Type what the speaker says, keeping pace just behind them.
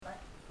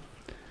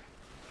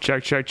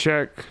Check, check,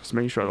 check. Just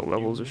making sure the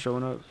levels are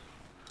showing up.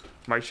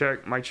 Mic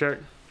check, mic check.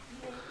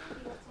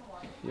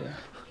 Yeah.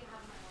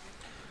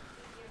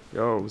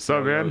 Yo, what's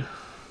up, man?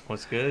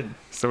 What's good?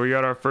 So we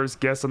got our first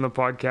guest on the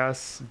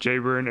podcast, Jay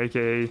Burn,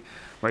 aka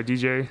my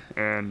DJ,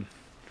 and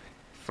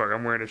fuck,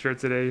 I'm wearing a shirt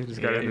today.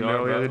 Just got it in the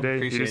mail the other day.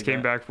 Appreciate He just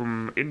came back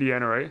from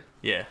Indiana, right?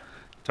 Yeah.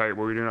 Tight. What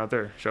were we doing out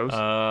there? Shows?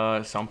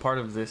 So I'm part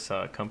of this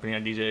company I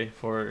DJ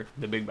for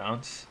the Big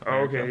Bounce.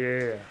 Oh,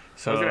 okay, yeah.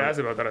 So I was gonna ask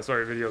about that. I saw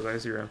your videos on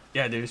Instagram.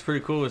 yeah, dude, it's pretty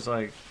cool. It's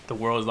like the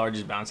world's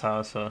largest bounce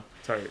house. So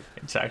Tight.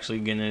 it's actually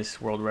Guinness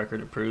World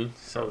Record approved.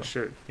 So Oh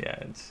shit. yeah,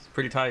 it's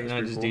pretty tight.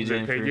 That's Just pretty cool.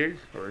 Is DJing. it paid for, gig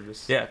or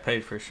just? Yeah,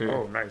 paid for sure.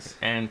 Oh, nice.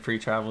 And free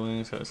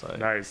traveling, so it's like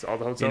Nice. All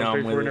the hotels I'm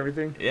paid for with and it.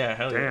 everything. Yeah,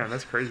 hell yeah. Damn,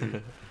 that's crazy.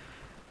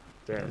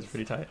 Damn, It's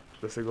pretty tight.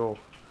 that's the goal.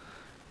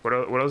 What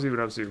else have you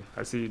been up to?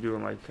 I see you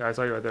doing I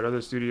saw you at that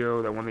other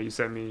studio, that one that you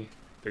sent me,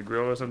 the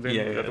grill or something.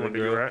 Yeah, Is that the the one that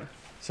you grill. were at?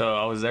 So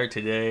I was there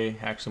today,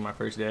 actually my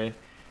first day.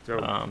 So,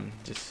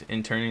 Just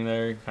interning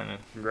there, kind of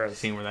congrats.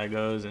 seeing where that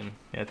goes, and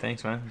yeah,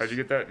 thanks, man. How'd you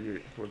get that?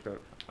 You worked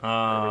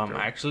out.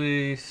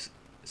 Actually,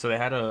 so they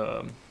had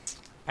a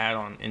ad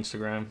on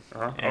Instagram.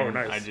 Oh, And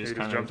nice. I You just just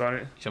kind jumped of on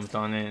it. jumped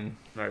on it, and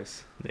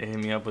Nice. they hit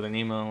me up with an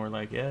email, and we're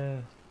like, yeah,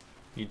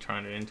 you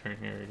trying to intern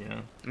here, you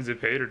know? Is it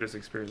paid or just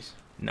experience?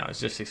 No, it's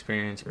just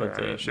experience. But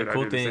Yeah, I mean, shit, the I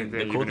cool do the same thing,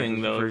 thing, the cool even if thing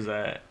it's though free. is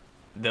that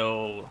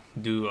they'll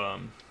do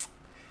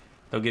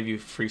they'll give you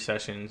free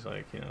sessions,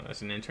 like, you know,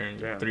 as an intern,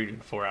 Damn. 3 to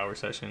 4 hour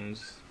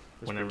sessions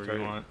That's whenever pretty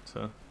you tight. want.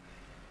 So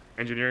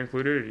Engineer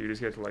included, or you just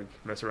get to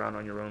mess around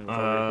on your own with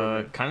all the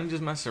equipment? kind of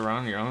just mess around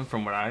on your own,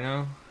 from what I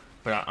know.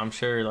 But I'm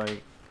sure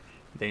like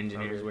the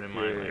engineers Okay. wouldn't Yeah,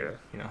 mind, yeah, like, yeah.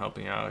 you know,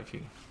 helping out if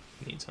you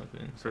need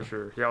something. For So,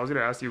 sure. Yeah, I was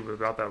gonna ask you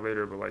about that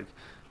later, but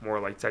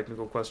more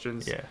technical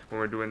questions. Yeah. When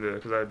we're doing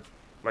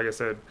like I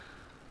said,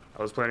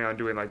 I was planning on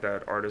doing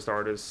that artist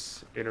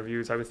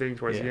interview type of thing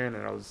towards the Yeah. end,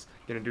 and I was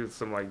gonna do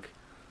some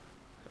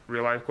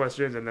real life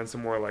questions and then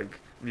some more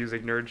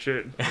music nerd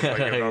shit, about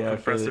Yeah,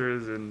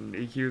 compressors and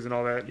EQs and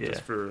all that. Yeah.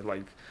 Just for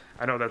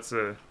I know that's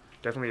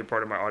definitely a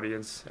part of my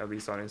audience, at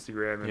least on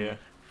Instagram, and Yeah.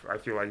 I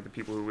feel like the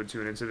people who would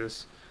tune into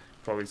this,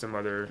 probably some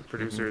other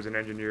producers and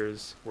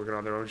engineers working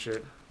on their own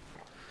shit.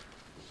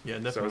 Yeah,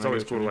 definitely. So it's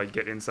always cool to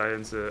get insight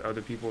into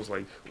other people's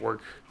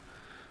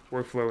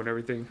workflow and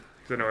everything.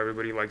 Because I know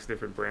everybody likes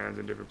different brands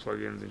and different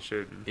plugins and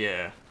shit. And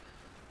Yeah.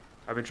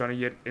 I've been trying to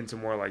get into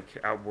more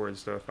outboard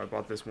stuff. I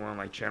bought this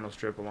one Channel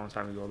Strip a long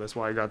time ago. That's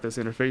why I got this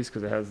interface,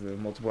 because it has the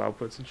multiple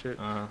outputs and shit.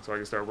 So I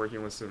can start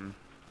working with some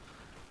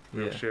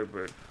real Yeah. shit.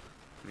 But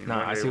No,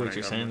 one I day see when what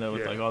you're got saying my- though,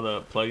 with yeah. all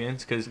the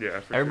plugins, because Yeah,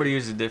 for everybody sure.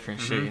 uses different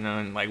shit, Mhm. you know.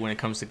 And when it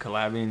comes to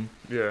collabing,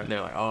 Yeah.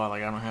 they're like, oh, I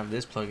don't have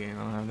this plugin,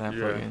 I don't have that Yeah.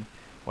 plugin.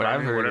 What I I've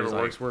mean, heard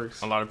whatever is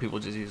works. a lot of people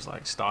just use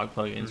stock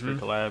plugins Mhm.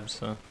 for collabs.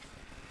 So,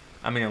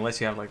 I mean, unless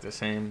you have the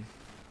same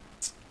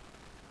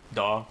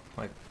DAW,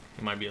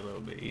 it might be a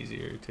little bit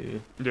easier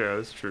too. Yeah,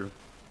 that's true.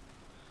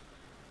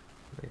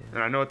 But yeah.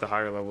 And I know at the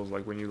higher levels,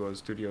 when you go to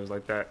studios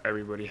like that,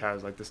 everybody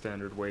has the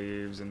standard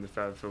waves and the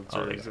fab filters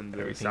got and the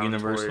everything. sound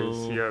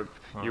Universal. toys. Yep.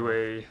 Uh-huh.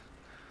 UA.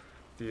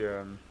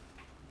 The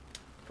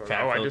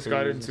Fab I just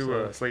got filters and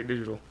into stuff. Slate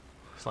Digital.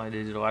 Slide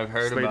Digital, I've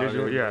heard Slate about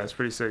Digital, it. yeah, but it's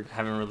pretty sick.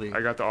 haven't really.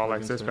 I got the all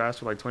looked access into it. pass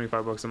for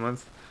 $25 a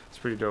month. It's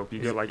pretty dope. You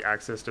Is get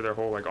access to their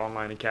whole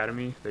online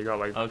academy. They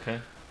got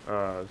Okay.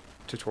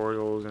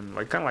 tutorials and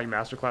kind of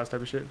masterclass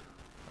type of shit.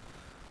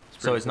 So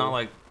pretty it's not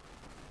cool.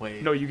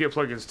 wait. No, you get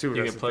plugins too.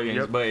 you that's get the thing, plugins,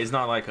 yep. but it's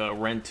not a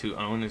rent to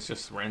own. It's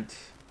just rent.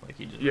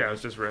 You just. Yeah,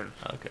 it's just rent.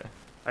 Okay.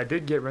 I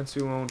did get rent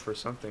to own for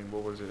something.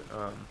 What was it?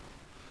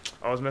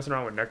 I was messing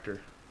around with Nectar.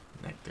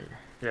 Nectar.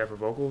 Yeah, for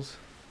vocals.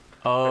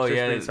 Oh It's just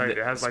yeah, pretty tight.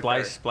 It has,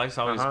 Splice. Splice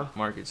always Uh-huh.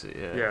 markets it.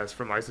 Yeah. Yeah, it's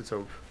from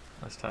Isotope.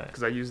 That's tight.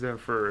 Because I use them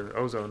for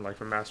Ozone,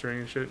 for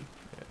mastering and shit.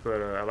 Yeah.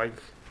 But I like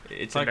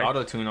It's the like Nec-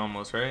 auto tune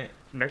almost, right?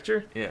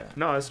 Nectar. Yeah.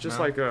 No, it's just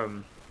No?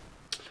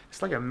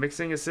 it's like a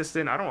mixing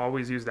assistant. I don't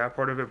always use that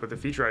part of it, but the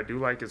feature I do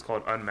like is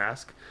called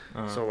Unmask.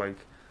 Uh-huh. So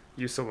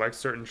you select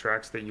certain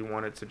tracks that you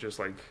want it to just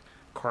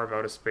carve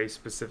out a space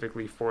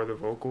specifically for the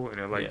vocal, and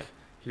it Yeah.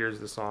 here's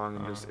the song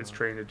and just it's Uh-huh.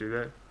 trained to do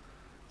that.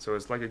 So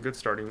it's a good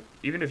starting.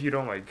 Even if you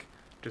don't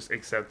just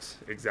accept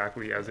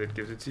exactly as it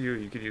gives it to you,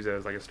 you could use it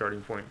as a starting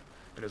point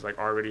and just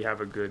already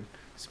have a good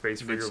space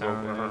for Good your sound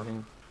vocal. and Uh-huh.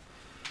 everything.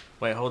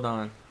 Wait, hold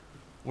on.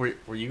 Were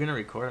you gonna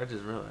record? I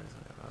just realized.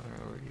 I don't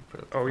know where you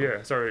put up. the Oh phone.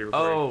 yeah, sorry.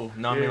 Recording. Oh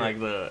no, I mean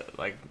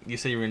Yeah. you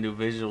said you were gonna do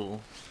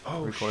visual.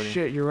 Oh recording.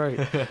 shit, you're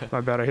right.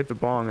 My bad. I hit the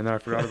bong and then I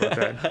forgot about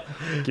that.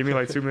 Give me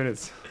 2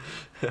 minutes.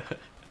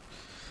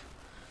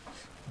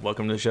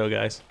 Welcome to the show,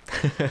 guys.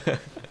 That's a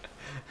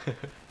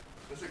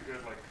good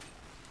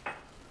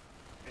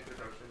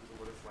introduction to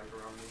what it's like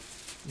around me.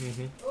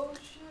 Mm-hmm. Oh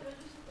shit, I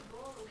just hit the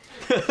ball.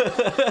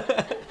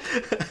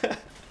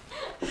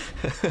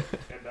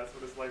 And that's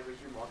what it's like when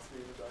you mocks me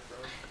in the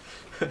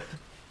background.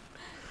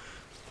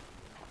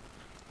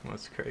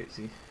 That's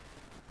crazy.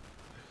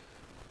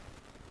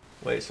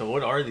 Wait, so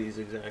what are these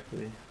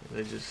exactly?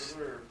 They just.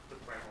 Those are the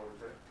plant holders,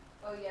 right?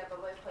 Oh yeah,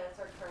 but my plants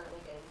are currently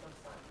getting some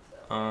sun, so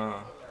Ah. in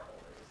their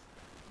holders.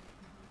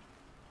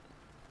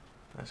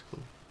 That's cool.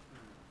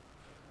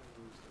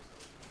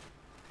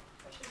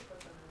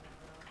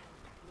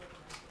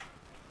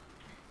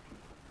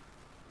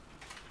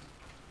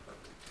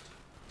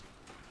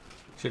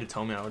 Should have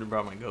told me. I would have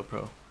brought my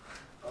GoPro.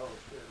 Oh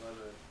shit, my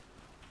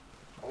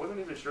bad. I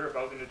wasn't even sure if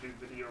I was gonna do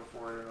video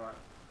for it or not.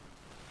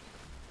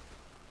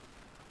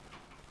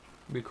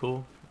 Be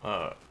cool.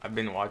 I've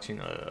been watching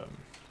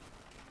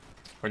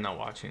or not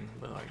watching,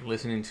 but like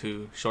listening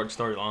to Short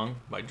Story Long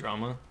by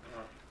Drama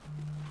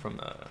from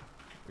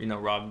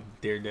Rob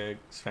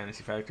Dyrdek's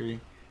Fantasy Factory.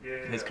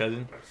 Yeah, his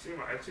cousin. I've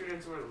seen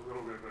into it a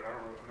little bit, but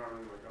I'm not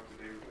really like up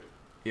to date with it.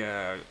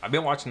 Yeah, I've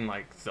been watching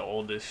like the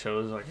oldest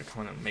shows, like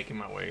kind of making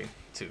my way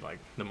to like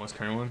the most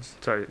current ones.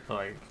 Tight.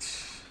 Like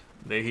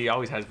he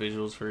always has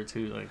visuals for it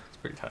too. Like it's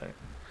pretty tight.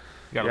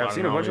 Yeah, I've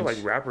seen a bunch of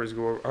like rappers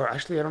go. Or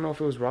actually, I don't know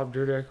if it was Rob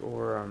Dyrdek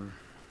or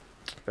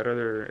that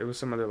other. It was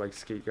some other like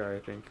skate guy, I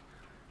think.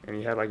 And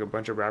he had like a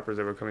bunch of rappers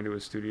that were coming to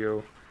his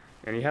studio,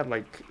 and he had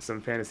like some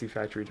Fantasy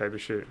Factory type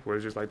of shit, where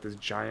it's just like this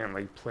giant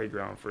like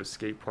playground for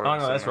skate parks. Oh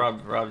no, that's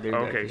Rob Dyrdek.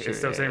 Oh, okay, it's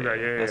still same guy.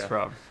 Yeah, that's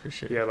Rob for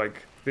sure. Yeah,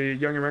 like the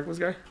Young and Reckless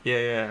guy.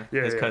 Yeah.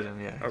 His cousin.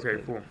 Yeah. Okay,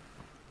 cousin. cool.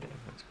 Yeah,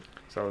 that's good.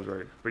 So I was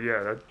right, but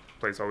yeah, that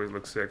place always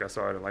looks sick. I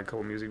saw it in like a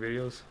couple music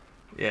videos.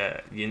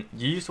 Yeah, you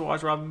used to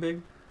watch Robin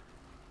Big?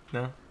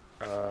 No.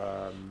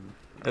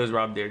 It was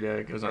Rob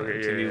Dyrdek. It was on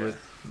TV with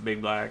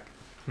Big Black.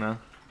 No.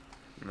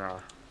 Nah,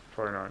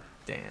 probably not.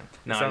 Damn.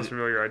 No, sounds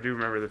familiar. I do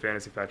remember the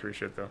Fantasy Factory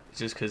shit though. It's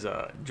just because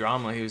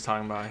Drama he was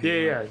talking about.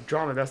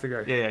 Drama. That's the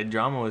guy. Yeah,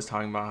 Drama was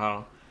talking about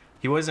how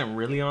he wasn't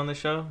really on the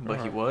show,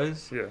 but he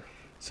was. Yeah.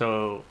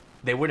 So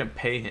they wouldn't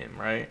pay him,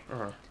 right?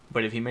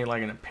 But if he made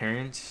like an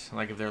appearance,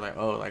 like if they're like,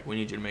 oh, like we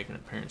need you to make an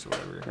appearance or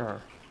whatever,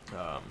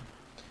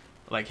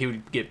 like he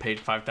would get paid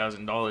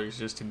 $5,000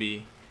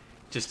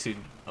 just to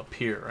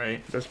appear,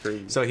 right? That's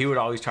crazy. So he would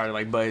always try to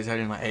like butt his head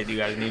in, like, hey, do you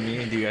guys need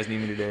me? Do you guys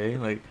need me today?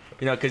 Like,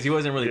 because he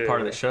wasn't really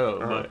part of the show,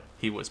 but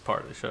he was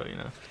part of the show,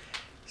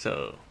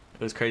 So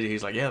it was crazy.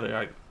 He's like, yeah,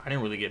 I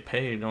didn't really get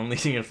paid. Only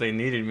if they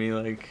needed me.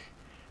 Like,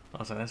 I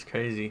was like, that's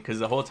crazy. Because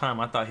the whole time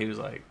I thought he was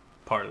like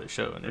part of the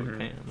show and they were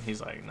paying him.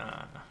 He's like,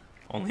 nah,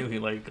 only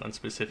like on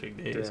specific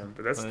days. Damn,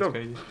 but that's still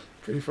crazy.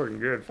 Pretty fucking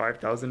good.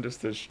 5,000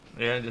 just to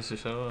just to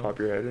show up. Pop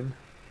your head in.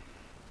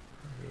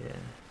 Yeah.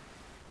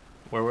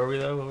 Where were we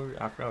though?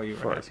 I forgot what you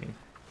were asking.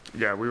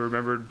 Yeah, we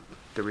remembered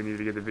that we needed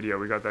to get the video.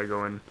 We got that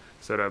going,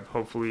 set up.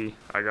 Hopefully,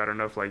 I got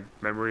enough like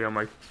memory on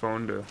my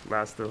phone to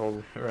last the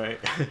whole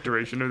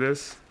duration of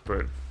this.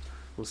 But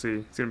we'll see.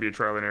 It's gonna be a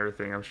trial and error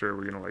thing. I'm sure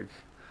we're gonna like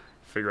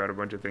figure out a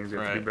bunch of things we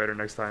have to do better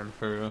next time.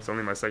 For real. It's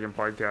only my second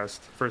podcast.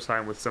 First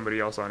time with somebody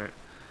else on it.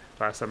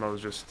 Last time I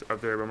was just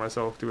up there by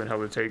myself doing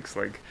hella takes.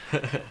 Like,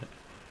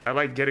 I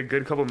like get a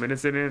good couple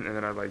minutes in it, and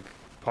then I like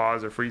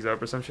pause or freeze up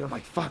or some shit. I'm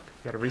like, fuck,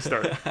 gotta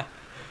restart.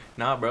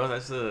 Nah, bro,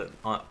 that's the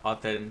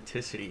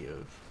authenticity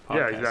of podcasting.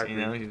 Yeah,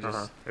 exactly. You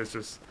just, it's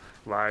just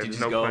live. You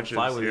just no go punches.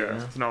 fly with it,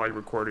 It's not like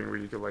recording where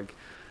you could like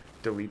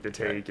delete the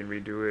take and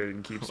redo it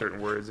and keep certain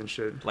words and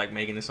shit. Like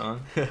making a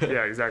song.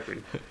 Yeah,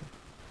 exactly.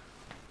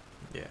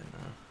 Yeah,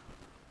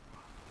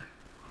 no.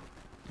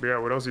 But yeah,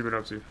 what else have you been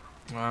up to?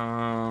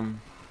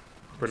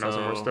 Putting out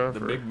some more stuff.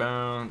 The Big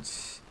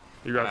Bounce.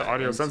 You got the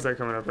Audio Sunset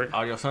coming up, right?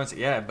 Audio Sunset,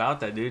 yeah, about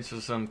that, dude. So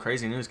some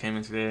crazy news came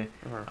in today.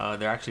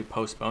 They're actually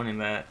postponing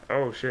that.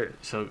 Oh shit.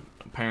 So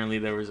apparently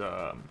there was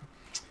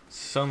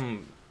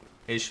some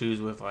issues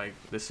with like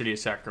the city of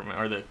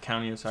Sacramento or the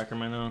county of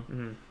Sacramento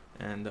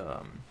and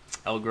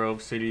El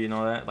Grove City and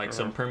all that, like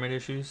some permit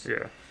issues.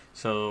 Yeah.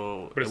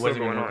 So but it's it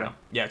wasn't still going on. on.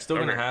 Yeah, it's still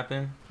gonna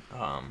happen.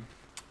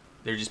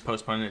 They're just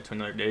postponing it to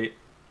another date.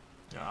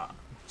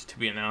 It's to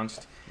be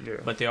announced. Yeah.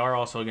 But they are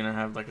also gonna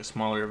have like a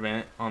smaller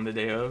event on the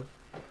day of.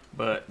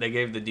 But they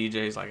gave the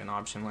DJs like an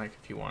option, like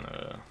if you want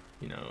to,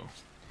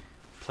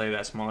 play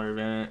that smaller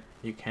event,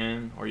 you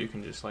can, or you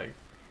can just like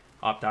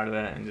opt out of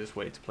that and just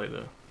wait to play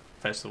the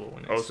festival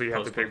when it's so you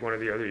have to pick one or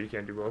the other. You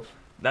can't do both.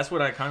 That's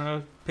what I kind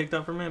of picked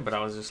up from it, but I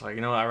was just like,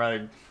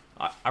 I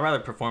rather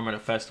perform at a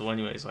festival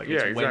anyways. Like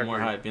it's way more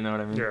hype. You know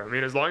what I mean? Yeah, I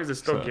mean as long as it's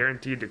still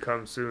guaranteed to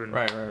come soon.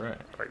 Right.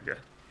 Like yeah,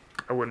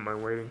 I wouldn't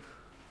mind waiting.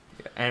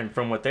 And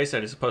from what they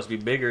said, it's supposed to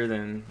be bigger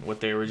than what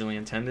they originally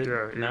intended.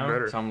 Yeah, even now.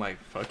 better. So I'm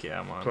like, fuck yeah,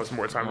 I'm on. Plus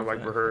more time to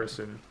like rehearse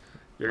and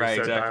get your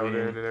set dialed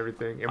in and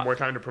everything, and more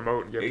time to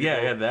promote. And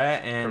get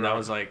that, and I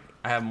was like,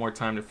 I have more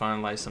time to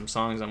finalize some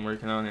songs I'm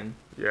working on and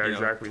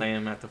play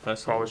them at the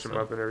festival, polish them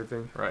up and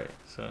everything. Right.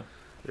 So.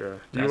 Yeah.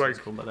 Do you like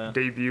cool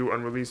debut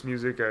unreleased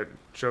music at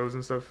shows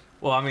and stuff?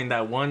 Well, I mean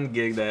that one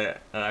gig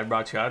that I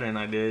brought you out in,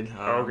 I did.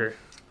 Okay.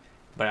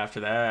 But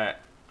after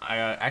that, I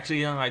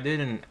actually I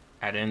did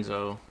at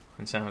Enzo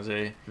in San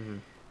Jose.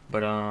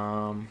 But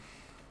I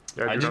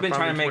just been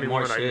trying to make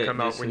more shit. I can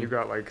come out when you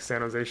got like San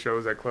Jose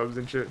shows at clubs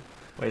and shit.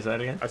 Wait, is that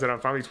again? I said I'm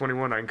finally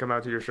 21. I can come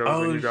out to your shows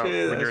when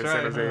you're in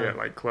San Jose at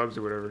like clubs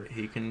or whatever.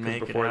 He can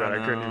make it. Before that,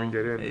 I couldn't even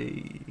get in.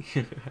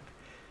 Hey.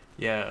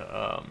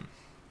 Yeah.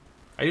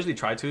 I usually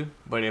try to,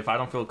 but if I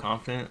don't feel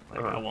confident,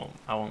 like I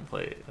won't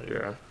play it. Like,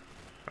 yeah,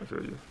 I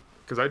feel you.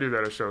 Cause I do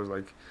that at shows,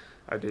 like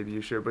I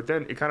debut shit, but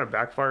then it kind of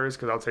backfires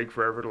because I'll take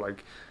forever to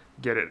like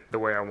get it the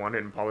way I want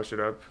it and polish it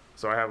up.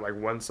 So I have like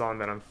one song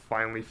that I'm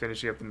finally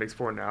finishing up the mix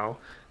for now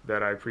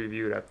that I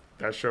previewed at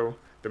that show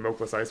the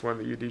Milkless Ice one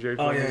that you DJ'd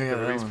for Oh, me, yeah,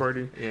 the release one.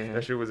 party. Yeah.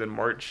 That shit was in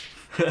March.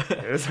 And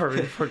it's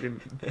already fucking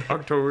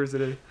October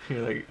today.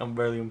 You're like, I'm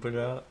barely gonna put it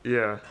out.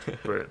 Yeah,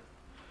 but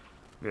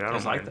yeah, I don't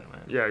Just like mind. that,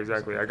 man. Yeah,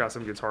 exactly. I got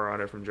some guitar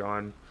on it from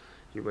John.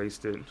 He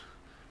laced it. And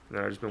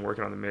then I've just been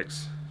working on the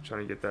mix,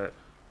 trying to get that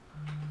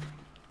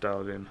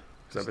dialed in.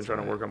 Because I've been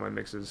trying to work on my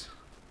mixes.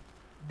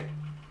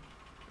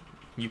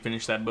 You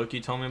finished that book you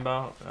told me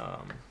about? I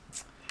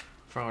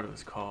forgot what it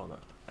was called.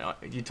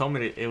 You told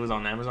me that it was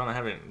on Amazon. I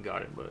haven't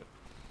got it, but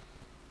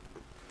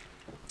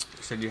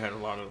you said you had a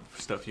lot of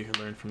stuff you had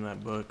learned from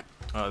that book.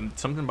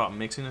 Something about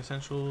mixing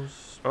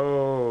essentials.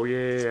 Oh,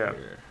 yeah.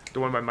 The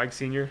one by Mike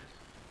Senior?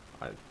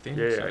 I think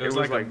Yeah, so. yeah. It was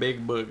like a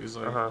big book. It was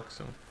like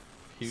some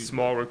huge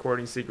Small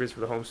recording secrets for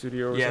the home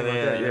studio or Yeah, something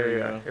yeah, like that. there you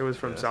Yeah. go. It was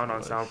from Yeah, Sound that's on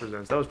what it Sound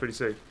Presents. That was pretty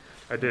sick.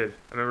 I did.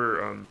 I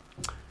remember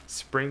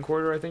spring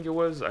quarter, I think it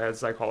was. I had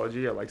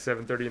psychology at like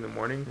 7:30 in the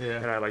morning. Yeah.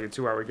 And I had like a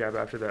 2-hour gap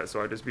after that.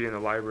 So I'd just be in the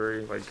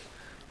library, like,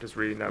 just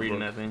reading that book.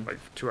 that thing. Like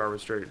 2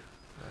 hours straight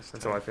That's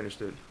until I tough.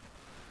 finished it.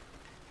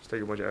 Just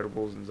take a bunch of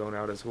edibles and zone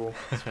out at school.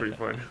 It's pretty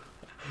fun.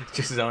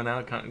 Just zone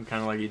out, kind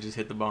of like you just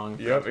hit the bong.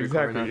 Yep,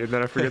 exactly. And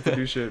then I forget to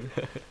do shit.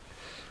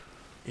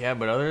 Yeah,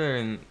 but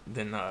other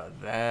than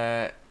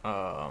that,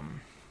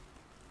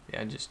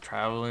 yeah, just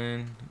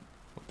traveling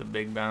with the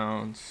big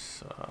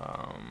bounce,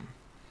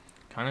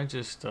 kind of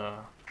just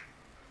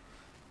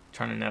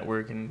trying to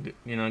network and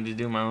just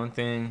do my own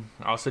thing.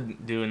 I also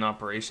do an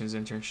operations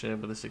internship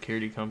with a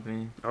security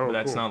company, but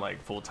that's cool. not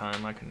like full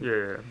time. I can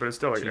Yeah, but it's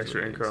still like choose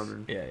extra what it is. income.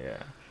 And, Yeah.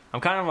 I'm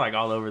kind of like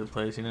all over the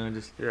place,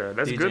 just yeah,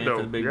 that's DJing good though.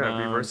 for the big Yeah, be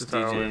bounce,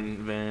 versatile. DJing And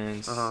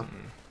events, Uh-huh.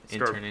 and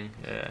Start interning.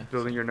 Yeah,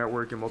 building your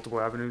network in multiple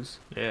avenues.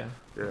 yeah,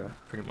 Yeah.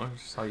 pretty much.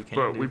 That's all you can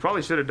But do. we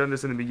probably should have done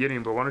this in the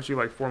beginning, but why don't you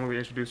like formally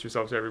introduce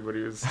yourself to everybody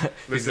who's He's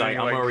listening?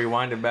 like, I'm gonna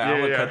rewind it back.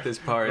 I'm gonna cut this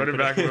part. Run it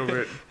back a little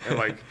bit and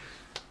like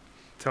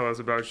tell us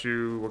about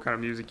you, what kind of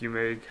music you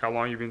make, how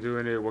long you've been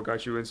doing it, what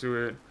got you into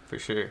it, For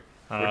sure.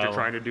 what you're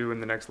trying to do in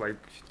the next like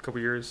couple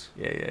years.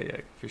 Yeah,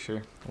 for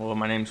sure. Well,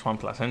 my name's Juan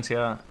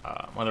Plasencia,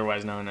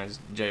 otherwise known as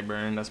Jay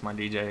Byrne. That's my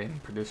DJ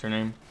and producer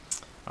name.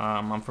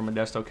 I'm from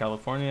Modesto,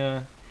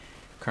 California.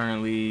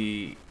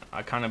 Currently,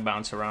 I kind of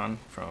bounce around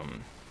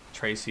from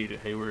Tracy to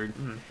Hayward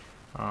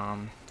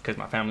because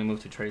my family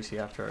moved to Tracy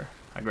after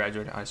I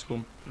graduated high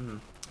school.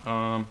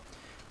 Mm-hmm.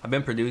 I've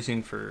been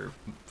producing for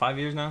 5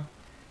 years now,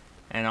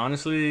 and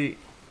honestly,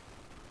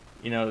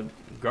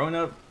 growing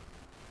up,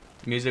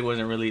 music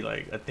wasn't really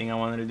like a thing I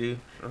wanted to do.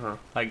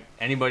 Like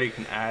anybody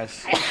can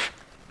ask.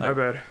 My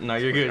bad. No,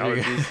 you're good. You're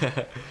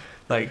good.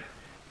 Like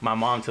my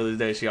mom to this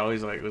day, she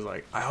always was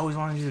like, I always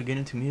wanted you to get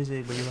into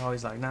music, but you're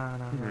always like, nah.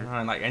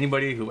 And like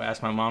anybody who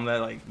asks my mom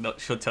that, like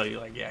she'll tell you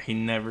like, yeah, he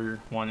never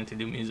wanted to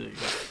do music.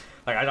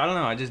 Like I don't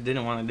know, I just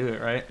didn't want to do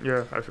it, right?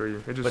 Yeah, I feel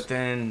you. It just But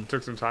then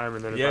took some time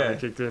and then it yeah, finally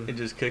kicked in. it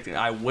just kicked in.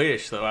 I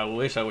wish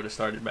I would have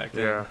started back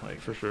then. Yeah, like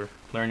for sure.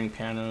 learning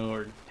piano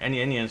or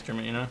any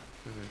instrument,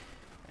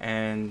 Mm-hmm.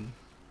 And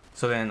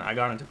so then I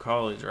got into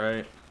college,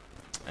 right?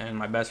 And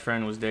my best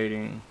friend was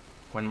dating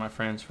one of my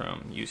friends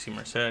from UC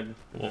Merced.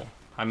 Well,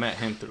 I met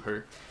him through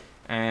her.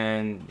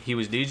 And he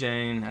was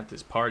DJing at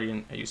this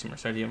party at UC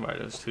Merced. He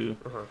invited us to.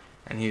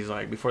 And he's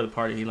like, before the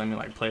party, he let me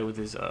like play with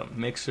his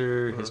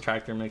mixer, his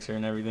tractor mixer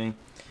and everything.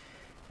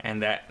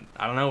 And that,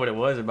 I don't know what it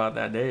was about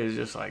that day. It was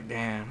just like,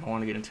 damn, I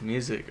want to get into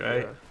music,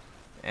 right? Yeah.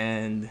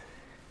 And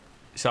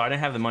so I didn't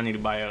have the money to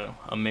buy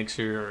a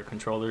mixer or a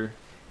controller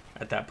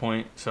at that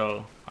point.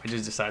 So I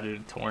just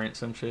decided to torrent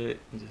some shit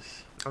and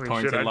just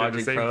torrented I Logic did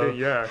the same Pro. thing,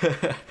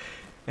 yeah.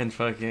 And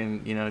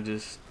fucking,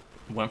 just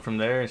went from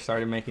there and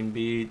started making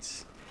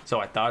beats. So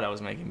I thought I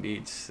was making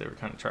beats. They were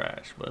kind of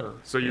trash, but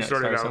So you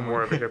started out somewhere.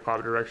 more of a hip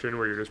hop direction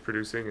where you're just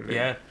producing and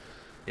then,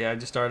 Yeah. I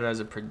just started as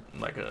a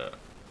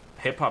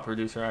hip hop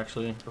producer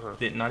actually.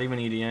 Not even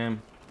EDM,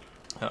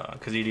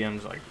 because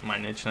EDM's like my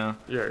niche now.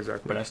 Yeah,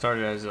 exactly. But I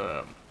started as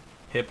a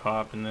hip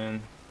hop, and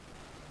then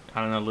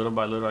I don't know, little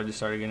by little, I just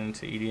started getting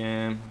into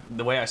EDM.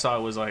 The way I saw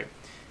it was like,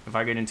 if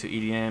I get into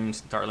EDM,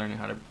 start learning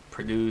how to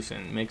produce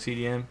and mix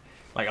EDM,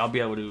 like I'll be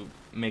able to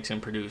mix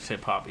and produce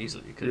hip hop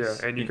easily. Yeah,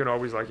 and you can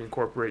always like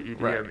incorporate EDM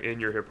Right. in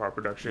your hip hop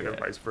production and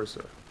Yeah. vice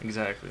versa.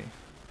 Exactly.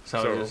 So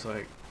it was just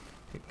like,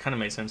 it kind of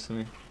made sense to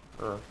me.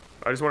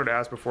 I just wanted to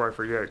ask before I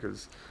forget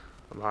because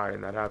I'm high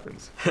and that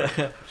happens.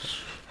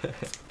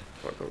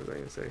 Fuck, what was I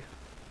gonna say?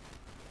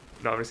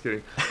 No, I'm just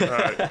kidding.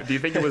 Do you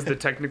think it was the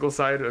technical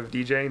side of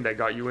DJing that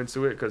got you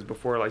into it? Because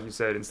before, like you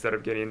said, instead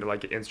of getting into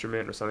like an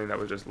instrument or something that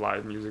was just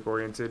live music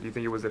oriented, do you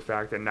think it was the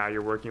fact that now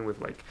you're working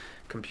with like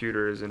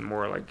computers and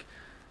more like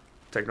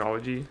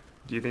technology?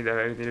 Do you think that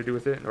had anything to do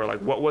with it? Or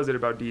like what was it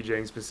about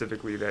DJing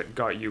specifically that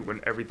got you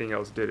when everything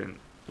else didn't?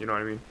 You know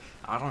what I mean?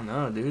 I don't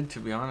know, dude. To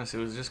be honest, it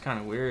was just kind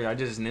of weird. I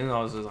just knew I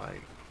was just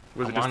like,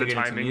 Was I it just wanna the get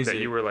into timing that music.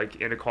 you were like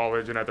into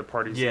college and at the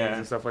party scenes Yeah.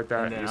 and stuff like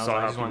that? And then And you I was saw like,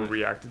 I how just people wanted-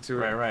 reacted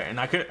to it? right. And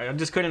I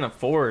just couldn't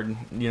afford,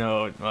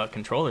 a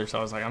controller. So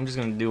I was like, I'm just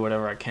gonna do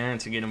whatever I can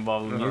to get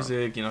involved with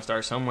music.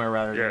 Start somewhere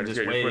rather Yeah, than just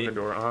just get your foot wait. in the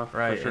door.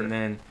 Right. For sure. And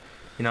then,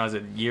 as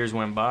the years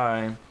went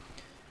by,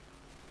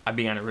 I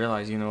began to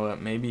realize,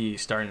 maybe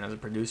starting as a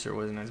producer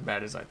wasn't as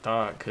bad as I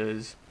thought,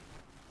 because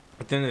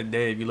at the end of the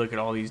day, if you look at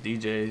all these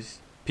DJs,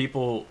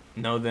 people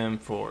know them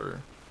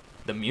for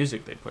the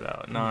music they put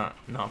out, not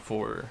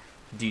for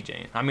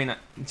DJing. I mean,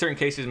 in certain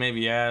cases,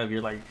 maybe if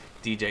you're like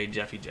DJ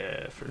Jeffy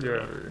Jeff or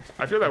whatever.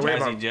 I feel that way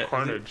about Jeff,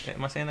 Carnage.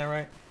 am I saying that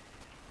right?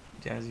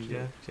 Jazzy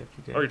Jeff,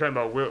 Jeffy Jeff. Oh, you're talking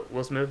about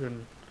Will Smith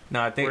and.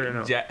 No, I think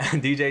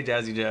DJ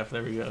Jazzy Jeff.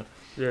 There we go.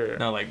 Yeah.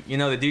 No, like the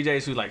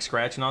DJs who like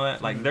scratch and all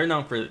that. Like they're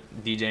known for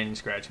DJing and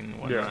scratching and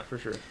whatnot. Yeah, for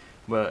sure.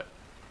 But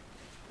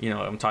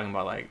I'm talking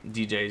about like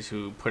DJs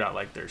who put out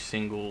like their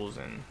singles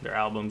and their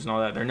albums and all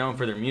that. They're known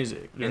for their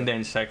music, and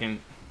then second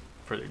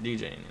for their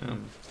DJing.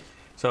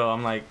 So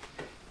I'm like,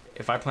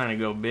 if I plan to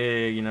go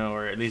big,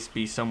 or at least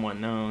be somewhat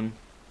known,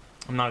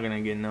 I'm not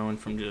gonna get known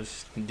from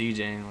just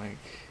DJing. Like,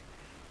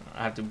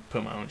 I have to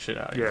put my own shit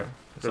out. Yeah,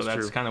 so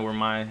that's kind of where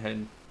my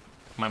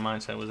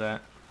mindset was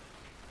at.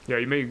 Yeah,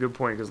 you make a good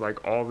point, because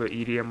like all the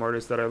EDM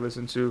artists that I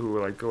listen to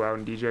who like go out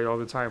and DJ all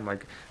the time,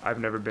 like I've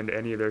never been to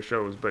any of their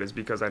shows, but it's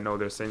because I know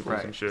their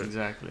singles and shit.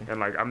 Exactly.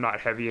 And like I'm not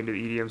heavy into the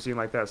EDM scene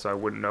like that, so I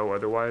wouldn't know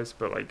otherwise.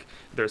 But like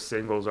their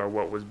singles are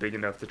what was big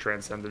enough to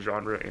transcend the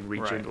genre and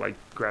reach into like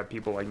grab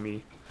people like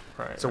me.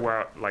 Right. So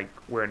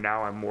where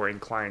now I'm more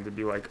inclined to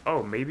be like,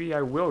 oh, maybe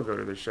I will go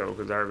to the show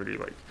because I already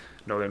like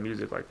know their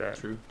music like that.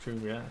 True.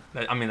 Yeah.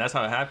 That's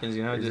how it happens.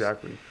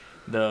 Exactly.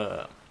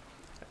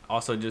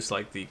 Also, just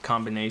like the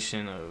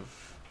combination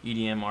of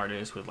EDM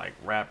artists with like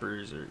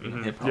rappers or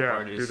hip hop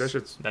artists.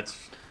 Dude,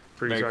 that's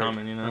very tight.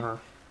 common,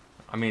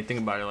 I mean,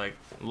 think about it, like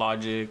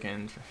Logic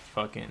and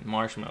fucking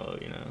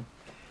Marshmello,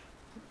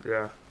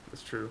 Yeah,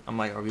 that's true. I'm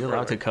like, are we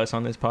allowed to cuss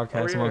on this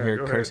podcast? I'm over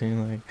here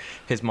cursing, like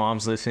his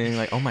mom's listening,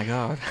 like, oh my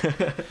god.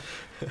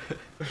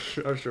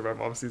 I'm sure my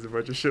mom sees a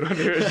bunch of shit on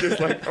here. It's just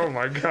like, oh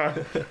my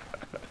god.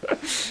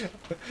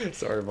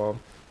 Sorry, Mom.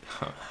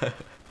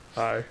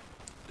 Hi.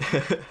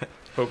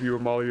 Hope you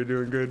and Molly are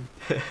doing good.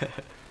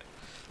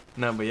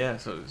 No, but yeah,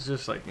 so it's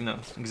just like,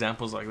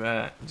 examples like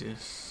that.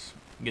 Just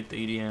get the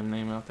EDM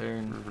name out there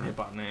and hip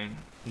hop name.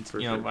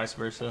 Vice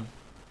versa.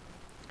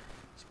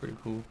 It's pretty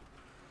cool.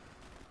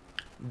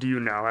 Do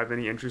you now have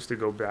any interest to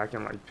go back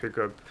and like pick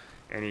up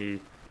any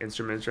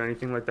instruments or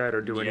anything like that,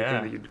 or do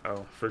anything that you?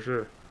 Oh, for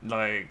sure.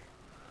 Like,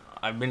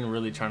 I've been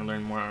really trying to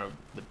learn more of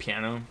the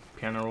piano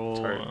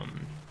roll.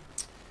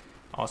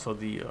 Also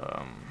the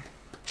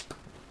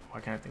why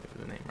can't I think of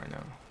the name right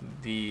now?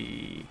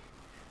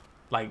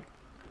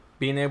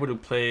 Being able to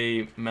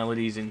play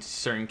melodies in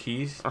certain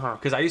keys.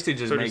 Because I used to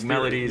just make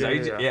melodies.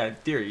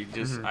 Theory.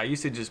 I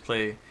used to just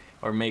play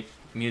or make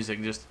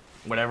music, just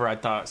whatever I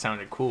thought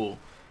sounded cool.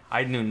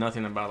 I knew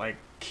nothing about like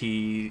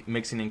key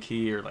mixing in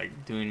key or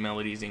like doing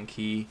melodies in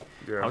key.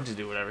 I would just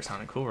do whatever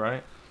sounded cool,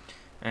 right?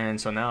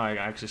 And so now I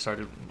actually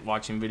started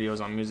watching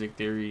videos on music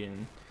theory,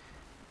 and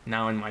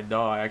now in my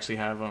DAW I actually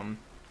have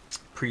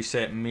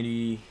preset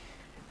MIDI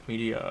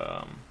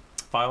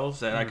files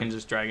that I can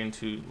just drag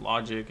into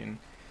Logic and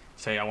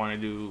say I want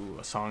to do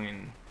a song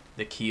in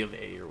the key of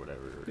A or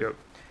whatever.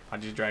 I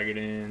just drag it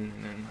in,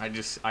 and then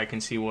I can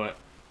see what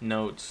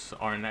notes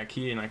are in that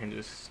key, and I can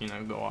just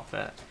go off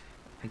that,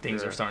 and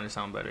things are starting to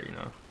sound better.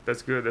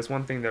 That's good. That's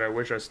one thing that I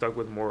wish I stuck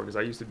with more, because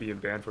I used to be in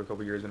band for a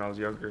couple years when I was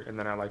younger, and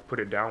then I like put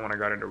it down when I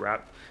got into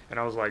rap, and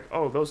I was like,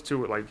 oh, those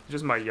two, like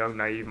just my young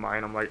naive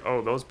mind, I'm like,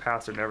 oh, those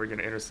paths are never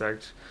gonna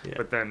intersect.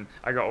 But then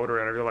I got older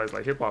and I realized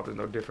like hip hop is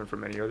no different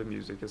from any other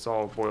music. It's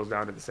all boils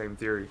down to the same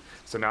theory.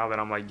 So now that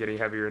I'm like getting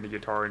heavier into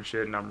guitar and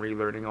shit, and I'm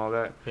relearning all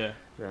that,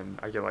 then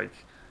I get like,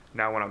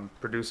 now when I'm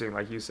producing,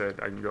 like you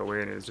said, I can go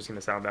in and it's just gonna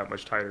sound that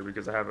much tighter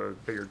because I have a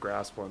bigger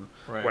grasp on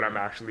what I'm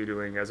actually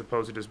doing, as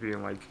opposed to just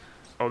being like,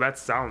 oh, that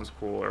sounds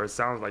cool, or it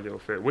sounds like it'll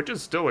fit, which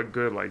is still a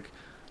good, like,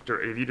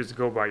 if you just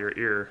go by your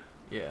ear,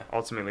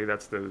 ultimately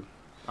that's the...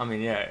 I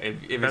mean,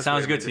 if it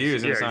sounds good to you,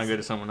 it's going to sound good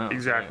to someone else.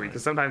 Exactly,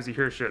 because sometimes you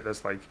hear shit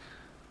that's, like,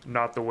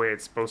 not the way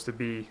it's supposed to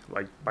be,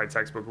 like, by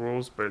textbook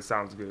rules, but it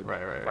sounds good.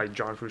 Right. Like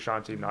John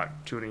Frusciante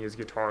not tuning his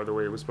guitar the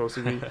way it was supposed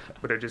to be,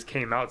 but it just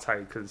came out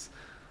tight because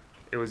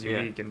it was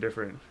unique and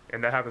different.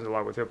 And that happens a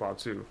lot with hip-hop,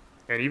 too.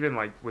 And even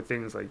like with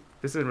things like,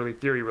 this isn't really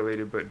theory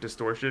related, but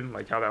distortion,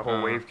 like how that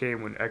whole wave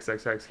came when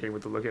XXX came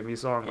with the Look at Me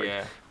song.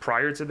 Like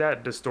prior to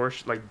that,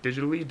 distortion, like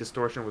digitally,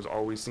 distortion was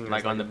always seen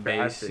like as on the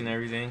bass and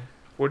everything.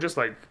 Well, just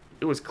like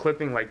it was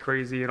clipping like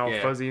crazy and all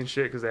fuzzy and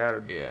shit because they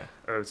had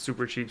a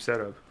super cheap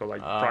setup. But like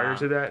prior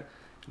to that,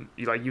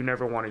 you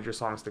never wanted your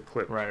songs to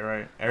clip.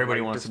 Right.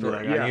 Everybody wants to be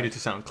like, I need it to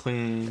sound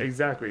clean.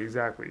 Exactly.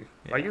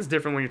 Like it's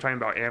different when you're talking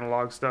about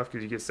analog stuff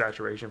because you get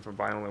saturation from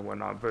vinyl and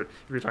whatnot. But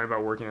if you're talking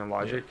about working in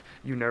Logic,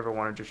 you never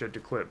wanted your shit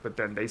to clip. But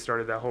then they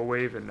started that whole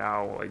wave, and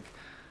now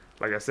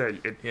like I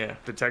said,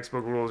 the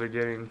textbook rules are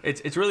getting.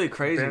 It's really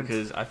crazy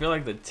because I feel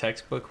like the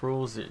textbook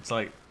rules, it's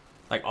like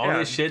all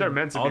this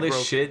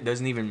shit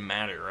doesn't even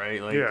matter,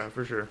 right? Like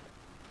for sure.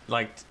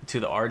 Like to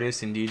the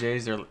artists and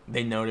DJs,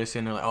 they notice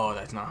and they're like, oh,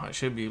 that's not how it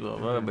should be, blah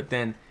blah. But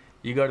then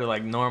you go to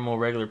like normal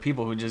regular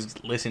people who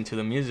just listen to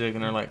the music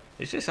and they're like,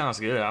 it just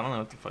sounds good. I don't know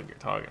what the fuck you're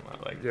talking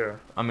about. Like,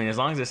 I mean, as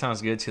long as it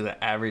sounds good to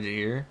the average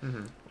ear,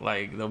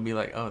 like they'll be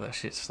like, oh, that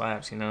shit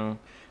slaps,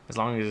 As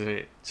long as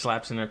it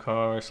slaps in their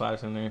car,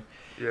 slaps in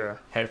their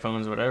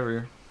headphones,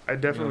 whatever, I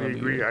definitely that'd be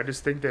agree. good. I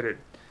just think that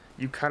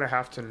you kind of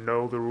have to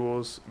know the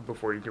rules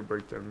before you can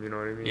break them. You know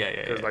what I mean? Yeah,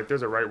 yeah, Because yeah. like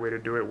there's a right way to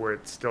do it where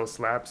it still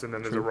slaps, and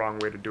then there's a True. wrong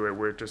way to do it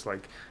where it just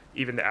like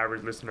even the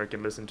average listener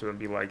can listen to it and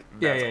be like,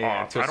 Yeah, that's yeah, yeah.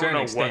 off. To a I don't certain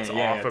know extent, what's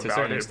yeah, off to a about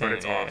certain it, extent, but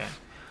it's yeah, off. yeah.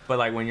 But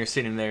like when you're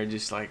sitting there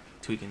just like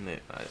tweaking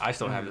it, I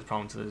still have Mhm. this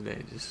problem to this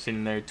day. Just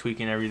sitting there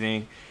tweaking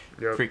everything,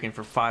 Yep. freaking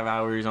for 5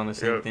 hours on the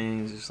same Yep.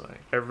 thing. It's just like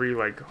Every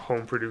like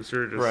home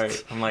producer just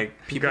right. I'm like you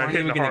people got aren't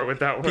hit in even the heart gonna with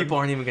that one. people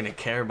aren't even gonna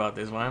care about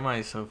this. Why am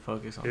I so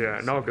focused on Yeah,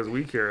 this? no, because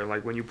we care.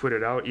 Like when you put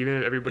it out, even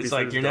if everybody it's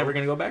says like you're never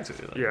gonna go back to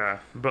it. Like, Yeah,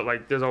 but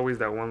like there's always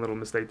that one little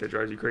mistake that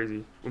drives you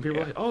crazy. When people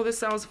Yeah. are like, "Oh, this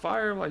sounds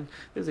fire!" Like,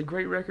 "There's a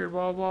great record,"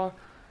 blah blah.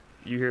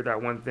 You hear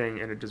that one thing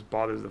and it just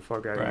bothers the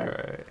fuck out of right, you.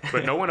 right.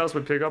 But no one else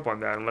would pick up on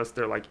that unless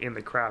they're like in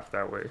the craft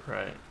that way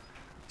right.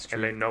 It's true.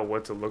 and they know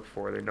what to look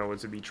for. They know what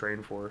to be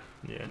trained for.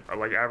 yeah.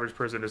 Like average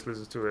person just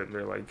listens to it and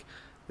they're like,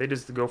 they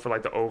just go for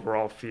like the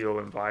overall feel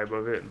and vibe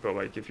of it. But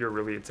like if you're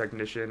really a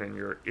technician and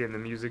you're in the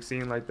music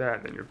scene like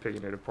that, then you're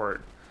picking it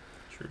apart,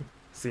 True.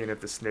 seeing if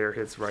the snare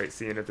hits right,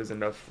 seeing if there's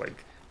enough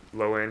like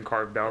low end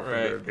carved out for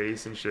the Right.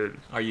 bass and shit.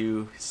 Are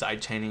you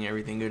side chaining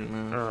everything good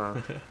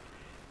enough?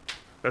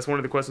 That's one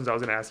of the questions I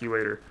was gonna ask you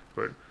later,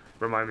 but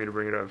remind me to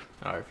bring it up.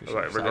 All right, for sure.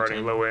 Like Side regarding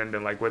chain. low end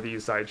and like whether you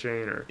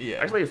sidechain or Yeah.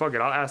 Actually, fuck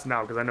it, I'll ask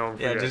now because I know I'm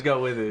Yeah, forget. just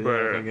go with it.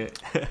 But- Yeah,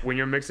 okay. When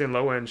you're mixing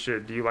low end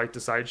shit, do you like to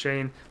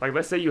sidechain? Like,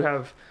 let's say you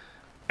have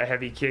a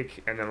heavy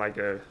kick and then like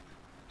a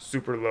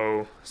super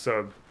low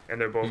sub, and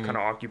they're both Mhm. kind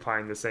of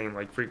occupying the same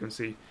like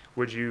frequency.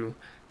 Would you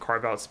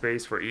carve out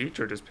space for each,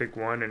 or just pick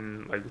one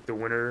and like the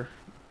winner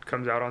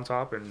comes out on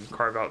top and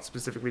carve out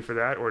specifically for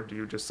that, or do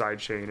you just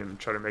sidechain and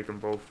try to make them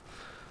both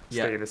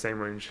Yeah. stay in the same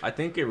range? I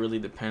think it really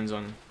depends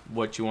on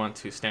what you want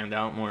to stand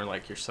out more,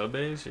 like your sub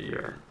bass or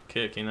your Yeah.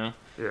 kick, you know.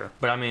 Yeah,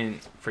 But I mean,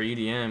 for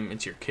EDM,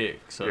 it's your kick,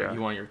 so Yeah.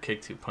 you want your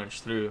kick to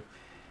punch through,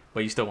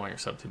 but you still want your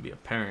sub to be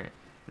apparent.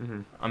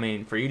 hmm I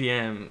mean, for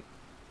EDM,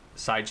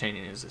 side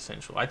chaining is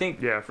essential. I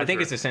think. yeah. For I think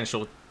sure. it's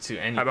essential to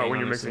anything. How about when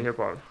you're honestly. mixing hip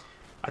hop?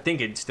 I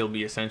think it'd still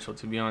be essential,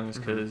 to be honest,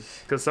 Mhm.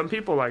 because Because some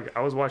people like I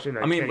was watching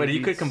that. I mean, Kenny but you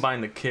could Beats-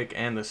 combine the kick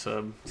and the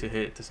sub to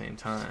hit at the same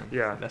time.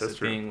 Yeah, that's that's the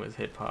true. thing with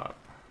hip hop.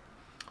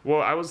 Well,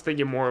 I was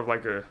thinking more of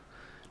like a,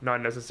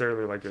 not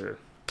necessarily like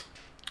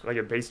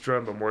a bass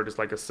drum, but more just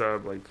like a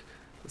sub, like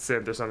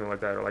synth or something like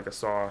that, or like a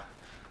saw.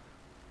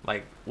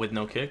 Like with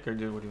no kick, or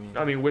what do you mean?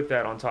 I mean, with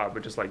that on top,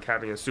 but just like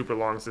having a super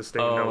long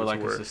sustain Oh, notes like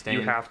a where sustain.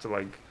 you have to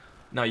like.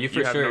 No, you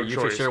You have no you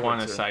for choice sure but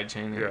want to to- side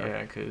chain it, yeah.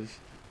 yeah, because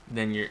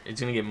then it's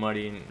gonna get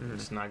muddy and Mhm.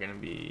 it's not gonna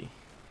be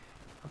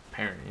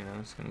apparent, you know.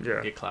 It's gonna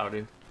Yeah. get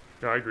clouded.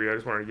 No, I agree. I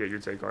just wanted to get your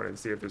take on it and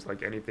see if there's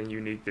like anything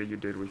unique that you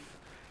did with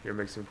your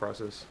mixing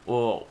process.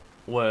 Well,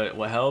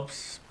 what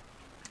helps,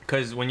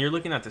 because when you're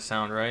looking at the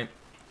sound, right,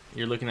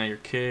 you're looking at your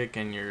kick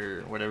and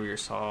your whatever your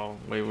saw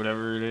wave,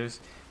 whatever it is.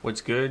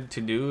 What's good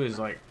to do is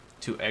like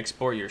to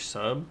export your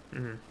sub,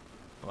 hmm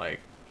like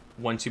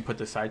once you put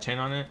the sidechain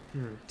on it,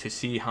 to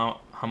see how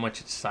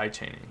much it's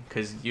sidechaining,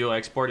 because you'll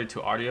export it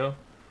to audio.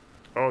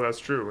 Oh, that's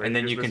true. And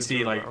then you just can listen see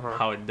to it, like uh-huh.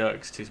 how it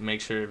ducks to make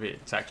sure if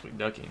it's actually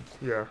ducking.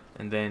 Yeah.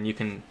 And then you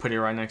can put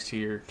it right next to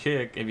your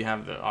kick if you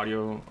have the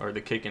audio or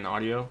the kick in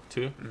audio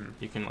too. Mhm.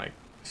 You can like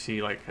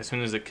see like as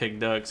soon as the kick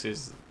ducks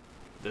is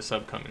the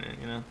sub coming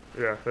in, you know?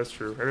 Yeah, that's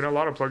true. I mean, a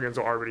lot of plugins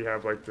will already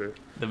have like the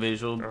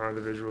visual. the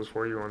visuals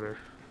for you on there.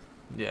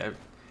 Yeah.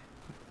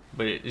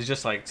 But it's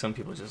just like some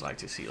people just like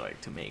to see like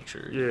to make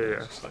sure. Yeah, know, yeah,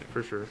 it's just, like,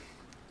 for sure. it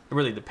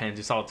really depends.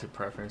 It's all to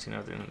preference, you know,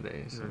 at the end of the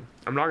day. So. Mhm.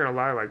 I'm not gonna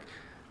lie, like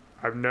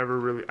I've never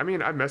really. I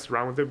mean, I messed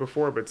around with it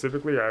before, but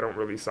typically I don't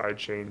really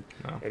sidechain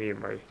No. any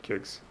of my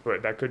kicks.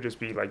 But that could just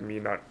be like me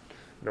not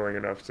knowing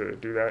enough to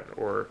do that,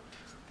 or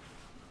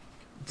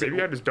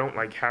maybe I just don't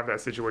like have that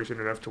situation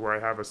enough to where I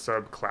have a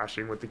sub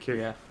clashing with the kick.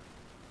 Yeah.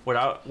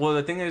 Well,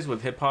 the thing is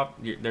with hip hop,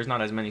 there's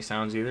not as many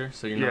sounds either,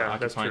 so you're Yeah, not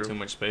that's occupying true. too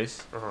much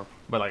space. Uh-huh.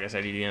 But like I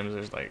said, EDMs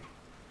there's like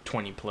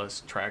 20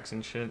 plus tracks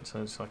and shit,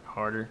 so it's like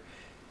harder.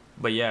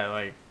 But yeah,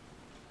 like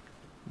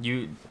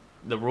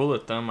the rule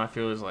of thumb I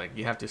feel is like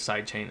you have to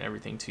sidechain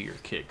everything to your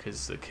kick,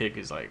 because the kick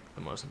is like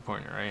the most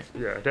important, right?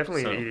 Yeah,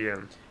 definitely So- in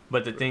EDM.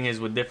 But the thing is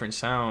with different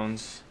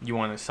sounds, you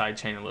want to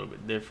sidechain a little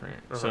bit different.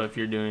 So Uh-huh. if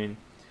you're doing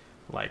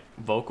like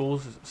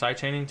vocals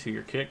sidechaining to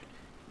your kick,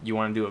 you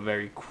want to do a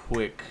very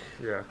quick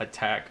Yeah.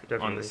 attack on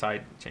Definitely. the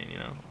side chain, you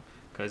know,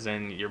 because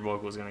then your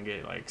vocal is gonna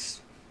get like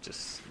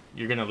just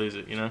you're gonna lose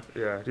it, you know.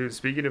 Yeah, dude.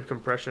 Speaking of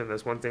compression,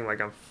 that's one thing like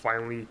I'm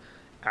finally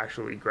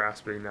actually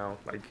grasping now.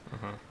 Like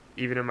Uh-huh.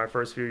 even in my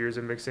first few years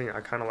of mixing,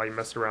 I kind of like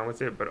messed around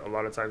with it, but a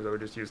lot of times I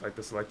would just use like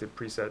the selected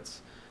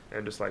presets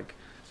and just like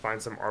find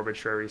some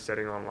arbitrary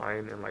setting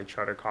online and like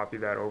try to copy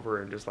that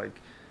over and just like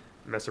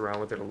mess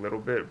around with it a little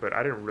bit. But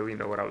I didn't really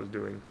know what I was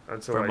doing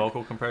until For like,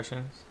 vocal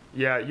compressions.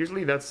 yeah,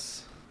 usually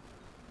that's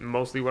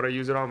mostly what I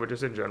use it on, but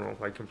just in general,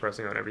 like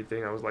compressing on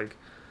everything. I was like,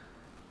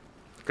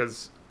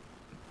 because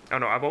I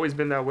don't know, I've always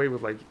been that way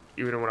with like,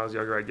 even when I was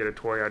younger, I'd get a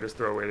toy, I'd just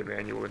throw away the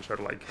manual and try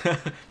to like,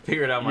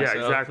 Figure it out myself.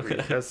 yeah, exactly.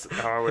 That's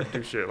how I would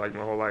do shit like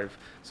my whole life.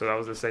 So that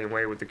was the same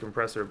way with the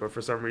compressor. But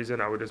for some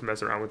reason, I would just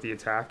mess around with the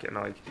attack and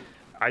like,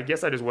 I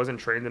guess I just wasn't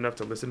trained enough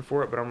to listen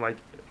for it, but I'm like,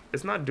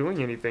 it's not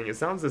doing anything. It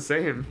sounds the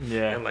same.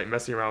 Yeah. And like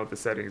messing around with the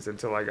settings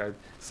until like I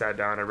sat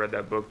down and read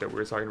that book that we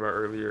were talking about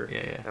earlier.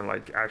 Yeah. And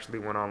like actually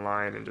went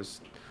online and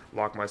just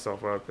locked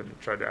myself up and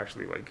tried to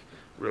actually like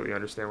really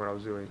understand what I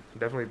was doing. It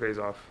definitely pays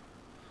off.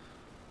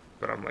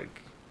 But I'm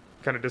like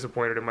kind of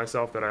disappointed in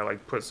myself that I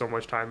like put so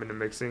much time into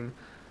mixing.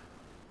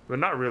 But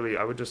not really.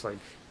 I would just like,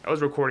 I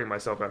was recording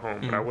myself at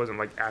home, but I wasn't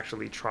like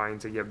actually trying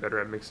to get better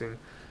at mixing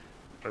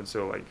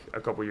until like a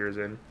couple years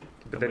in.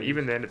 But then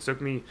even then, it took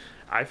me,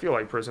 I feel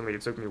like personally,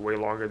 it took me way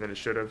longer than it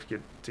should have to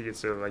get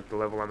to like the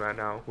level I'm at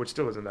now, which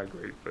still isn't that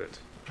great, but.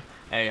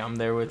 Hey, I'm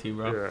there with you,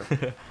 bro.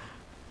 Yeah.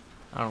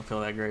 I don't feel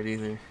that great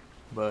either,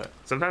 but.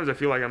 Sometimes I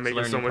feel like I'm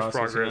making so much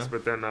process, progress,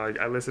 but then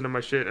I listen to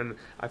my shit and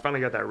I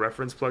finally got that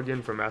reference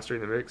plugin for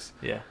mastering the mix.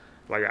 Yeah.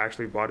 Like I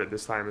actually bought it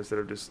this time instead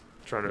of just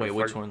trying to. Wait,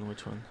 which one?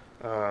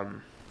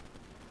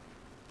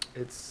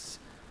 It's,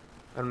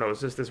 I don't know.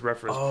 It's just this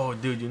reference. Oh,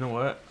 dude, you know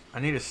what? I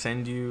need to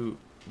send you.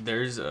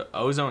 There's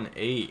Ozone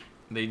 8.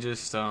 They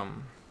just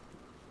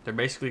they're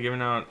basically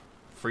giving out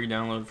free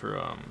download for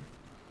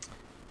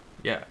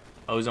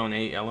Ozone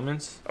 8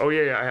 Elements. Oh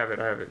yeah, I have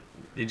it.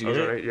 Did you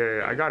get it?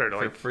 Yeah, I got it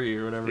for free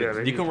or whatever.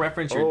 Yeah, you can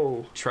reference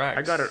your tracks.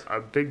 I got a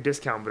big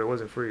discount, but it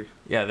wasn't free.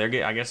 Yeah,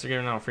 I guess they're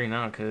giving out free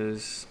now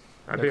because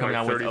they're coming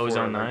out with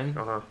Ozone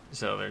 9.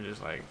 So they're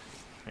just like,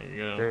 there you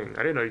go. Dang, I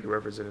didn't know you could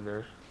reference it in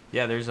there.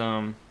 Yeah, there's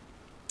on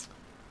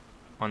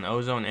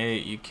Ozone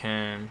 8 you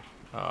can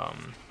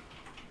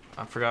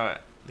I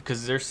forgot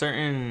because there's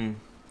certain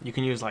you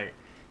can use like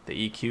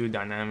the EQ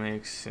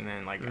dynamics and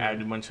then like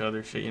add a bunch of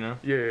other shit, you know?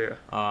 Yeah.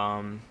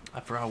 I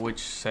forgot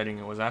which setting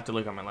it was. I have to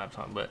look on my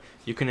laptop, but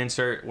you can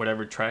insert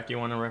whatever track you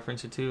want to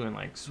reference it to and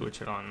like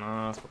switch it on and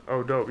off.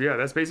 Oh, dope. Yeah,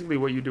 that's basically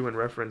what you do in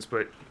reference,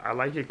 but I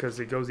like it because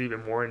it goes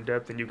even more in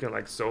depth and you can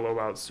like solo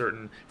out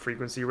certain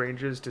frequency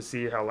ranges to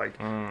see how like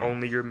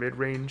only your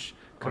mid-range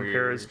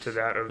compares to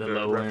that of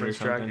the reference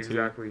track.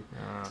 Exactly.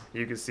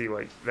 You can see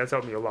like that's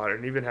helped me a lot.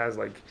 It even has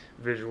like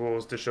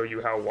visuals to show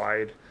you how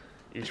wide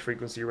each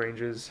frequency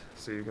range is,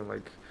 so you can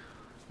like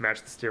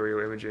match the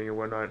stereo imaging and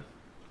whatnot.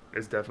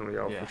 It's definitely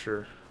out for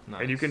sure.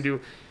 Nice. And you can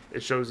do,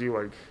 it shows you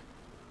like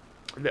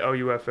the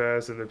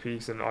LUFS and the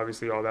peaks and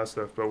obviously all that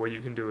stuff, but what you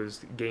can do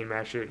is gain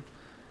match it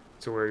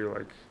to where you're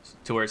like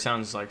to where it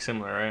sounds like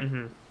similar,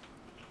 right?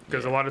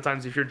 Because a lot of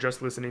times if you're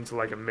just listening to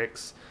like a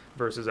mix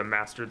versus a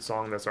mastered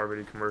song that's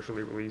already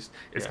commercially released,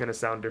 it's going to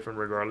sound different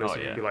regardless.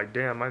 You can be like,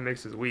 damn, my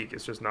mix is weak.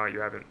 It's just not, you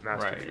haven't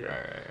mastered it yet.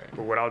 Right.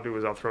 But what I'll do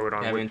is I'll throw it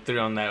on. I haven't threw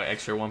on that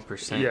extra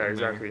 1%. Yeah,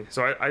 exactly.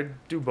 So I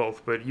do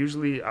both, but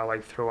usually I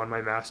like throw on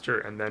my master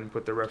and then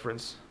put the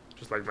reference,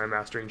 just like my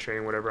mastering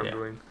chain, whatever I'm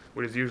doing,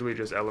 which is usually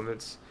just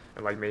elements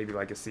and like maybe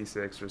like a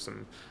C6 or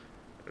some,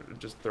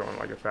 just throw on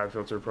like a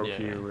FabFilter Pro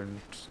Q and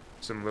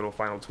some little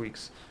final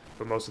tweaks.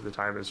 But most of the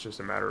time it's just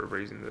a matter of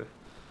raising the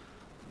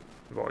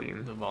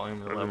volume. The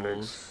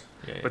levels.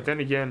 But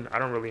then again, I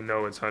don't really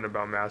know a ton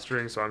about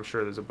mastering, so I'm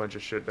sure there's a bunch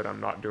of shit that I'm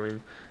not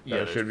doing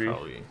that I should be.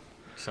 Probably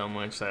so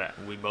much that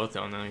we both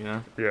don't know, you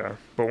know? Yeah.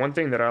 But one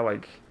thing that I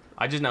like...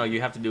 I just know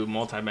you have to do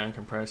multi-band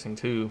compressing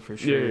too, for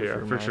sure.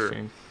 Yeah, for sure.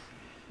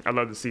 I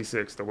love the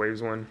C6, the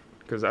Waves one,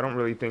 because I don't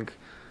really think...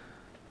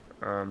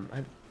 I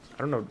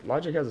don't know.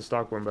 Logic has a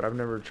stock one, but I've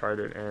never tried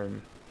it.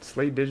 And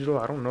Slate Digital,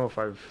 I don't know if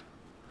I've...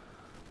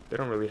 They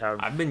don't really have...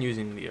 I've been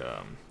using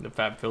the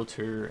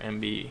FabFilter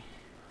MB.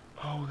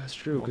 Oh, that's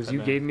true, because you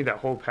gave me that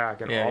whole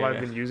pack, and all I've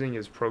been using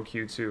is Pro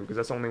Q2, because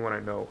that's the only one I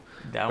know.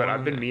 But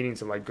I've been meaning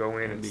to like go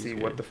in and see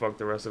what the fuck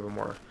the rest of them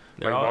are.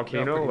 Like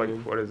Volcano, like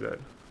good. What is that?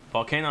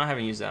 Volcano, I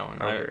haven't used that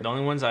one. Okay. The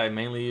only ones I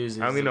mainly use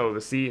is I only know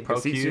the Pro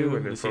C2 Q,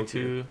 and then the Pro C2.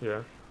 Q.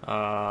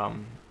 Yeah.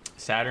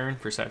 Saturn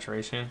for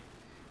saturation.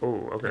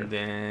 Oh, okay. And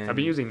then I've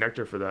been using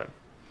Nectar for that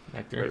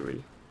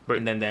lately. But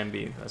and then the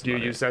MB. Do you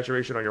use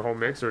saturation on your whole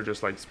mix or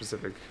just like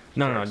specific?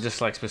 No, just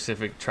like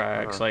specific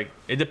tracks. Like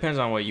it depends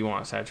on what you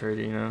want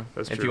saturated. You know,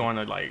 that's if true. you want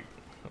to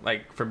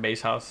like for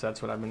bass house, that's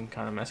what I've been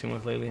kind of messing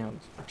with lately. I'll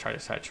try to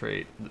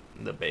saturate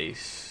the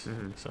bass.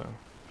 So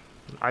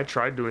I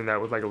tried doing that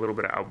with like a little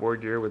bit of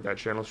outboard gear with that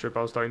channel strip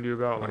I was talking to you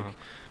about, like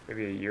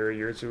maybe a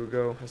year or two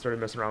ago. I started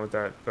messing around with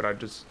that, but I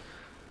just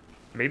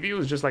maybe it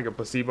was just like a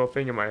placebo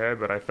thing in my head,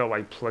 but I felt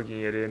like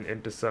plugging it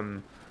into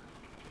some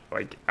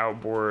like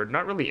outboard,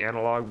 not really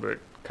analog, but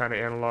kind of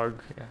analog.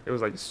 It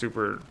was like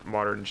super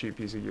modern, cheap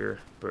piece of gear,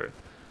 but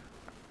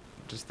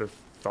just the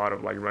thought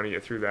of like running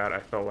it through that,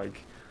 I felt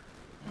like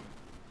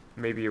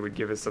maybe it would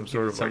give it some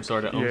sort of I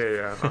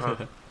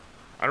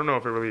don't know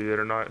if it really did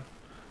or not,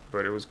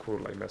 but it was cool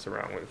to like mess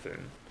around with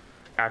and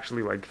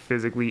actually like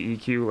physically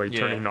EQ, like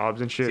turning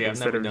knobs and shit. See,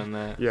 I've never done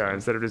that.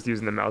 Instead of just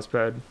using the mouse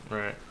pad.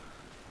 Right.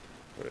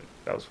 But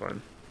that was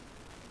fun.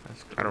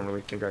 That's cool. I don't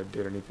really think I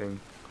did anything.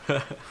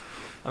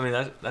 I mean,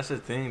 that's the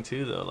thing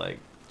too, though. Like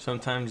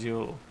sometimes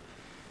you'll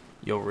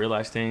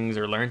realize things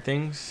or learn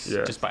things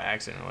just by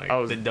accident. Like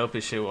the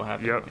dopest shit will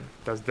happen. Yep,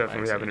 that's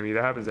definitely happened to me.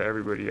 That happens to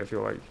everybody. I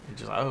feel like you're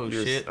just like,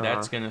 shit,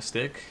 that's gonna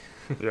stick.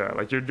 Yeah,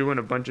 like you're doing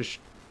a bunch of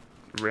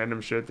random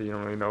shit that you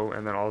don't really know,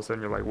 and then all of a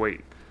sudden you're like,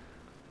 wait,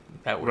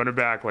 that run it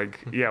back, like,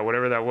 yeah,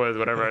 whatever that was,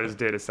 whatever I just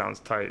did, it sounds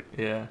tight.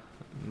 Yeah,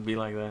 be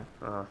like that.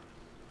 Uh-huh.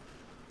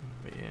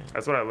 But yeah,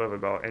 That's what I love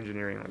about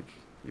engineering. Like,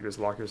 you just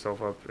lock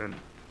yourself up and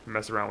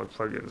mess around with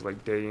plugins,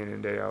 like, day in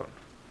and day out.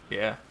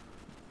 yeah.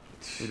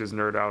 You just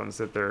nerd out and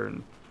sit there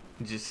and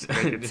Just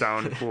make it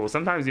sound cool.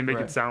 Sometimes you make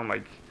Right. it sound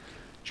like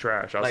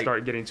trash. I'll Like-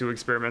 start getting too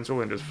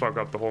experimental and just fuck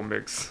up the whole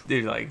mix.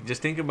 Dude, like,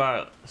 just think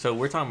about. So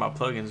we're talking about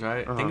plugins,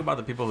 right? Uh-huh. Think about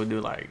the people who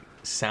do like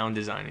sound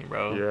designing,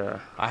 bro. Yeah.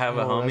 I have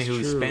a Oh, homie that's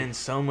who true. spends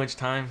so much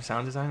time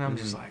sound designing. I'm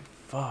just Mhm. like,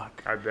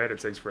 fuck. I bet it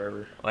takes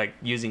forever. Like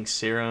using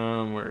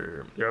Serum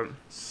or Yep.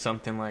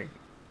 something like,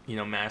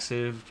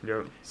 massive.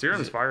 Yep.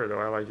 Serum's fire though.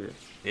 I like it.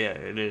 Yeah,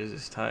 it is.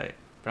 It's tight.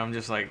 But I'm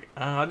just like,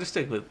 I'll just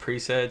stick with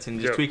presets and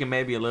just Yep. tweaking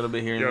maybe a little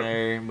bit here and Yep.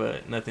 there,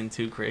 but nothing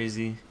too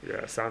crazy.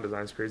 Yeah, sound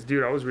design's crazy.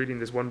 Dude, I was reading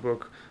this one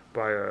book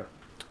by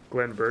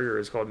Glenn Berger.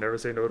 It's called Never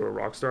Say No to a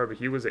Rock Star, but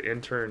he was an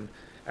intern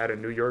at a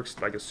New York,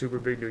 like a super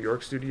big New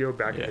York studio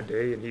back in Yeah. the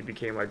day, and he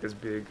became like this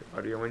big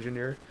audio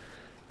engineer.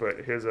 But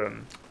his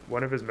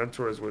one of his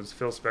mentors was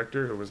Phil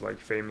Spector, who was like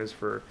famous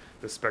for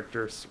the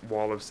Spector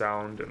wall of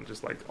sound and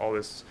just like all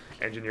this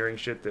engineering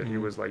shit that he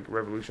Mhm. was like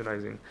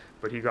revolutionizing.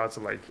 But he got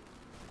to like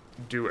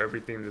do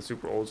everything the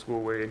super old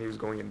school way, and he was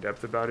going in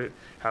depth about it,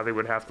 how they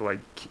would have to like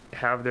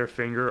have their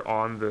finger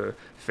on the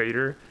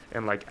fader,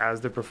 and like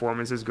as the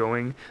performance is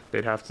going,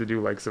 they'd have to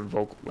do like some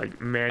vocal, like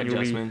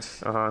manually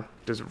Adjustments.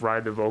 just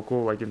ride the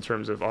vocal, like in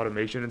terms of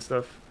automation and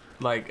stuff.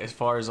 Like, as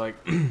far as like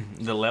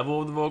the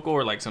level of the vocal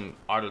or like some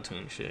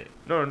auto-tune shit.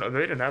 No, they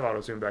didn't have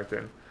auto-tune back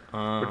then,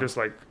 Uh, but just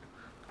like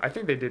I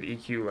think they did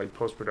EQ like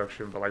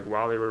post-production, but like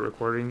while they were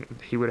recording,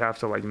 he would have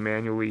to like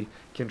manually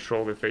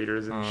control the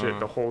faders and shit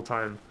the whole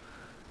time.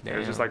 It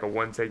was just damn. like a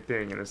one-take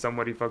thing, and if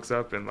somebody fucks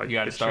up and like You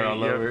got to it start all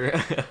yeah, over.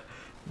 that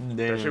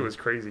Damn. shit was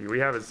crazy. We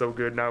have it so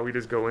good now. We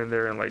just go in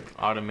there and like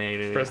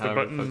Automated. press the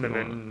however button fuck and you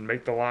want. then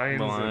make the lines.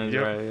 The and, lines,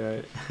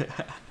 yep. right.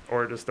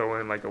 Or just throw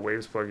in like a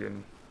Waves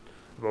plugin,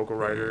 vocal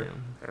writer,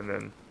 Damn. and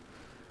then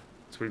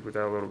tweak with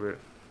that a little bit.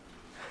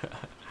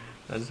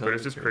 That's But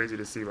it's just crazy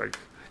to see like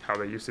how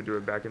they used to do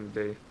it back in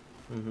the day.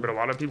 Mhm. But a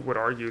lot of people would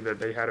argue that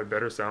they had a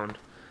better sound.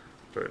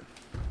 But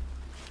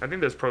I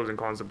think there's pros and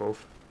cons to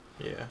both.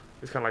 Yeah.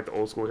 It's kind of like the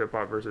old school hip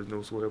hop versus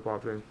new school hip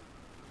hop thing.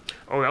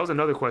 Oh, that was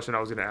another question I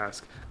was gonna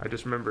ask. I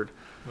just remembered.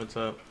 What's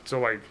up? So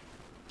like,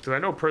 because I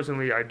know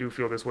personally I do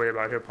feel this way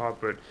about hip hop,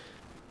 but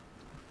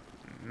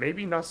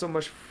maybe not so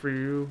much for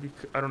you.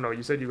 I don't know.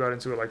 You said you got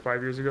into it like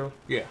 5 years ago,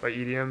 Yeah. like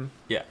EDM.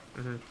 Yeah.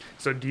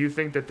 So do you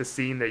think that the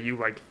scene that you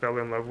like fell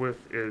in love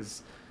with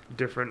is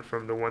different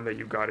from the one that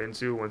you got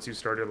into once you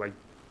started like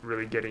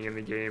really getting in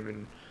the game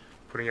and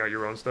putting out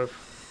your own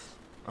stuff?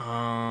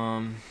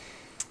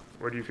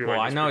 Or do you feel Well,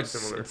 like I it's know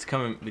pretty it's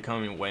similar?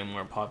 becoming way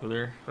more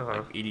popular, Uh-huh.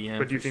 like EDM.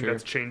 But do you for think sure.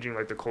 that's changing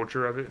like the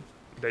culture of it?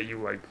 That you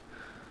like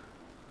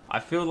I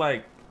feel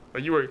like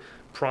you were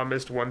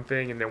promised one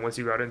thing and then once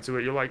you got into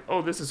it you're like,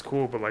 oh, this is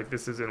cool, but like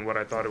this isn't what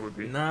I thought it would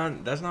be. nah,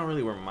 that's not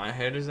really where my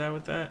head is at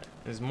with that.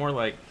 It's more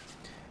like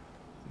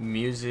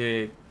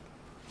music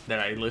that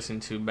I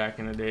listened to back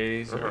in the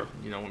days, Uh-huh.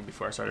 or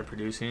before I started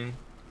producing.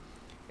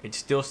 It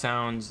still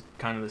sounds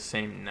kind of the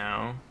same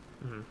now,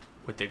 Mhm.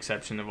 with the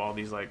exception of all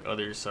these like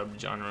other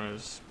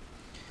subgenres.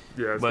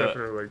 Yeah, it's But-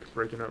 definitely like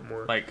breaking up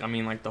more. Like, I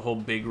mean, like the whole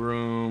big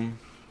room,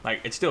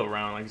 like it's still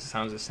around, like it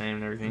sounds the same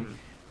and everything. Mhm.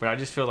 But I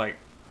just feel like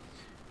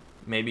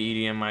maybe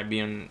EDM might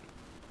be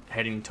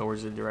heading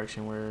towards a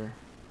direction where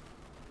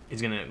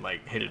it's gonna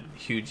like hit a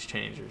huge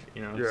change,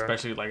 Yeah.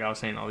 especially like I was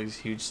saying, all these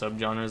huge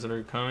subgenres that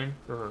are coming.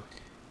 Uh-huh.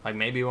 Like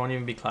maybe it won't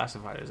even be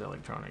classified as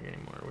electronic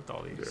anymore with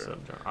all these Yeah.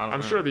 subgenres. I don't I'm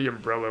know. sure the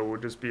umbrella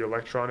would just be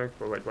electronic,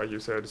 but like you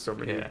said, so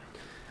many. Yeah.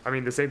 I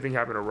mean, the same thing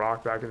happened to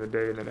rock back in the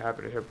day, and then it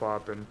happened to hip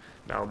hop, and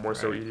now more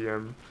so Right.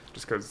 EDM,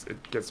 just because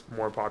it gets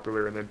more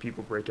popular, and then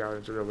people break out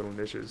into their little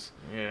niches.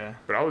 Yeah.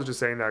 But I was just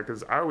saying that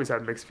because I always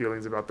had mixed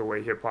feelings about the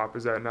way hip hop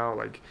is at now,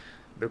 like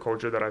the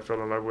culture that I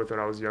fell in love with when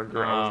I was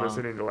younger. I was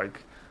listening to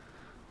like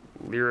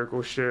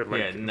lyrical shit, like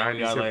yeah. Now we 90s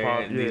got hip hop.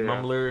 like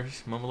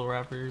these mumble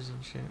rappers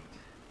and shit.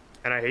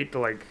 And I hate to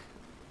like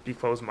be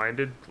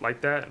closed-minded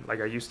like that,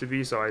 like I used to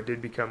be. So I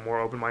did become more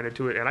open-minded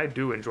to it, and I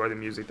do enjoy the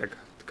music that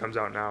comes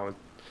out now. It's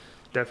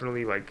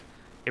definitely like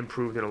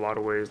improved in a lot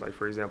of ways, like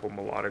for example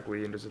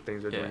melodically and just the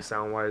things they're Yeah. doing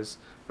sound-wise.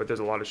 But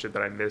there's a lot of shit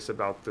that I miss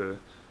about the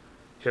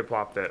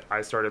hip-hop that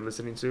I started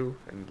listening to,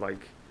 and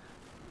like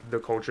the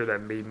culture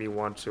that made me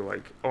want to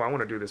like, oh, I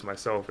want to do this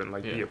myself and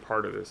like be Yeah. a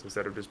part of this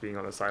instead of just being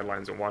on the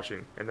sidelines and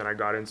watching. And then I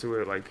got into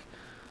it like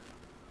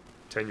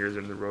 10 years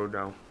in the road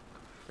now,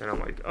 and I'm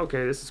like,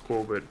 okay, this is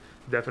cool, but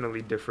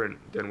definitely different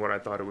than what I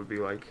thought it would be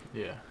like.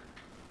 Yeah.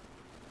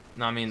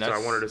 No, I mean So that's.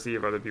 I wanted to see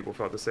if other people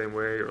felt the same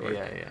way or like.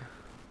 Yeah.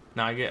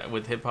 No, I get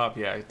with hip hop.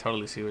 Yeah, I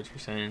totally see what you're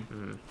saying.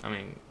 Mhm. I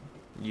mean,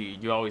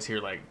 you always hear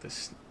like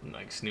this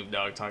like Snoop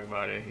Dogg talk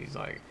about it. He's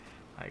like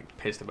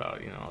pissed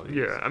about all these.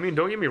 Yeah, I mean,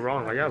 don't get me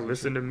wrong. Like I rappers and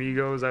listen to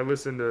Migos, I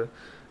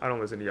don't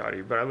listen to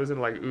Yachty, but I listen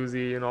to like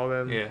Uzi and all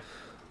them. Yeah.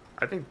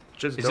 I think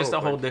just It's just a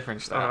dope, whole like,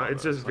 different style.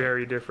 It's bro. just like-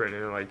 very different,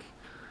 and like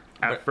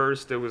at But-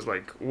 first it was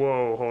like,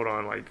 whoa, hold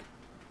on, like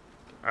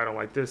I don't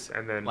like this,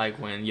 and then like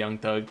when Young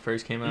Thug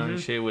first came out and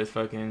shit with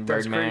fucking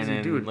That's Birdman crazy,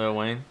 and dude. Lil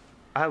Wayne.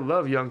 I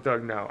love Young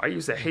Thug now. I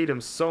used to hate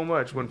him so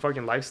much when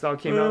fucking Lifestyle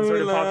came out and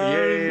started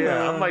popping.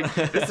 Yeah. I'm like,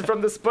 this is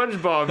from the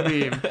SpongeBob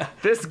meme.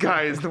 This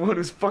guy is the one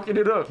who's fucking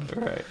it up.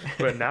 Right.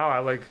 But now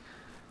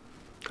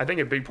I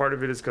think a big part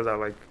of it is because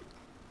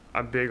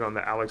I'm big on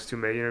the Alex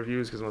Toomey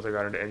interviews, because once I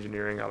got into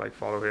engineering, I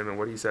follow him and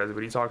what he says.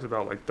 But he talks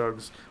about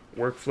Thug's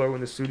workflow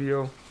in the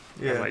studio.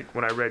 Yeah. And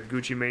when I read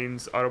Gucci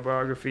Mane's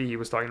autobiography, he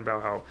was talking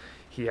about how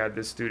he had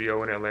this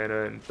studio in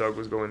Atlanta and Thug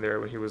was going there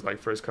when he was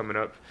first coming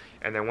up.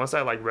 And then once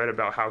I read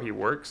about how he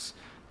works,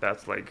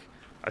 that's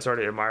I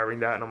started admiring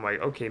that, and I'm like,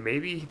 okay,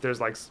 maybe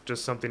there's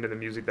just something to the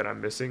music that I'm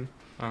missing.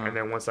 And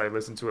then once I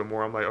listen to it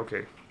more, I'm like,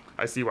 okay,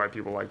 I see why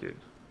people like it.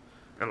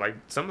 And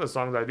some of the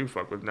songs I do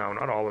fuck with now,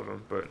 not all of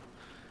them, but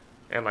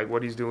and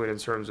what he's doing in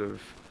terms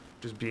of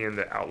just being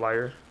the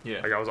outlier.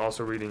 Yeah. I was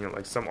also reading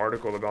some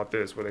article about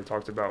this where they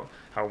talked about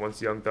how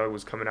once Young Thug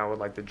was coming out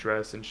with the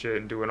dress and shit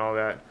and doing all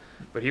that,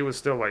 but he was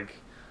still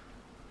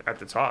at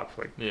the top.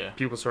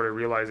 People started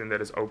realizing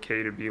that it's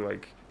okay to be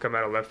come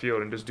out of left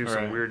field and just do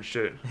some weird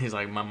shit. He's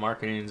like, my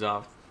marketing's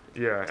off.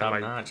 Yeah. Top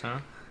notch, huh?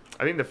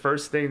 I think the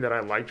first thing that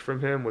I liked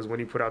from him was when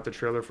he put out the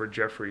trailer for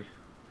Jeffrey.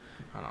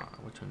 I don't know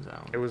which one's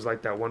that one. It was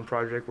that one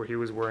project where he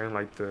was wearing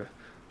the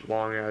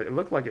long ass. It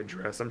looked like a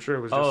dress. I'm sure it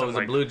was just it was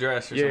a blue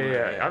dress or something.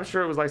 Yeah. I'm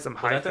sure it was some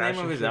high fashion. Was that the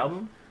name of his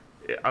album?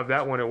 Of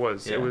that one, it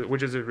was. Yeah. It was,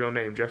 which is his real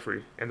name,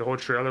 Jeffrey. And the whole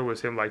trailer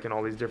was him in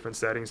all these different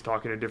settings,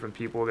 talking to different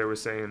people. They were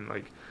saying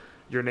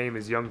your name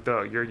is Young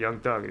Thug. You're Young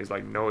Thug. And he's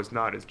like, no, it's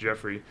not. It's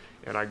Jeffrey.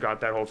 And I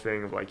got that whole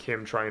thing of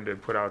him trying to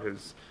put out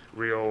his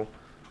real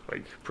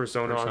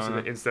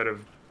persona. Instead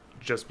of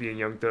just being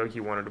Young Thug, he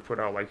wanted to put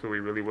out who he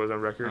really was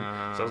on record.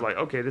 So I was like,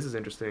 okay, this is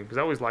interesting, because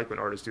I always like when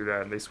artists do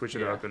that and they switch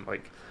it up and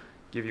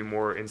give you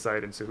more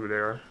insight into who they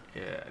are.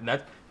 Yeah,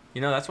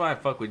 that's why I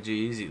fuck with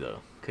G-Eazy though,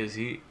 because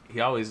he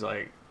always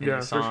in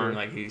the song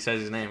he says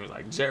his name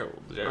is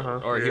Gerald,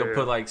 or he'll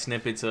put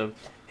snippets of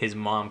his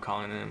mom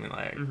calling him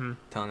and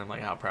telling him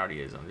how proud he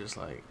is. I'm just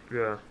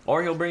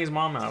or he'll bring his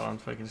mom out on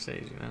fucking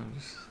stage,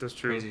 just that's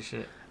true. Crazy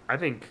shit. I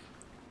think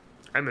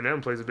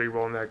Eminem plays a big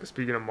role in that, because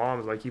speaking of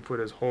moms, he put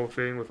his whole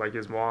thing with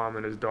his mom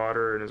and his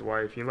daughter and his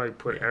wife. He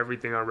put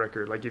everything on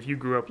record. If you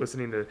grew up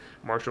listening to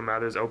Marshall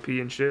Mathers LP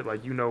and shit,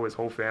 his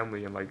whole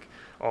family and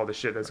all the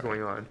shit that's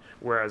going on.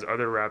 Whereas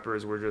other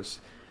rappers were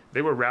just,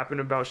 they were rapping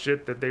about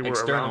shit that they were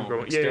around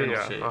growing.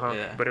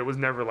 Yeah. But it was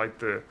never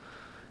the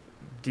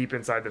deep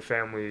inside the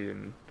family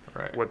and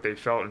what they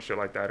felt and shit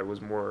like that. It was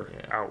more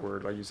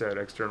outward, like you said,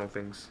 external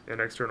things and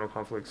external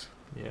conflicts.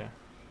 Yeah.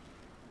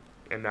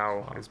 And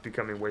now it's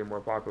becoming way more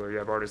popular. You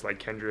have artists like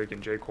Kendrick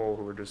and J. Cole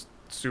who are just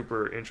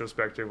super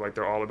introspective.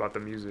 They're all about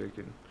the music,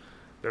 and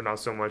they're not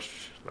so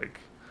much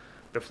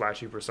the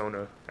flashy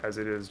persona as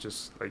it is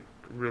just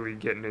really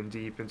getting in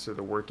deep into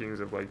the workings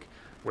of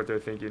what they're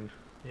thinking.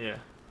 Yeah.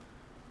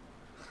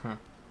 Huh.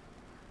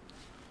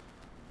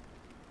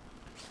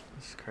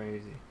 It's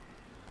crazy.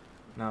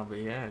 No, but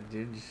yeah,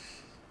 dude.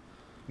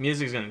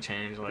 Music's gonna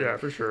change. Yeah,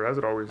 for sure, as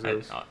it always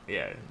is.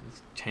 Yeah, it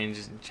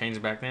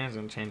changed back then. It's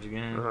gonna change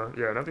again.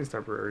 Yeah, nothing's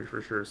temporary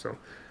for sure. So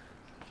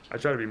I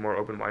try to be more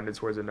open-minded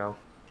towards it now.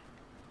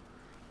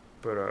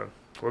 But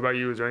what about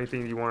you? Is there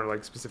anything you want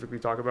to specifically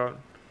talk about,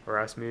 or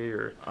ask me,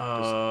 or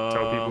just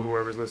tell people,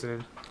 whoever's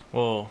listening?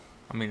 Well,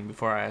 I mean,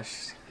 before I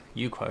ask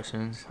you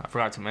questions, I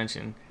forgot to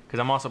mention, because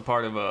I'm also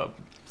part of a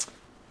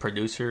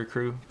producer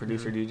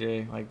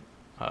DJ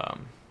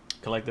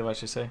collective, I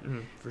should say.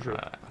 For sure.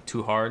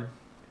 Too Hard.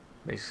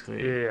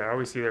 Basically. Yeah, I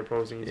always see their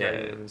posting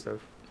and stuff.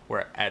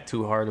 We're at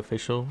Too Hard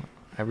Official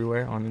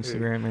everywhere on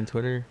Instagram and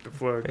Twitter,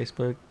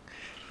 Facebook.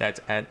 That's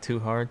at Too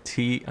Hard.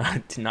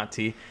 Not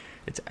T.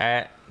 It's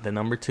at the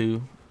number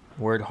 2,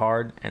 word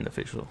hard and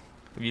official.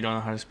 If you don't know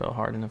how to spell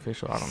hard and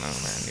official, I don't know,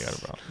 man. You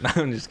gotta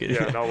No, I'm just kidding.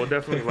 Yeah, no, we'll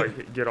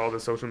definitely get all the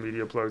social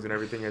media plugs and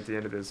everything at the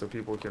end of this, so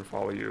people can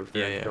follow you if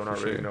they don't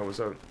already know what's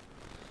up.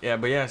 Yeah,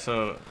 but yeah,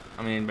 so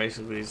I mean,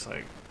 basically, it's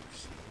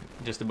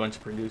just a bunch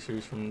of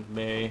producers from the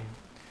Bay.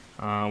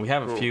 We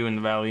have a few in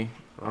the Valley.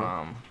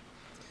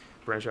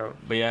 Branch out.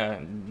 But yeah,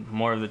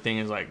 more of the thing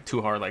is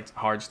Too Hard,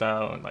 hard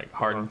style and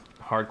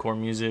hardcore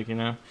music,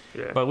 Yeah.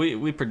 But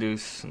we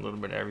produce a little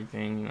bit of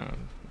everything,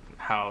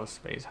 house,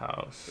 space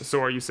house.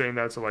 So are you saying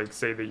that to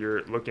say that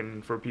you're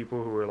looking for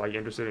people who are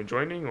interested in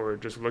joining, or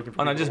just looking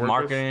for? Oh no, just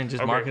marketing,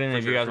 marketing.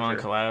 If you guys want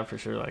to sure. collab, for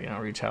sure,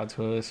 reach out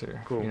to us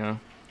or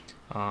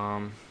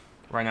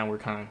right now we're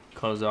kind of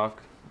closed off.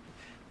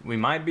 We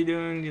might be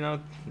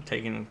doing,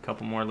 taking a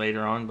couple more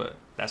later on, but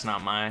that's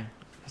not my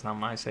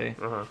say.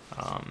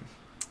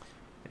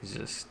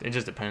 It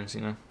just depends,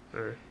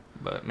 Right.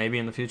 But maybe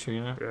in the future,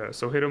 Yeah,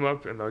 so hit them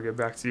up and they'll get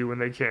back to you when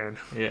they can.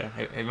 Yeah,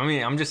 I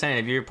mean, I'm just saying,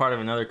 if you're part of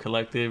another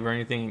collective or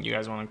anything, and you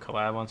guys want to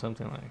collab on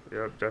something,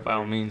 definitely. By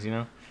all means,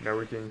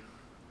 Networking.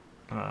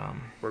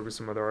 Work with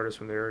some other artists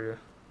from the area.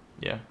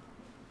 Yeah.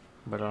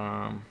 But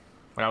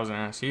what I was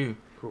gonna ask you,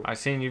 cool. I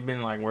seen you've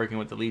been like working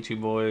with the Lychee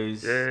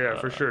Boys. Yeah,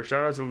 for sure.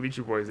 Shout out to the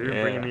Lychee Boys. They've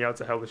been bringing me out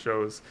to hella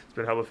shows. It's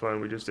been hella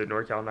fun. We just did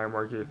NorCal Night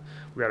Market.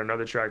 We got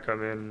another track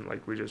come in.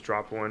 Like we just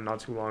dropped one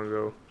not too long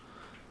ago.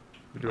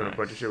 We're doing a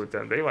bunch of shit with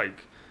them.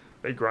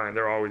 They grind.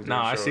 They're always doing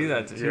shows. I see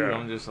that too. Yeah.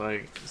 I'm just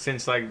like,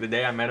 since like the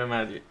day I met them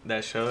at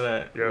that show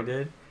that we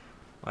did,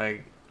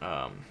 like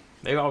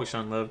they've always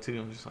shown love too.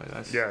 I'm just like,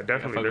 that's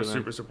definitely. They're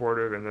super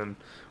supportive. And then,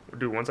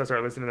 dude, once I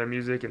started listening to their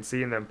music and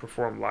seeing them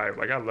perform live,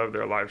 like I love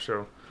their live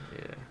show.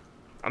 Yeah.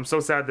 I'm so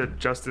sad that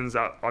Justin's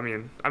out. I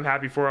mean, I'm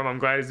happy for him. I'm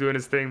glad he's doing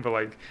his thing. But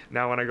like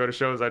now, when I go to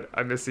shows,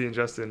 I miss seeing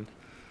Justin,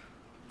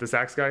 the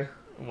sax guy.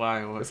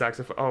 Why? What? The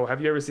saxophone. Oh,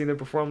 have you ever seen them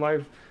perform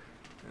live?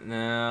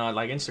 No,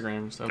 like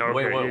Instagram stuff. Okay,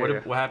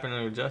 wait, what happened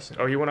to Justin?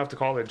 Oh, he went off to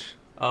college.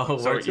 Oh,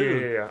 so, where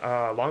to?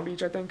 Yeah. Long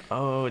Beach, I think.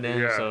 Oh,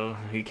 damn. Yeah. So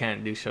he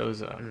can't do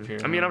shows up here.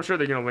 I mean, I'm sure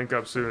they're gonna link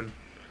up soon.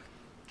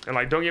 And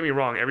like, don't get me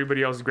wrong,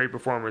 everybody else is great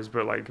performers,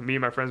 but like me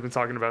and my friends been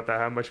talking about that,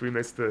 how much we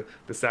miss the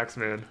sax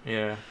man.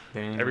 Yeah.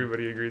 Damn.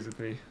 Everybody agrees with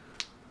me.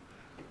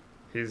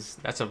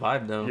 That's a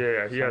vibe though.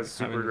 Yeah, he has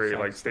super great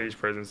like stage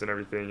presence and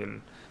everything,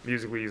 and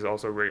musically he's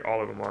also great.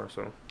 All of them are.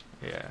 So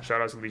yeah.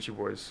 Shout out to Lychee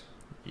Boys.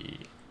 Yeah.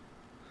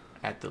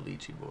 At the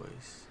Lychee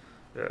Boys.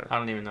 Yeah. I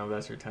don't even know if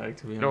that's your tag,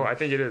 to be honest. No, I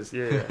think it is.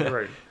 Yeah, you're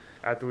right.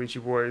 At the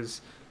Lychee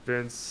Boys,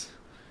 Vince,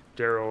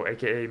 Daryl,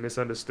 aka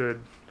Misunderstood,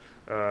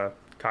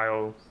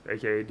 Kyle,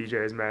 aka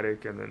DJ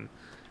Asthmatic, and then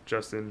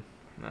Justin.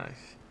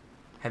 Nice.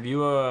 Have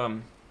you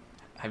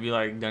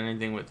like done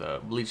anything with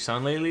Bleach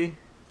Sun lately?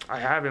 I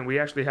haven't. We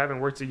actually haven't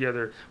worked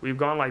together. We've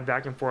gone like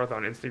back and forth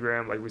on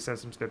Instagram. Like we sent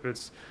some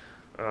snippets.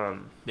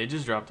 They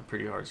just dropped a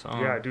pretty hard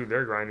song. Yeah, dude,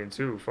 they're grinding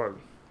too. Fuck.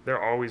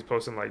 They're always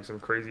posting like some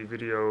crazy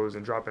videos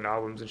and dropping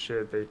albums and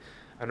shit.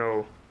 I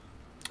know.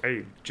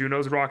 Hey,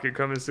 Juno's Rocket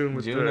coming soon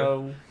with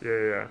Juno.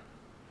 Yeah.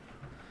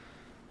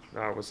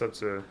 What's up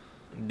to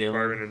Dylan.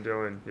 Byron and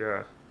Dylan?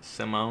 Yeah.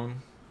 Simone.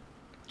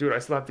 Dude, I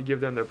still have to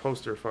give them their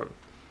poster. Fuck.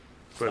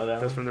 But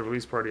that's from the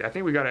release party. I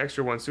think we got an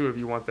extra one too if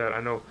you want that.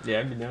 I know. Yeah,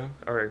 I'd be down.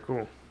 All right,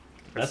 cool.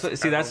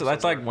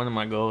 That's like one of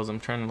my goals. I'm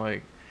trying to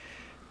like,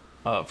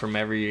 from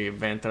every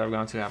event that I've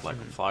gone to, have like a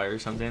flyer or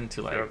something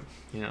to like,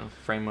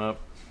 frame up.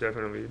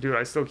 Definitely. Dude,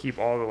 I still keep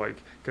all the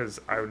because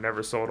I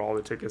never sold all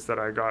the tickets that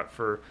I got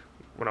for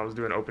when I was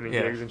doing opening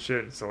gigs and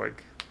shit. So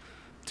like,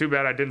 too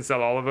bad I didn't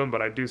sell all of them,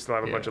 but I do still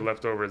have a bunch of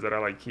leftovers that I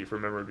like keep for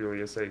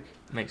memorabilia's sake.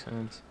 Makes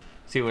sense.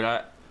 See,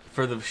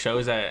 for the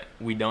shows that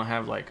we don't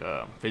have like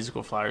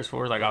physical flyers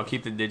for, like I'll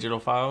keep the digital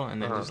file and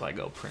then just like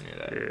go print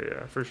it out.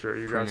 Yeah, for sure.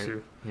 You got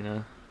to. You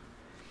know.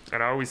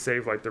 And I always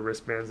save like the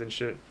wristbands and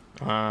shit.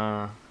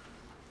 Nice.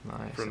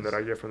 That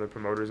I get from the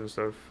promoters and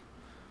stuff,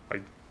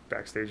 like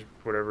backstage,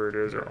 whatever it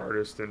is, or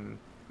artist and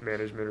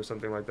management or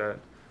something like that.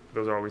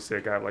 Those are always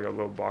sick. I have like a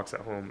little box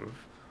at home of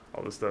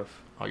all the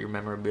stuff. All your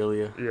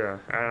memorabilia. Yeah,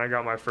 and I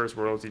got my first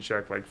royalty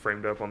check like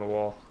framed up on the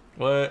wall.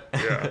 What?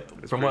 Yeah.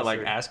 From what, like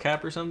sick.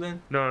 ASCAP or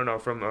something? No,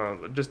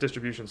 from just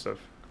distribution stuff.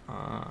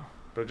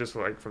 But just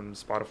like from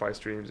Spotify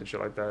streams and shit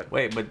like that.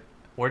 Wait, but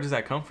where does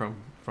that come from?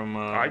 From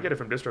I get it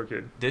from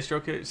DistroKid.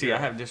 DistroKid? See, I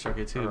have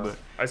DistroKid too, but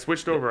I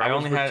switched over.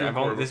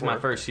 This is my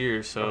first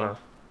year, so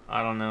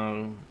I don't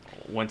know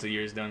once a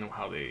year is done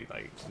how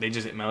they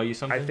just mail you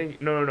something. I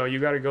think no. You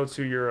got to go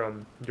to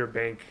your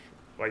bank,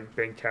 like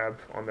bank tab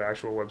on the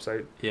actual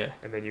website. Yeah.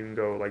 And then you can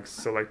go like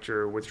select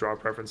your withdrawal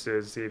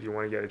preferences, see if you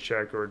want to get a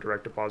check or a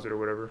direct deposit or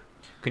whatever.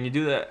 Can you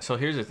do that? So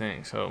here's the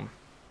thing. So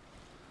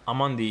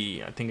I'm on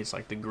I think it's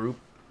like the group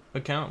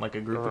account, like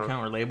a group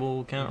account or label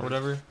account or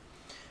whatever.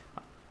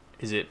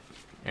 Is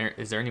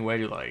there any way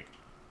to like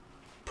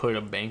put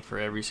a bank for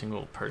every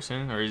single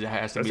person, or is it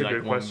has to That's be like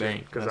one question,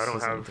 bank? Because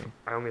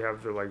I only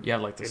have the like. You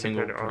have like the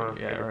single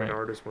independent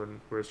artist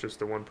one where it's just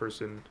the one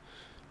person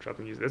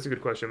dropping music. That's a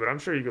good question, but I'm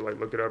sure you could like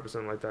look it up or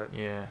something like that.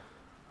 Yeah,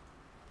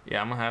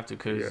 I'm gonna have to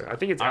because I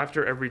think it's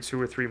after every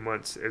 2 or 3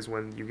 months is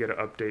when you get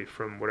an update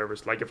from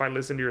whatever's like. If I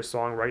listen to your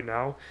song right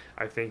now,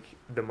 I think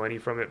the money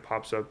from it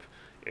pops up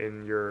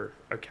in your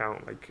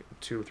account like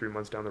 2 or 3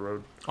 months down the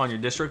road. On your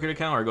DistroKid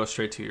account, or go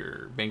straight to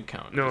your bank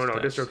account? No,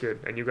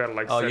 DistroKid, and you gotta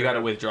like. Oh, you gotta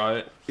withdraw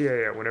it.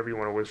 Yeah. Whenever you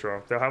want to withdraw,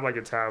 they'll have like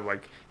a tab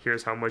like,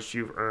 here's how much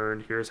you've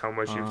earned, here's how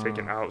much you've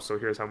taken out, so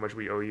here's how much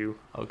we owe you.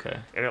 Okay.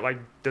 And it like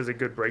does a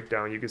good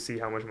breakdown. You can see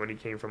how much money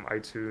came from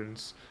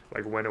iTunes,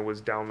 like when it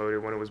was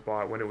downloaded, when it was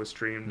bought, when it was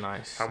streamed.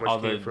 Nice. How much all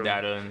came the from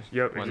data. And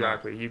yep,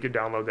 exactly. You could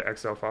download the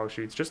Excel file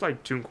sheets, just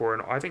like TuneCore,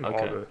 and I think all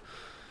the.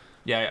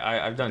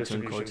 Yeah, I've done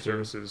distribution TuneCore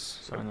services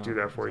so do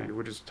that for you,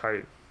 which is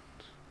tight.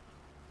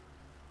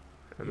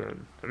 And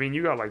then, I mean,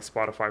 you got like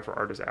Spotify for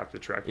artists app to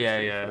track. Yeah.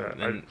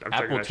 And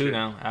Apple too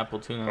now.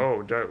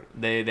 Oh, dope.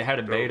 They had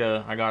a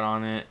beta. I got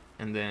on it,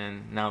 and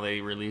then now they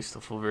released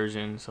the full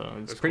version. So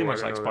it's pretty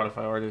much like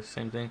Spotify artists,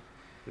 same thing.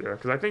 Yeah,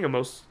 because I think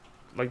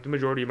the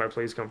majority of my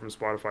plays come from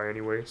Spotify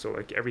anyway. So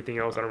like everything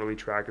else, I don't really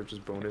track. It's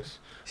just bonus.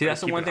 See, that's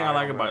the one thing I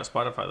like about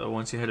Spotify though.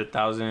 Once you hit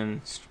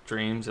 1,000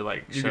 streams, it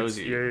like shows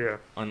you.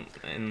 Yeah.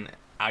 In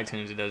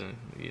iTunes, it doesn't.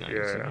 You can't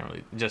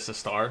really, just a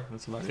star.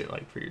 That's about it.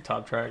 Like for your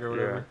top track or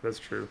whatever. Yeah, that's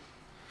true.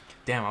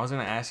 Damn, I was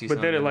gonna ask you. But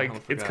something.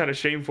 then it's kind of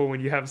shameful when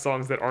you have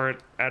songs that aren't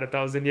at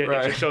 1,000 yet.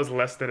 Right. It just shows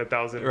less than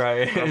 1,000.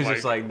 Right. I'm It's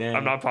just like, damn.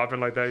 I'm not popping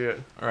like that yet.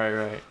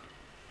 Right.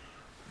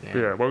 Damn.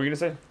 Yeah. What were you gonna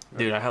say?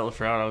 Dude, I hella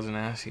forgot what I was gonna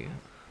ask you.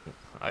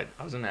 I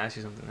was gonna ask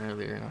you something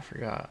earlier and I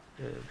forgot.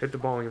 Yeah, hit the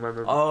ball and you might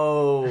remember.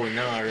 Oh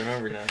no, I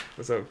remember now.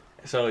 What's up?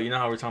 So you know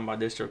how we're talking about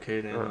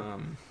DistroKid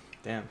and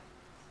damn,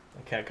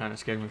 that cat kind of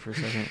scared me for a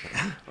second.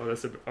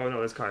 Oh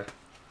no, that's Kai.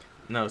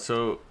 No,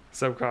 so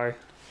What's up, Kai?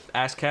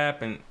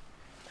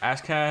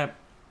 ASCAP.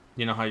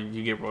 You know how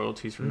you get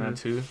royalties from that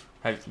too.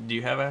 Do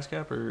you have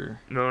ASCAP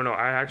or? No,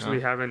 I actually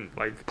haven't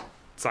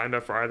signed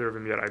up for either of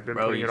them yet. I've been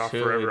putting it off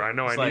forever. I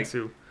know I need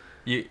to.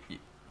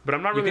 But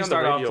I'm not really you can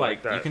on the start radio off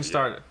like that. You can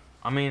start.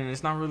 I mean,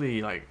 it's not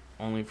really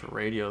only for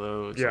radio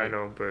though. It's I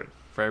know, but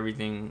for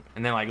everything,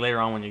 and then later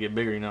on when you get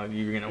bigger,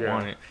 you're gonna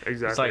want it.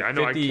 Exactly. It's I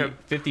know.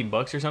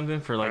 $50 or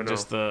something for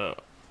just the.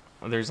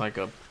 There's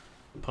a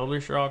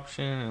publisher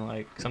option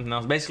and something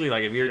else. Basically,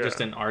 if you're just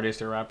an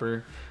artist or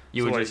rapper,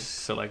 you would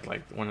just select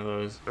one of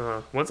those.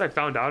 Once I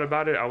found out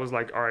about it, I was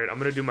like, all right, I'm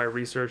gonna do my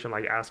research and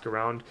ask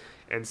around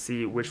and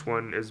see which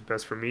one is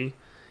best for me,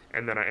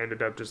 and then I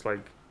ended up just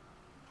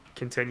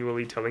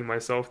continually telling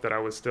myself that I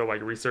was still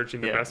researching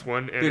the best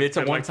one. And dude, it's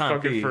a one-time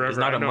fee. Forever. It's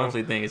not a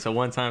monthly thing. It's a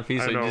one-time fee,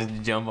 so you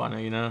just jump on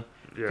it.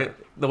 Yeah.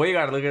 The way you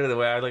gotta look at it, the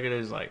way I look at it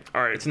is all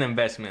right, it's an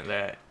investment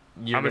that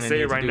you're I'm gonna say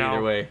it right now.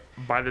 Either way.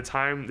 By the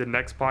time the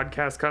next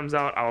podcast comes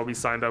out, I will be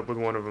signed up with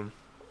one of them.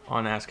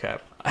 On ASCAP.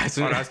 On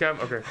ASCAP?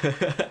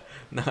 Okay.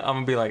 No,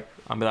 I'm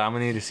gonna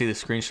need to see the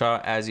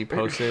screenshot as you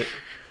post it.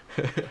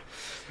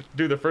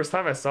 Dude, the first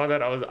time I saw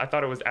that, I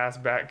thought it was ass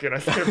back, and I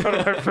said in front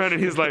of my friend,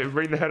 and he's like,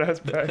 "Bring that ass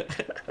back."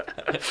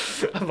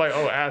 I'm like,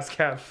 "Oh,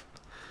 ASCAP."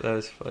 That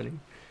was funny.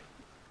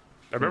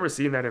 I remember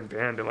seeing that in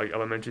band in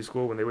elementary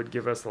school when they would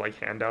give us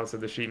handouts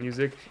of the sheet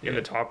music. In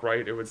the top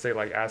right, it would say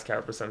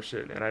ASCAP or some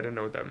shit, and I didn't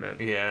know what that meant.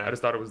 Yeah. I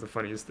just thought it was the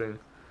funniest thing.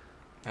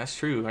 That's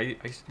true. I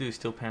used to do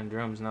steel pan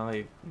drums. Now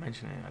they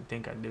mention it, I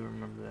think I do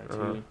remember that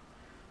too.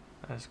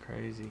 That's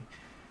crazy.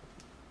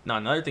 No,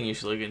 another thing you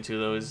should look into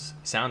though is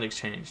Sound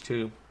Exchange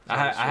too.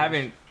 I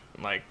haven't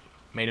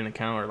made an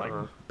account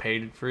or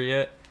paid for it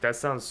yet. That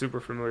sounds super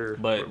familiar.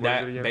 But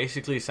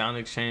basically Sound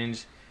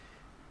Exchange,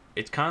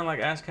 it's kind of like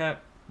ASCAP,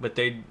 but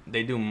they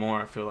do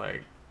more. I feel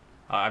like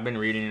I've been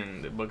reading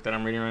in the book that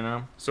I'm reading right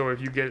now. So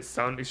if you get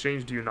Sound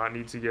Exchange, do you not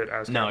need to get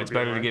ASCAP? No, it's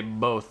better to get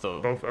both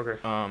though. Both, okay.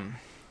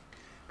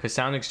 Because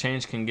Sound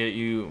Exchange can get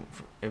you,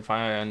 if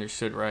I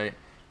understood right,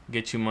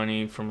 get you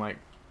money from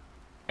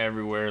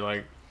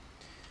everywhere,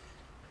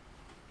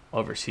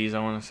 overseas. I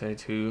want to say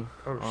too.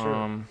 Oh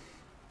shit.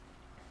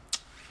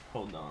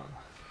 Hold on.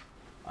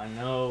 I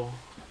know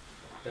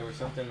there was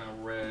something I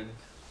read.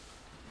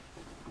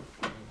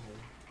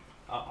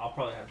 I'll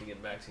probably have to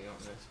get back to you on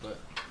this, but.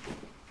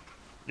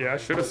 Yeah, I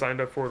should have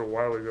signed up for it a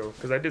while ago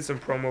because I did some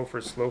promo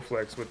for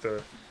Slowflex with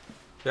the.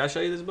 Did I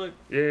show you this book?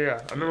 Yeah.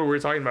 I remember we were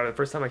talking about it the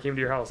first time I came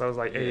to your house. I was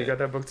like, "Hey, you got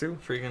that book too?"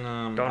 Freaking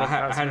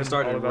I hadn't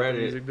started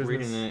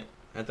reading it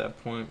at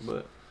that point,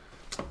 but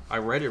I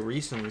read it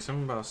recently.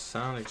 Something about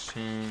Sound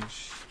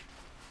Exchange.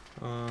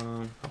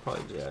 I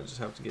just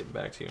have to get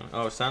back to you.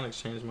 Oh, Sound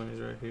Exchange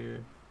money's right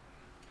here.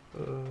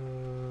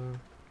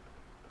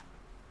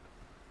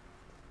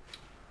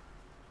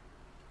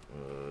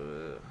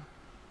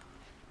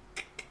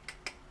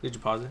 Did you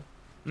pause it?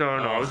 No.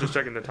 I was just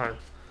checking the time.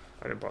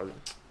 I didn't pause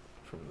it.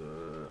 from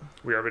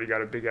We already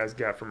got a big ass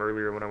gap from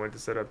earlier when I went to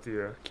set up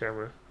the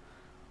camera.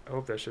 I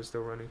hope that shit's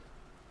still running.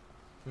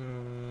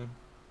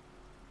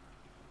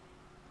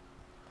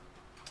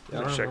 Yeah,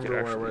 I don't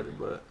remember where I read it,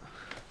 but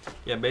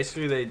yeah,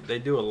 basically they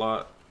do a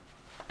lot,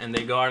 and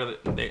they go out of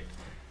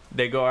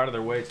they go out of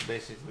their way to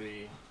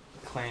basically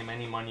claim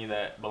any money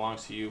that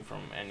belongs to you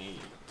from any,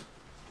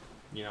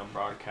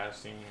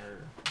 broadcasting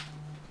or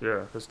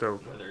yeah, that's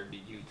dope. Whether it be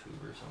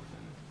YouTube or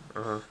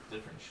something,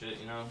 different shit,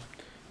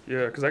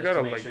 Yeah, because I got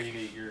to make sure you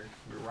get your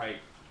right.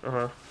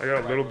 I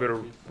got a little bit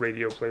of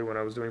radio play when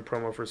I was doing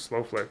promo for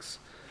Slowflex,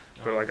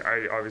 but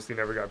I obviously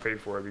never got paid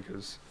for it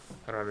because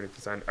I don't have anything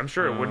signed. I'm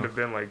sure it wouldn't have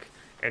been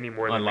any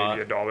more than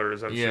maybe $1 or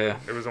some shit.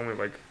 It was only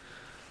I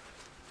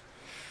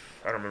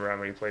don't remember how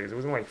many plays. It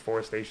was in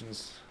 4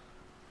 stations,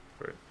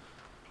 but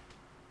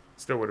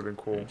still would have been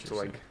cool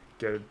to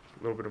get a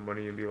little bit of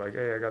money and be like,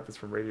 hey, I got this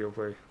from radio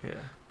play. Yeah.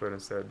 But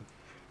instead,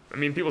 I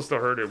mean, people still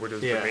heard it, which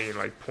is the main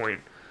point,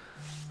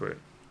 but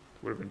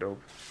would have been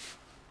dope.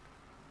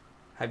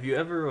 Have you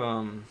ever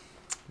now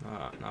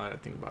that I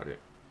think about it,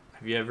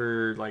 have you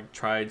ever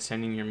tried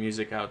sending your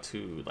music out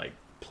to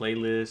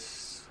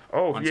playlists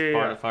on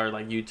Spotify or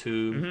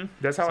YouTube? Mm-hmm.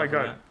 That's how I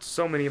got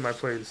so many of my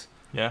plays.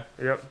 Yeah.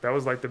 Yep. That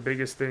was the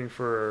biggest thing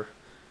for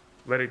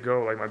Let It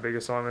Go. My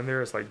biggest song in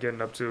there is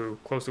getting up to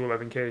close to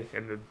 11K,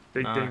 and the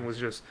big thing was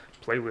just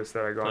playlists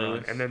that I got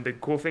on. And then the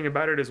cool thing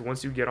about it is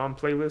once you get on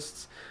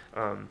playlists,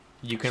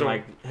 you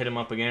can hit them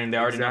up again, and they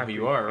already know who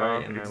you are,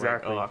 right? And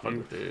exactly. I fuck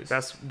with this.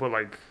 That's what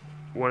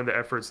one of the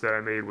efforts that I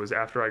made was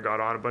after I got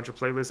on a bunch of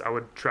playlists, I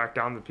would track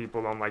down the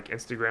people on like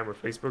Instagram or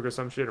Facebook or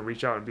some shit and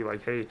reach out and be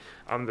like, hey,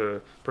 I'm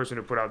the person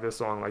who put out this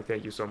song. Like,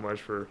 thank you so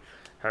much for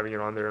having it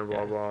on there and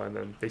blah blah. And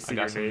then they see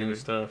your name. New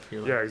stuff.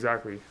 Yeah,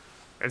 exactly.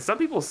 And some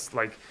people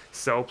like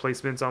sell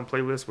placements on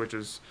playlists, which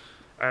is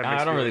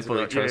I don't really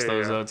fully trust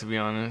those though, to be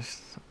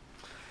honest.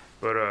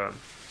 But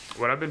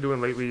what I've been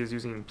doing lately is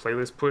using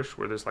Playlist Push,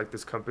 where there's like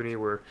this company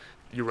where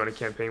you run a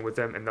campaign with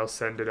them and they'll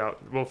send it out.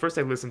 Well, first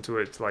they listen to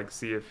it to like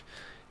see if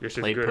your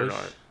shit's good or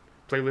not.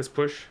 Playlist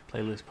Push.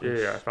 Playlist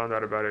Push. Yeah, I found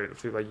out about it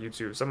through like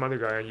YouTube. Some other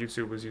guy on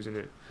YouTube was using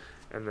it,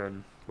 and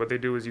then what they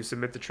do is you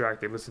submit the track,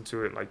 they listen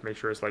to it, like make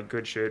sure it's like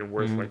good shit and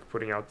worth like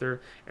putting out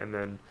there, and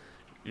then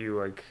you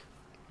like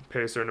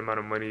pay a certain amount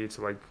of money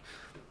to like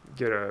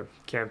get a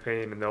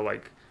campaign, and they'll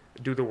like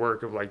do the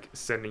work of like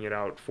sending it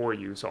out for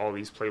you to all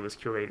these playlist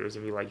curators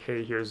and be like,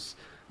 hey, here's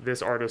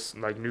this artist's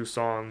like new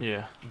song.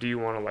 Yeah. Do you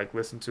want to like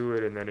listen to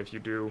it? And then if you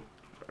do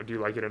you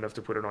like it enough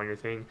to put it on your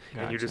thing?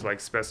 Gotcha. And you just like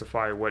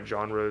specify what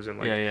genres and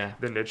like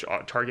the niche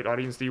target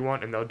audience that you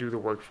want, and they'll do the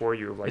work for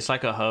you. Like, it's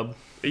like a hub.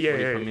 Yeah.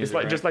 It's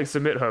like just like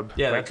Submit Hub.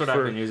 Yeah, like that's what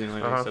I've been using,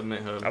 like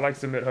Submit Hub. I like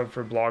Submit Hub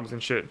for blogs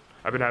and shit.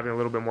 I've been having a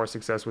little bit more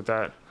success with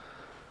that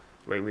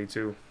lately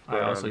too.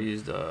 But, I also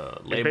used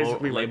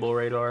Label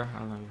Radar. I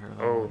don't know if you heard of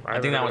that. Oh, I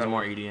think that was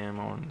more EDM,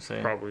 I want to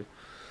say. Probably.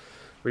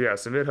 But yeah,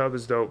 Submit Hub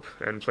is dope,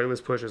 and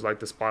Playlist Push is like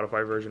the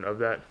Spotify version of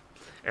that.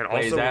 And wait,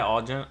 also, is that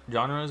all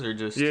genres or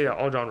just? Yeah,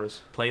 all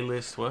genres.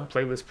 Playlist what?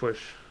 Playlist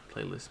Push.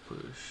 Playlist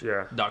Push.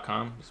 Yeah.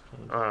 .com.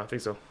 I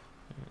think so.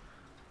 Yeah.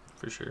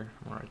 For sure,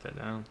 I'll write that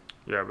down.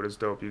 Yeah, but it's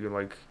dope. You can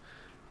like,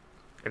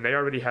 and they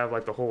already have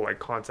like the whole like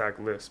contact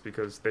list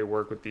because they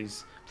work with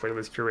these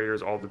playlist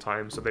curators all the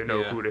time, so they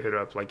know who to hit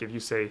up. Like if you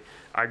say,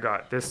 I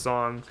got this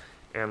song,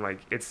 and like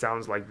it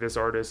sounds like this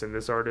artist and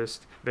this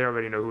artist, they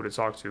already know who to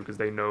talk to because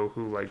they know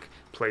who like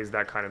plays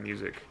that kind of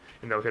music,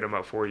 and they'll hit them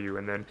up for you.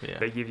 And then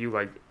they give you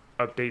like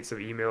updates of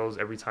emails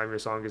every time your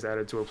song is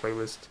added to a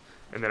playlist.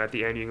 And then at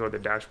the end, you can go to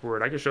the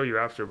dashboard. I can show you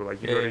after, but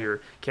like you go to your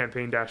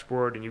campaign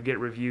dashboard and you get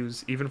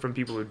reviews, even from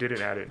people who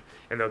didn't add it,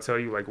 and they'll tell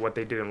you like what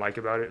they didn't like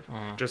about it.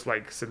 Just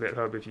like Submit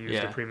Hub if you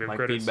use the premium like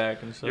credits.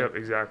 Feedback and stuff. Yep,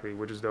 exactly,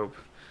 which is dope.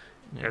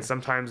 Yeah. And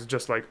sometimes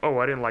just like, oh,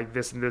 I didn't like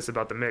this and this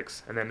about the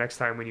mix, and then next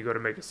time when you go to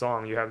make a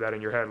song, you have that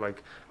in your head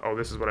like, oh,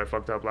 this is what I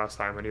fucked up last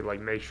time. I need to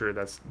like make sure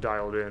that's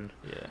dialed in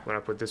when I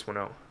put this one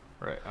out.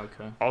 Right.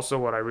 Okay. Also,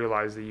 what I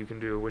realized that you can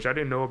do, which I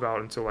didn't know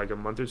about until like a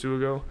month or two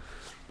ago,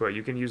 but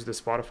you can use the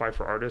Spotify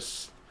for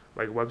Artists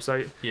like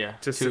website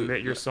to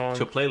submit your song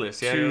to a playlist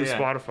to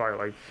Spotify.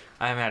 Like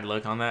I haven't had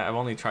luck on that. I've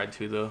only tried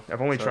 2 though. I've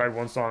only tried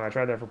one song. I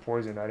tried that for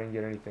Poison. I didn't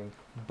get anything,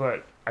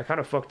 but I kind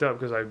of fucked up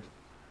because I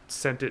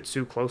sent it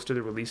too close to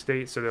the release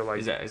date. So they're like,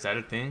 is that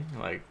a thing?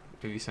 Like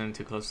if you send it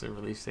too close to the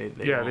release date,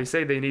 they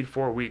say they need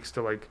 4 weeks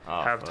to like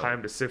have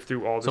time to sift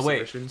through all the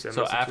submissions. And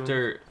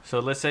so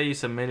let's say you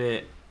submit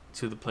it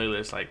to the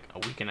playlist like a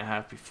week and a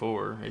half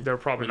before they're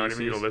probably not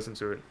even gonna listen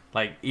to it.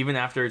 Like even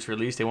after it's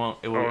released, it'll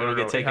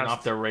get taken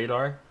off their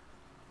radar.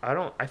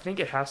 I think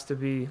it has to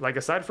be like,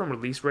 aside from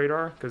release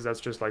radar, because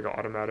that's just like an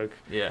automatic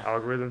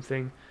algorithm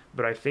thing,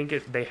 but I think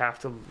they have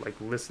to like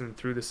listen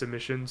through the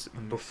submissions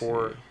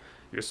before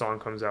your song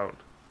comes out.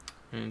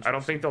 I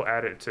don't think they'll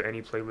add it to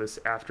any playlist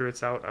after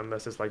it's out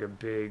unless it's like a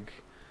big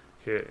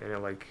hit and it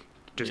like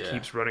just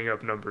keeps running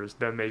up numbers.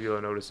 Then maybe they'll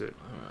notice it.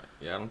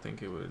 I don't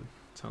think it would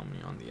tell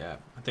me on the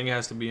app. I think it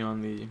has to be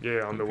on the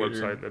on the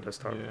website, the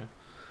desktop. Yeah.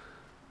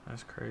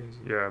 That's crazy.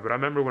 Yeah, but I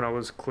remember when I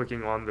was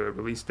clicking on the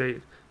release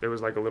date, there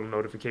was like a little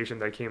notification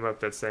that came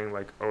up that's saying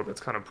like, oh, that's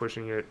kind of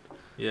pushing it.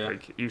 Yeah.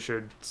 Like you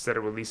should set a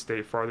release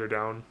date farther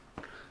down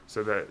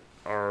so that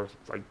our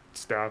like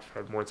staff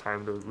have more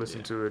time to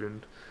listen to it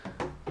and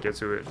get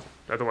to it.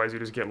 Otherwise you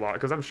just get lost,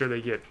 because I'm sure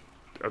they get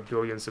a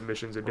billion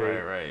submissions a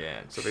day. Right, yeah.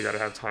 So they got to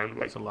have time.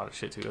 Like, it's a lot of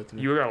shit to go through.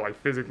 You got to like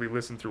physically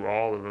listen through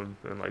all of them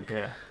and like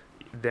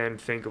then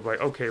think of like,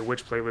 okay,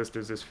 which playlist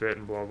does this fit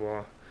and blah,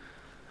 blah.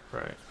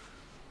 Right.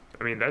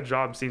 I mean, that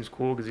job seems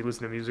cool because you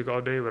listen to music all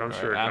day, but I'm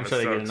sure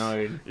they get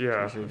annoyed.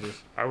 Yeah,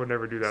 I would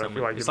never do that. I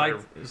feel like it's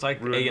like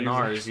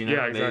A&Rs, you know.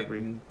 Yeah, exactly.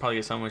 They probably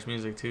get so much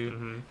music too.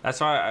 Mm-hmm. That's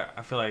why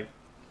I feel like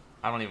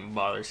I don't even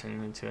bother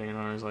sending it to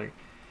A&Rs. Like,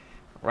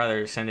 I'd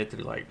rather send it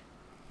through like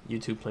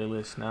YouTube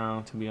playlists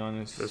now. To be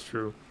honest, that's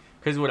true.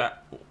 Because what I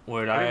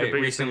the biggest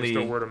recently thing is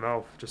still word of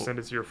mouth. Just send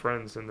it to your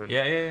friends and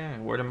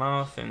then word of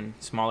mouth and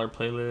smaller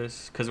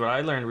playlists. Because what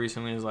I learned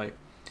recently is like,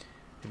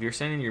 if you're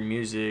sending your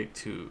music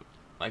to,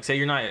 like, say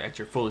you're not at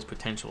your fullest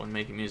potential in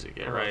making music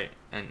yet, right?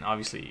 And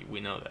obviously we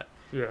know that.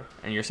 Yeah.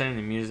 And you're sending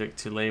the music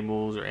to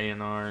labels or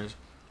A&Rs,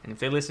 and if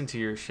they listen to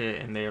your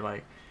shit and they're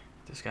like,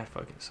 this guy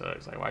fucking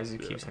sucks. Like, why does he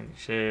keep sending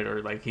shit?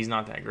 Or like, he's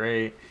not that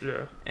great.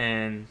 Yeah.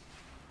 And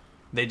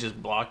they just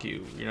block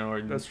you, you know,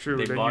 or that's true.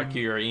 They block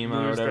you or email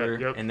or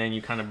whatever, and then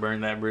you kind of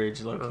burn that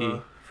bridge low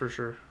key. For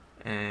sure.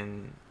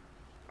 And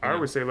I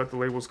always say let the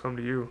labels come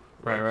to you.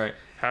 Right.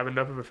 Have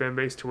enough of a fan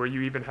base to where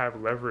you even have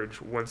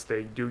leverage once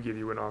they do give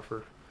you an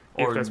offer.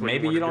 Or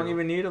maybe you don't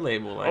even need a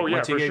label. Like,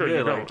 once you get good,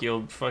 you like,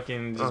 you'll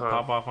fucking just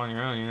pop off on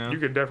your own, you know? You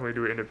could definitely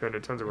do it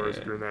independent. Tons of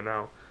artists are doing that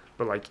now.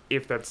 but like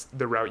if that's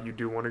the route you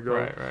do want to go.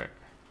 Right.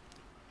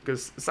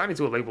 Because signing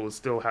to a label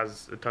still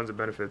has tons of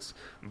benefits,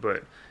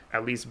 but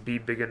at least be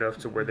big enough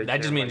to where they.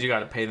 That just means you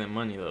got to pay them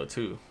money though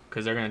too,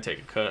 because they're gonna take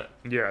a cut.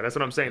 Yeah, that's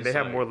what I'm saying. It's they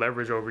have like, more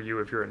leverage over you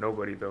if you're a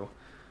nobody though.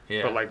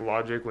 Yeah. But like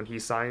Logic, when he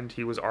signed,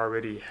 he was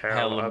already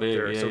hella up big,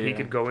 there, yeah, so he yeah.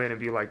 could go in and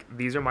be like,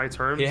 "These are my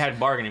terms." He had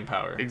bargaining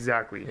power.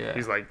 Exactly. Yeah.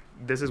 He's like,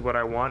 "This is what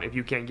I want. If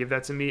you can't give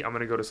that to me, I'm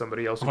gonna go to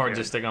somebody else." Who Or can.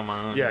 just stick on my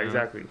own. Yeah, you know?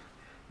 exactly.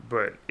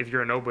 But if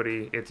you're a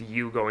nobody, it's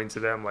you going to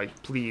them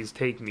like, "Please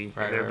take me,"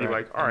 Right, and they'll be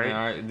right. like, "All right,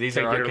 And then, these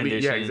take are our it or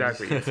leave." conditions. Yeah,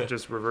 exactly. It's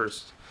just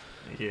reversed.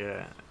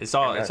 Yeah, it's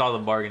all the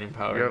bargaining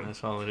power. Yep.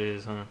 That's all it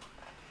is, huh?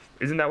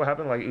 Isn't that what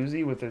happened? Like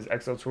Uzi with his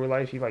XL Tour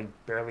Life, he like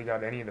barely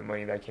got any of the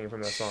money that came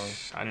from that song.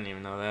 I didn't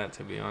even know that,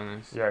 to be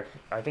honest. Yeah,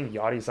 I think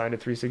Yachty signed a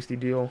 360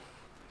 deal.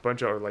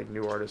 Bunch of like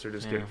new artists are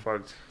just getting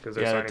fucked because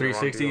they're Yeah, signing the the wrong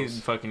 360 is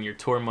deals. fucking your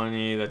tour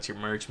money. That's your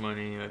merch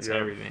money. That's Yeah.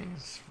 everything.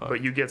 It's fucked.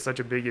 But you get such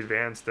a big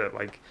advance that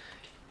like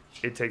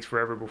it takes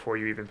forever before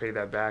you even pay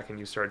that back and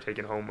you start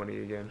taking home money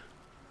again.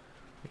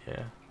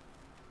 Yeah.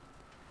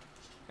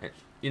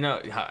 You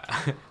know,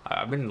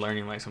 I've been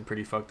learning like some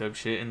pretty fucked up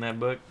shit in that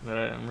book that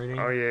I'm reading.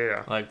 Oh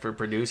yeah. Like for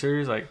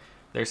producers, like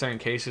there's certain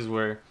cases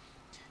where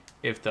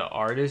if the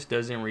artist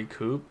doesn't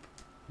recoup,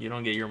 you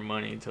don't get your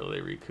money until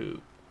they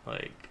recoup.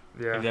 Like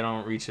Yeah. if they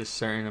don't reach a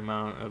certain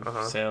amount of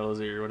Uh-huh. sales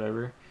or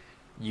whatever,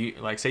 you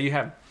like say you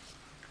have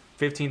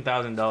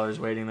 $15,000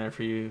 waiting there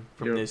for you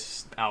from Yep.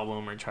 this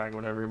album or track,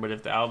 whatever. But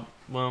if the album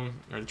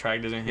or the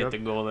track doesn't hit Yep. the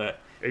goal that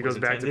It was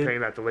goes back to intended.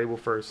 paying that the label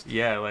first.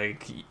 yeah,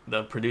 like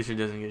the producer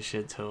doesn't get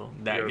shit till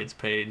that Yep. gets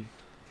paid.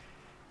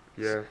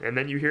 Yeah, and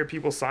then you hear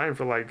people sign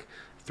for like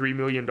 $3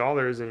 million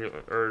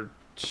or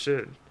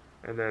shit,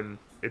 and then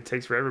it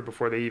takes forever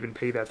before they even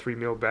pay that $3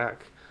 million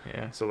back.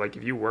 Yeah. So like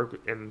if you work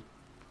and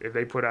if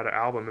they put out an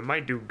album, it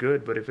might do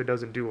good, but if it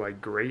doesn't do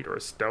like great or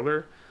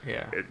stellar,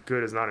 Yeah.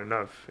 good is not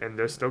enough, and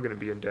they're still gonna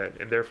be in debt,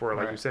 and therefore,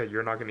 like you Right. said,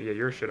 you're not gonna get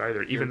your shit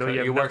either, even You're though you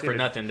have work nothing for to-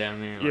 nothing down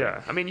there. Like,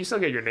 Yeah, I mean, you still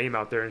get your name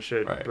out there and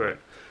shit, Right. but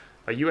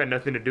like you had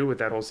nothing to do with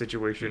that whole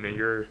situation, and Mhm.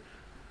 you're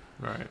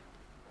Right.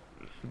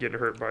 getting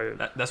hurt by it.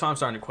 That's why I'm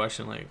starting to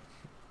question, like,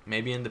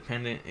 maybe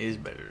independent is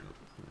better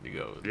to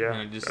go. Yeah,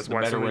 You know, just that's the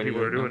why better so many way to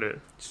people go, are doing it.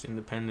 Just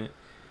independent.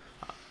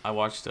 I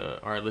watched or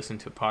I listened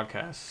to a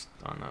podcast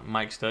on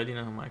Mike Stud. You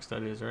know who Mike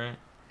Stud is, right?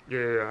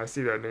 Yeah, I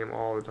see that name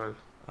all the time.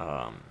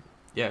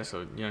 Yeah,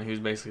 so you know he was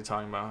basically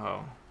talking about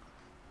how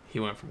he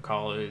went from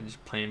college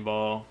playing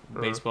ball,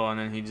 Uh-huh. baseball, and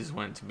then he just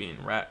went to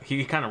being rap.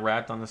 He kind of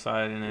rapped on the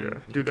side, and then Yeah,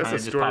 he dude, that's kinda a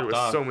just story popped with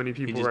off. so many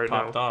He people just right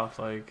popped now. off.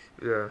 Like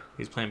Yeah,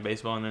 he's playing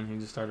baseball, and then he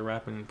just started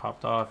rapping and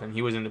popped off. And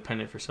he was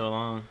independent for so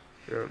long.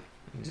 yeah,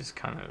 And just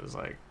kind of was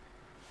like,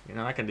 you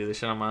know, I can do this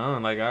shit on my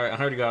own. Like I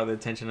already got the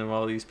attention of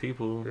all these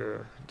people. yeah,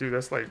 dude,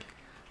 that's like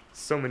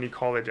so many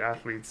college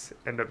athletes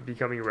end up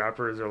becoming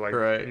rappers or like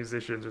Right.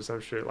 musicians or some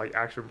shit. Like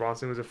Action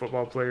Bronson was a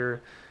football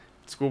player,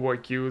 Schoolboy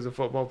Q was a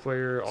football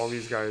player. All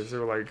these guys, they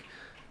were like,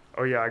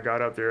 oh yeah, I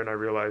got up there and I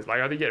realized, like,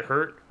 either get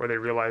hurt or they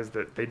realize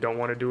that they don't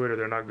want to do it or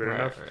they're not good Right,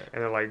 enough, right.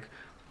 and they're like,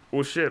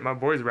 well shit, my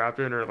boy's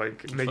rapping or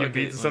like making Fuck it,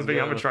 beats or let's something,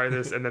 I'm go. gonna try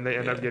this, and then they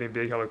end up Yeah. getting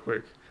big hella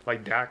quick.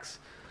 Like Dax.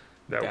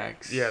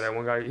 Dax. Yeah, that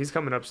one guy. He's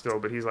coming up still,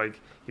 but he's I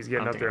getting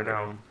don't up think there I've heard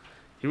now. of him.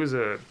 He was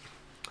I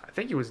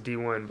think he was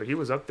D1, but he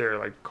was up there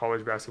like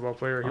college basketball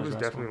player. He College was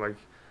basketball. definitely like,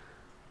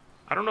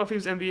 I don't know if he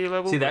was NBA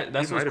level. See but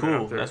that's he what's might have been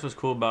cool. up there. That's what's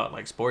cool about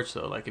like sports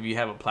though. Like if you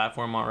have a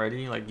platform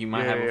already, like you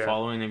might Yeah, have a yeah.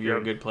 following if you're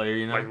Yep. a good player.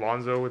 You know. Like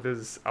Lonzo with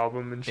his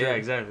album and shit. Yeah,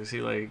 exactly.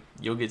 See, like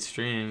you'll get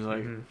streams,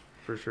 like, Mhm,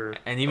 for sure.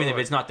 and even Oh, if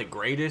it's not the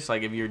greatest,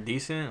 like if you're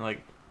decent,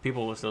 like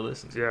people will still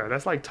listen to. Yeah,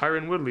 that's like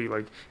Tyron Woodley.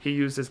 Like he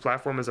used his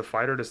platform as a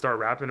fighter to start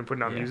rapping and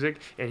putting out Yeah.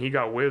 music, and he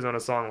got Wiz on a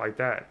song like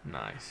that.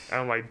 Nice. And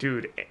I'm like,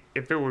 dude,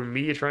 if it were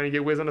me trying to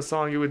get Wiz on a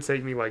song, it would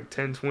take me like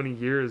 10, 20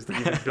 years to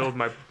even build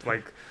my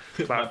like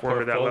platform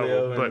to that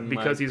portfolio level. But and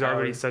because my he's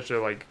already power. such a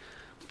like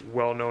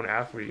well-known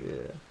athlete,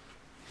 Yeah.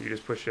 you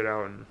just push it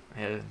out and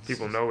Yeah. it's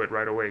people just- know it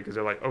right away because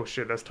they're like, oh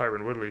shit, that's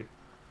Tyron Woodley.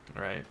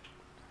 Right.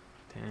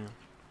 Damn.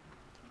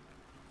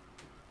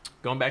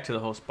 Going back to the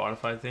whole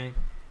Spotify thing,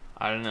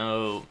 I don't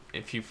know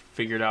if you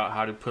figured out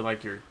how to put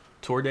like your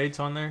tour dates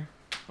on there,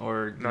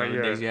 or you Not know, the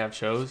yet. days you have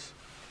shows.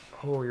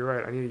 Oh, you're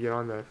right. I need to get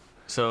on that.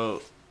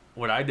 So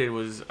what I did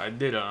was I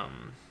did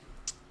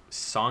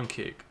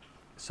Songkick.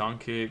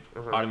 Songkick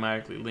Uh-huh.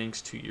 automatically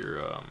links to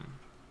your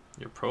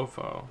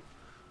profile.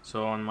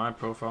 So on my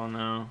profile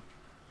now,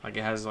 like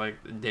it has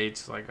like the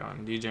dates like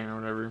on DJing or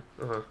whatever.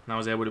 Uh-huh. And I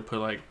was able to put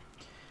like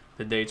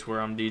the dates where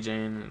I'm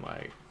DJing and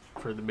like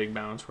for the Big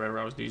Bounce wherever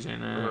I was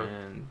DJing at, Uh-huh.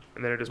 and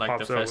And then it just like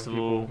pops the up when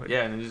festival. people, like,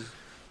 Yeah, and it just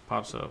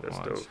pops up. That's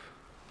Watch. dope.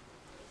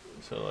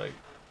 So like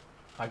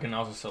I can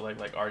also select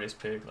like artist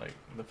pick like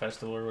the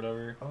festival or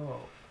whatever,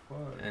 Oh, fuck.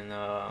 and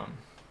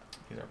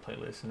these are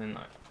playlists, and then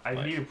I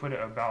like- need to put it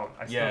about.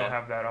 I still Yeah. don't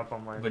have that up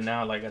on my. but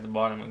now like at the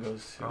bottom it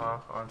goes to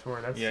On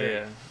tour. That's yeah, sick.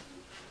 yeah.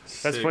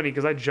 That's Sick. funny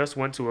because I just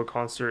went to a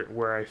concert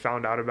where I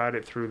found out about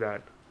it through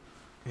that.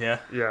 Yeah.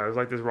 Yeah, it was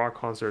like this rock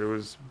concert. It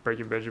was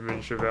Breaking Benjamin,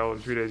 Chevelle,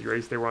 and 3 Days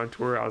Grace. They were on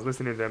tour. I was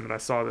listening to them and I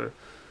saw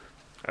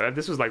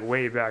this was like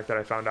way back that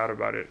I found out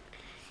about it.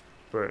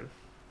 But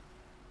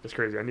That's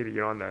crazy. I need to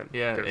get on that.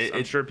 Yeah,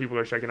 I'm sure people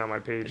are checking out my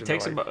page. It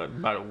takes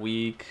about a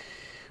week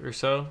or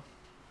so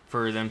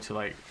for them to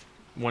like,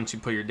 once you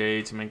put your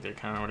dates and make their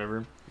account or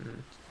whatever,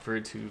 for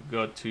it to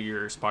go to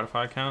your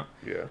Spotify account.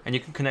 Yeah. And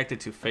you can connect it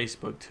to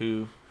Facebook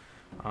too.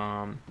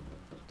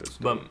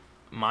 But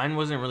mine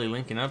wasn't really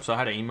linking up, so I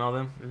had to email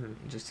them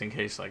just in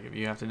case, like, if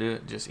you have to do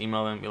it, just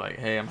email them and be like,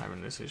 hey, I'm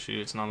having this issue.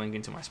 It's not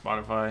linking to my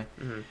Spotify.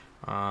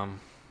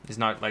 It's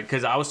not like,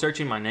 because I was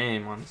searching my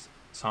name on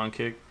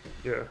Songkick,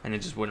 and it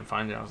just wouldn't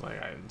find it. I was like,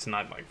 it's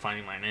not like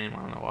finding my name. I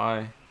don't know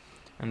why.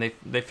 And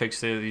they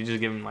fixed it. You just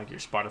give them like your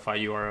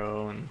Spotify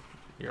URL and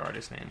your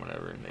artist name,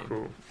 whatever, and they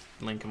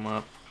link them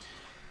up.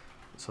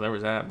 So there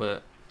was that,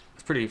 but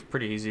it's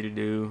pretty easy to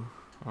do.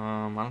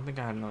 I don't think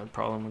I had another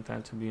problem with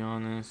that, to be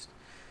honest.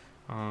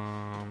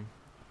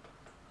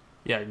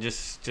 Yeah,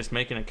 just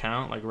make an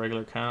account, like a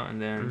regular account,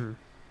 and then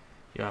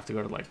you'll have to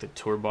go to like the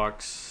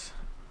Tourbox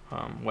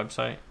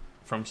website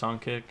from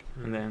Songkick,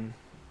 and then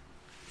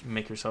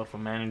make yourself a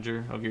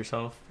manager of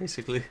yourself,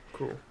 basically.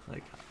 Cool.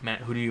 Like,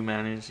 who do you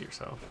manage?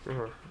 Yourself.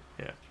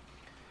 Yeah.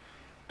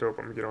 Dope.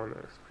 I'm gonna get on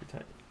that. Pretty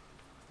tight.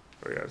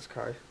 Oh yeah, it's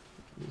Kai.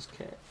 This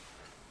cat.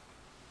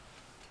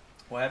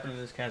 What happened to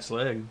this cat's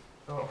leg?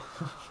 Oh.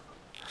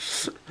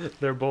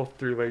 They're both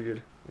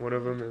three-legged. One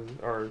of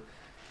them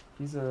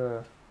he's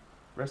a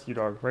rescue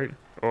dog, right?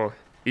 Oh,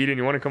 Eden,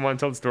 you want to come on and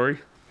tell the story?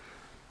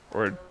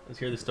 Or let's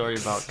hear the story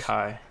about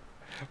Kai.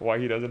 Why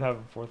he doesn't have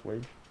a fourth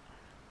leg?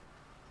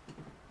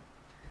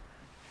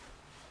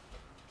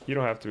 You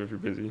don't have to if you're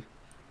busy.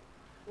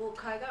 Well,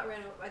 Kai got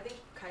ran over. I think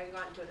Kai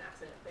got into an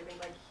accident. I think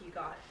like he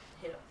got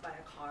hit by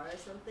a car or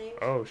something.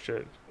 Oh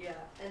shit. Yeah,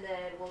 and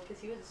then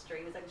because he was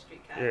like a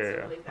street cat, Yeah, so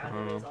yeah. when they found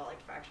him, it was all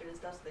like fractured and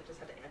stuff. So they just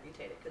had to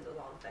amputate it because it was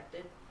all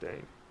infected.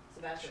 Dang.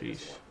 Sebastian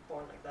was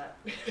born like that.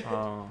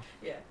 Oh.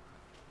 Yeah.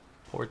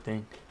 Poor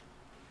thing.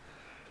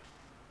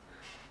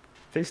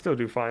 They still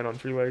do fine on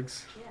 3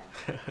 legs.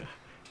 Yeah.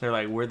 They're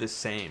like, we're the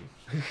same.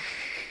 I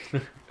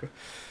don't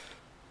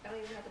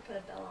even have to put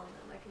a bell on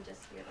them. I can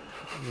just hear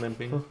them.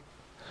 Limping. Let's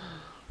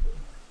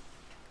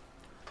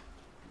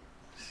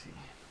see.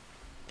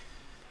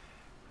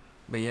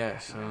 But yeah,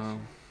 so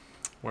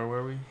where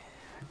were we?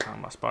 Talking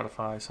about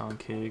Spotify,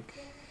 Songkick.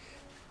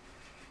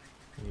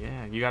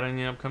 Yeah, you got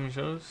any upcoming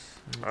shows?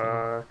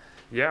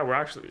 Yeah, we're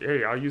actually.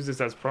 Hey, I'll use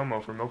this as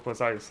promo for Milk Plus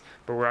Ice.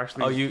 But we're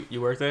actually. Oh,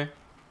 you work there?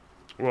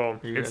 Well,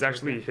 it's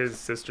actually his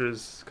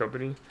sister's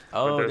company.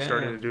 Oh, but they're damn.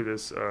 starting to do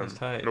this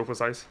Milk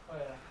Plus Ice. Oh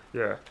yeah.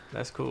 Yeah.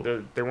 That's cool.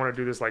 They want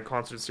to do this like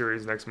concert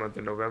series next month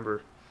in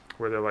November,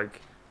 where they're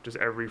like just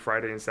every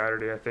Friday and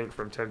Saturday, I think,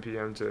 from 10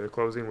 p.m. to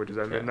closing, which is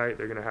at midnight.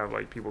 They're gonna have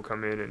like people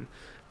come in and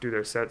do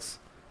their sets.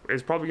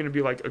 It's probably gonna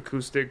be like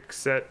acoustic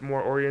set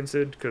more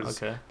oriented because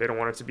they don't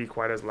want it to be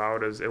quite as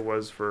loud as it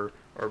was for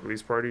our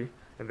release party,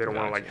 and they don't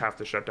want to like have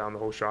to shut down the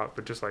whole shop,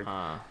 but just like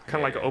kind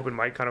of like an open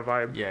mic kind of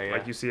vibe,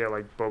 like you see at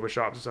like boba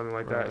shops or something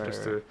like that,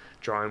 just to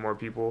draw in more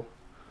people.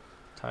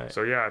 Tight.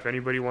 So yeah, if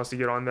anybody wants to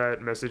get on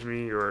that, message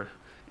me or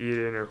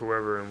Eden or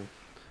whoever, and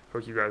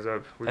hook you guys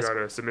up. We got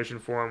a submission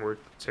form. We're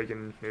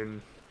taking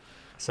in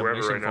whoever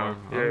right now.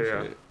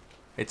 Yeah.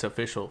 It's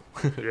official.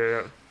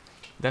 Yeah.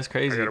 That's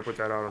crazy. I gotta put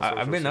that out on social.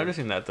 I've been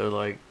noticing that though,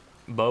 like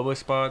boba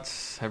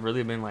spots have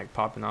really been like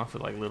popping off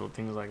with like little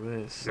things like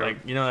this. Like,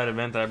 you know that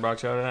event that I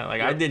brought you out at?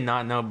 Like I did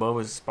not know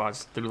boba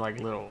spots through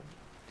like little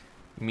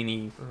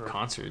mini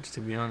concerts, to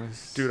be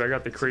honest. Dude, I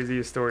got the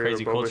craziest story of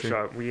a boba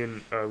shop. We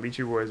and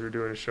Lychee Boys were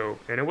doing a show,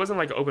 and it wasn't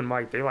like open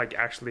mic. They like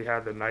actually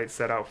had the night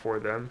set out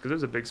for them because it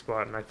was a big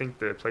spot, and I think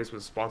the place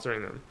was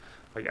sponsoring them,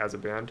 like as a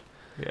band.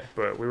 Yeah.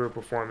 But we were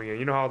performing, and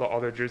you know how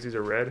all their jerseys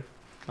are red?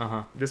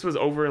 This was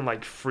over in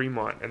like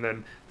Fremont, and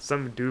then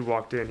some dude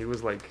walked in. He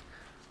was like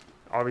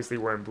obviously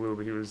wearing blue,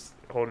 but he was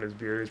holding his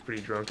beer. He was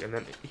pretty drunk, and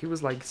then he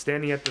was like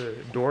standing at the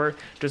door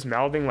just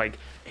mouthing like,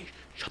 hey,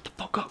 shut the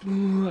fuck up.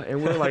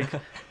 And we're like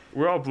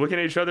we're all looking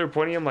at each other,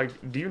 pointing at him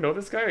like, do you know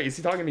this guy? Is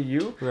he talking to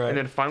you? Right. And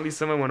then finally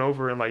someone went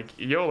over and like,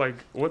 yo, like,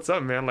 what's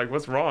up, man? Like,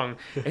 what's wrong?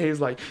 And he's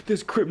like,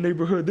 this Crip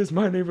neighborhood, this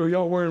my neighborhood,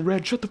 y'all wearing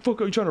red. Shut the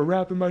fuck up, you trying to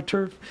rap in my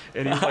turf?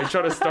 And he's like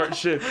trying to start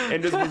shit,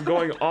 and this was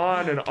going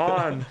on and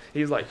on.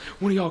 He's like,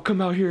 when do y'all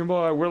come out here? And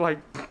blah. We're like,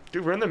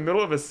 dude, we're in the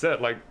middle of a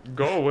set. Like,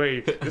 go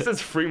away. This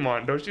is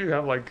Fremont. Don't you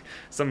have like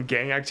some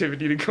gang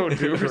activity to go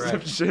do or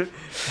some shit?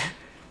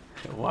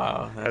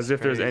 Wow. As if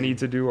there's any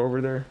to do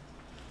over there.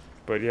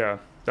 But yeah.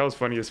 That was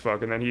funny as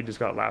fuck, and then he just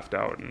got laughed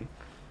out and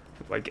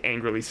like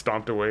angrily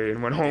stomped away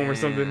and went home or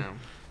something.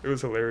 It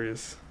was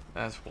hilarious.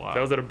 That's wild. That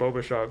was at a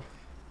boba shop.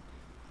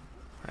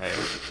 Hey,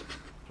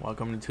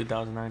 welcome to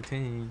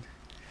 2019.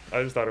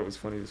 I just thought it was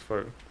funny as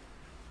fuck.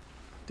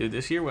 Dude,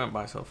 this year went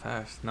by so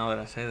fast. Now that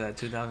I say that,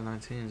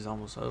 2019 is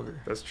almost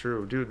over. That's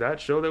true. Dude, that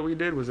show that we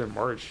did was in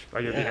March.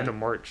 Like at the end of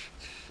March.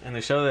 And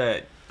the show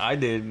that I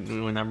did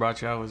when I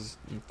brought you out was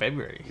in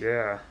February.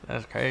 Yeah.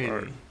 That's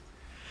crazy.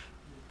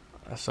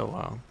 That's so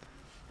wild.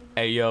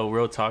 Hey, yo,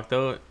 real talk,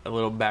 though. A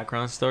little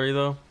background story,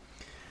 though.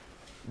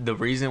 The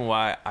reason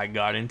why I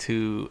got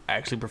into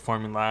actually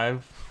performing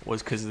live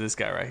was because of this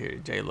guy right here,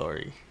 Jay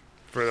Laurie.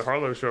 For the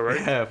Harlow show, right?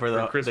 Yeah,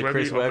 for Chris Webby.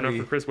 Chris Open Webby.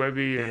 up for Chris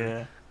Webby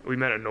and We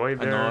met Annoyed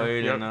there.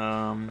 Annoyed yep.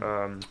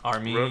 and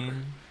Armin. Rook.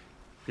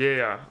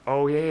 Yeah.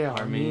 Oh yeah.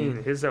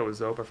 Armin. His set was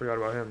dope. I forgot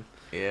about him.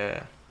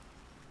 Yeah.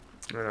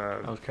 And,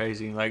 that was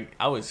crazy. Like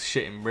I was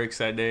shitting bricks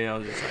that day. I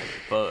was just like,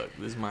 "Fuck,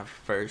 this is my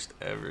first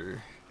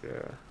ever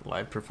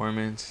live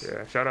performance."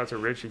 Yeah. Shout out to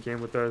Rich. He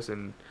came with us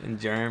and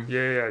Germ.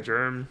 Yeah.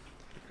 Germ.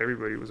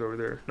 Everybody was over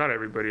there. Not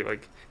everybody.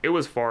 Like it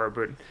was far,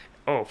 but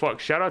oh fuck!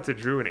 Shout out to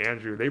Drew and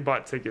Andrew. They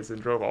bought tickets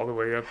and drove all the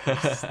way up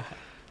from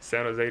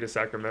San Jose to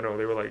Sacramento.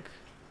 They were like,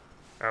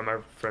 my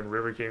friend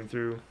River came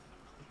through.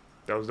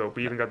 That was dope.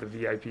 We even got the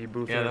VIP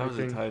booth. Yeah, and that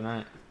everything. was a tight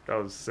night.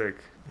 That was sick.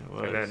 It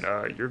was. And then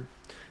I think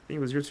it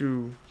was your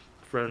two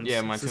friends.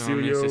 Yeah, my two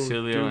homies,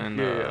 Cecilio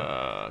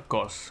and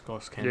Gos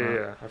came out.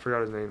 Yeah, I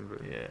forgot his name,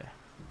 but yeah.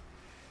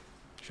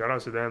 Shout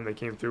out to them. They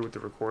came through with the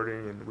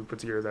recording, and we put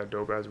together that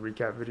dope ass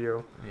recap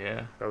video.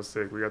 Yeah. That was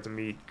sick. We got to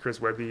meet Chris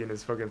Webby in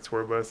his fucking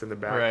tour bus in the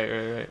back.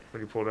 Right.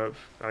 When he pulled up,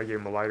 I gave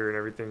him a lighter and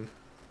everything.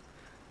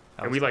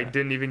 And we like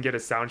didn't even get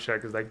a sound check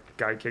because that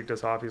guy kicked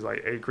us off. He's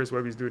like, "Hey, Chris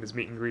Webby's doing his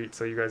meet and greet,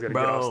 so you guys gotta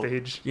get off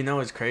stage." You know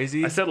what's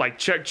crazy? I said like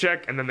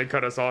check, and then they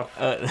cut us off.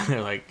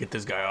 They're like, "Get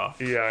this guy off."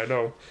 Yeah, I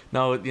know.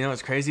 No, you know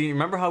what's crazy?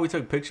 Remember how we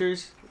took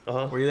pictures?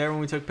 Uh-huh. Were you there when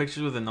we took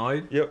pictures with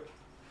Annoyed? Yep.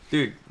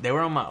 Dude, they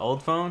were on my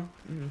old phone,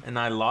 and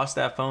I lost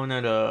that phone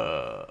at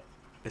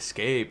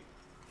Escape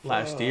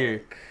last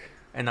year.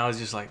 And I was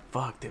just like,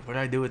 fuck, dude, what did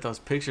I do with those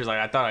pictures? Like,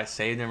 I thought I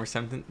saved them or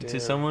something to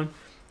someone.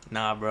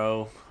 Nah,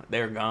 bro,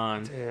 they're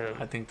gone.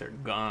 Damn. I think they're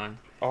gone.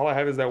 All I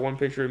have is that one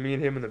picture of me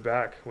and him in the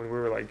back when we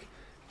were like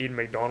eating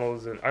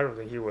McDonald's, and I don't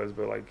think he was,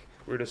 but like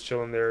we were just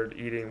chilling there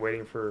eating,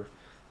 waiting for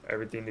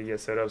everything to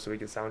get set up so we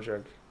could sound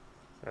check.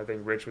 I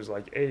think Rich was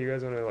like, "Hey, you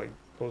guys want to like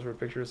pose for a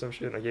picture or some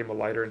shit?" And I gave him a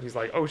lighter, and he's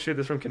like, "Oh shit,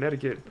 this is from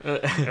Connecticut,"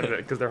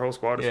 because their whole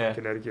squad is from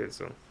Connecticut.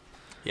 So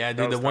yeah,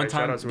 dude, the one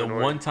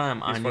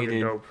time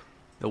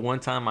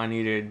I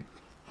needed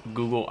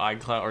Google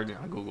iCloud or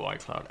not Google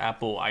iCloud,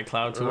 Apple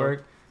iCloud to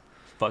work,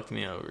 fucked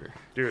me over.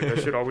 Dude,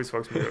 that shit always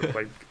fucks me up.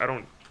 Like I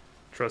don't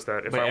trust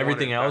that. But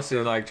everything else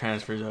it like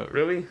transfers over.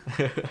 Really?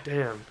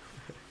 Damn.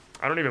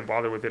 I don't even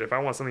bother with it. If I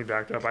want something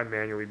backed up, I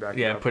manually back it up.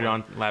 Yeah, put it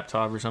on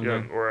laptop or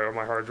something. Yeah, or on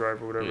my hard drive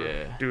or whatever.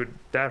 Yeah. Dude,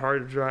 that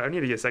hard drive, I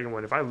need to get a second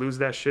one. If I lose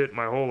that shit,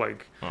 my whole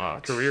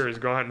career is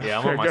gone. Yeah,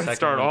 I'm on my second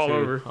start one all too.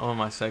 over. I'm on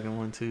my second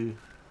one too.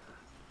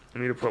 I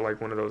need to put like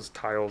one of those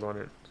tiles on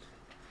it.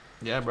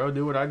 Yeah, bro,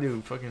 do what I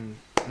do. Fucking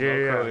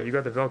Yeah. You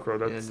got the Velcro.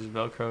 That's just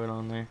Velcro it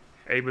on there.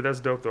 Hey, but that's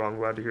dope though. I'm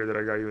glad to hear that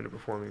I got you into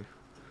performing.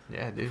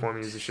 Yeah, dude.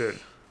 Performing is the shit.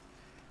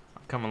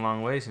 I've come a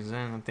long way since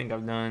then. I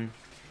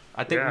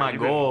think my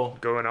you've goal been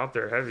going out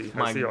there heavy.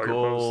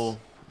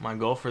 My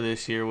goal for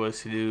this year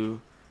was to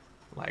do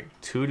like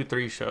 2 to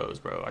 3 shows,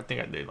 bro. I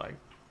think I did like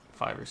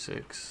 5 or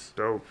 6.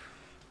 Dope.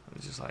 I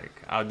was just like,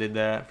 I did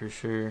that for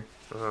sure.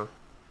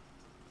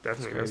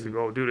 Definitely, that's the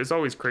goal, dude. It's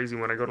always crazy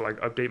when I go to like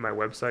update my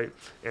website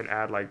and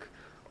add like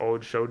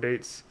old show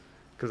dates,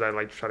 because I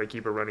like try to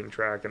keep a running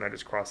track, and I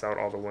just cross out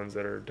all the ones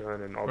that are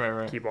done, and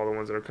I'll keep all the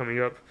ones that are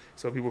coming up.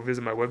 So people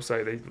visit my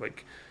website, they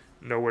like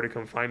know where to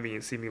come find me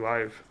and see me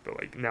live. But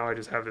like now I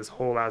just have this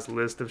whole ass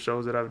list of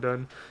shows that I've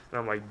done, and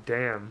I'm like,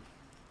 damn.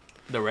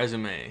 The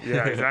resume.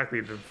 Yeah,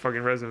 exactly. The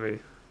fucking resume.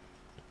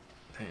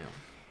 Damn.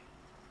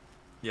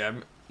 Yeah,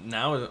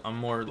 now I'm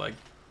more like,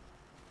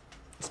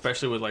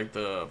 especially with like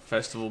the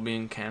festival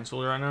being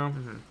canceled right now,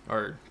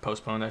 or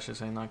postponed, I should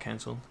say, not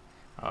canceled.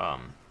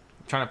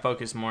 Trying to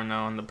focus more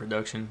now on the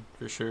production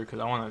for sure, because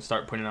I want to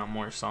start putting out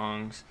more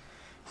songs.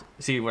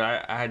 See, what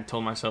I had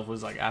told myself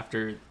was like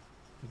after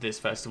this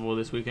festival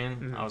this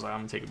weekend, I was like, I'm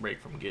gonna take a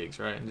break from gigs,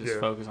 right, and just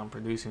focus on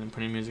producing and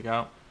putting music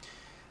out.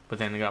 But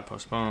then it got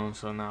postponed,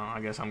 so now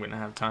I guess I'm gonna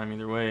have time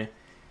either way.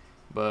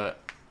 But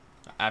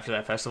after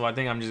that festival, I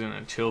think I'm just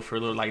gonna chill for a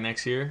little, like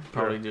next year,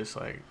 probably just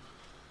like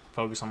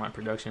focus on my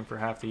production for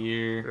half the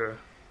year.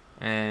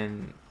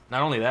 And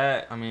not only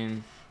that, I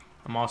mean,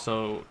 I'm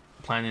also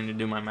planning to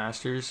do my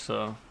master's,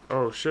 so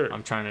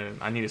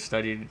I need to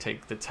study to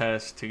take the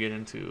test to get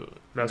into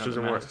master's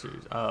in what?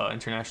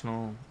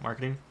 International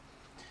marketing.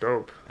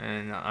 Dope.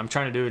 And I'm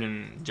trying to do it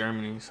in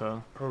Germany,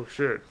 so. Oh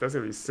shit, that's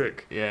gonna be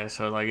sick. Yeah,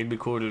 so like it'd be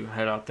cool to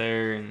head out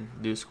there and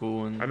do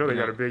school and. I know they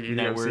got a big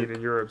EDM scene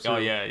in Europe. Oh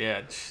yeah.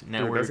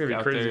 Network. Dude, that's gonna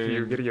be crazy for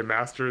you getting a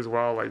master's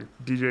while like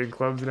DJing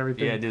clubs and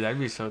everything. Yeah, dude, that'd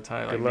be so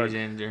tight. Like DJing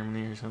in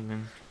Germany or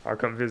something. I'll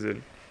come visit.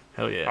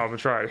 Hell yeah. I'm gonna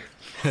try.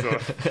 So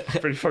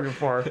pretty fucking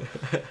far,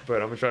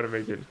 but I'm gonna try to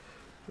make it.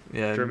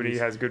 Yeah. Germany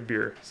has good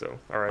beer, so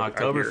all right.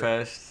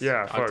 Oktoberfest.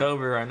 Yeah.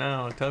 October right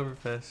now.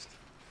 Oktoberfest.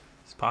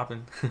 It's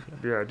popping.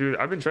 Yeah, dude.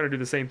 I've been trying to do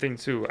the same thing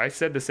too. I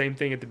said the same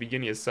thing at the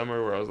beginning of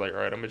summer, where I was like, all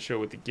right, I'm gonna chill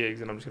with the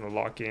gigs, and I'm just gonna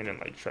lock in and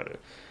like try to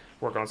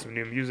work on some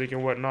new music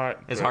and whatnot.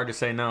 It's hard to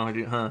say no,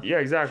 huh? Yeah,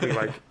 exactly.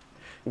 Like,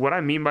 what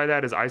I mean by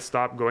that is I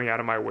stopped going out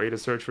of my way to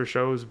search for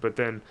shows, but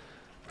then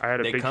I had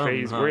a big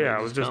phase where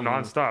it was just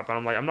nonstop, and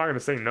I'm like, I'm not gonna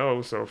say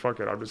no, so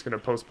fuck it. I'm just gonna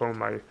postpone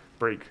my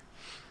break.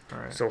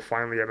 Right. So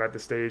finally, I'm at the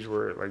stage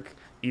where it like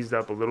eased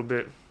up a little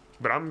bit,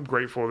 but I'm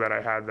grateful that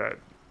I had that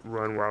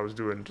run where I was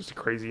doing just a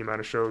crazy amount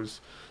of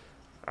shows.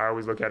 I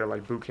always look at it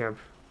like boot camp.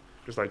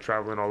 just like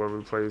traveling all over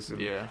the place and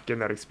getting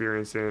that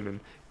experience in, and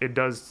it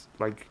does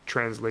like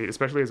translate,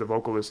 especially as a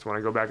vocalist when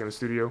I go back in the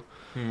studio.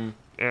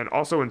 And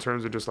also in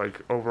terms of just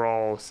like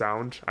overall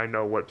sound, I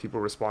know what people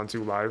respond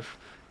to live,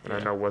 and I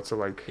know what to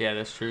like. Yeah,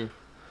 that's true.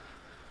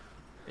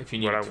 If you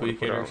need to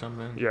tweak it or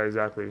something. Yeah,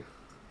 exactly.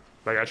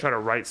 Like I try to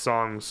write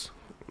songs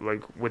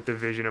like with the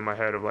vision in my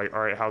head of like,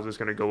 all right, how's this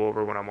gonna go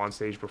over when I'm on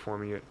stage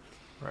performing it?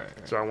 Right.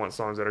 So I want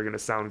songs that are gonna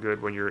sound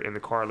good when you're in the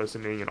car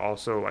listening, and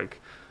also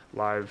like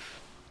live.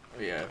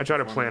 Yeah. I try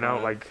to plan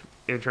out like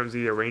in terms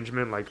of the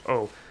arrangement, like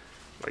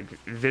like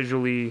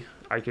visually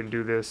I can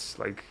do this,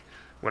 like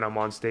when I'm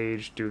on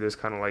stage, do this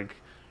kind of like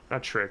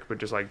not trick, but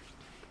just like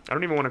I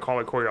don't even want to call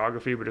it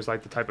choreography, but just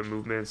like the type of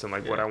movements and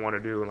like what I want to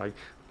do, and like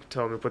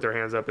tell them to put their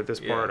hands up at this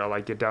part. I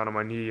like get down on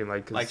my knee and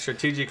like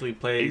strategically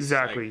place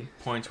like,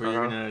 points where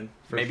you're gonna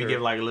maybe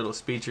give like a little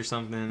speech or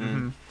something,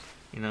 and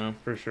you know,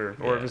 for sure.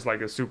 Or if it's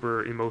like a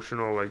super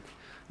emotional like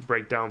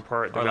breakdown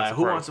part, or like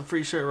who wants a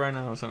free shirt right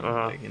now or something,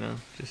 like, you know,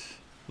 just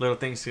little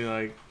things to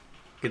like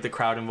get the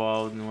crowd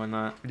involved and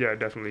whatnot. Yeah,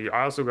 definitely.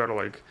 I also gotta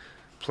like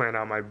plan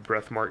out my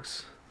breath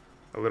marks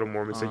a little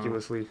more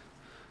meticulously,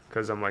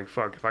 because I'm like,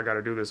 fuck, if I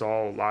gotta do this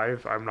all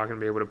live, I'm not gonna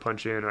be able to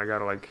punch in. I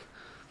gotta like,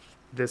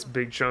 this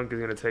big chunk is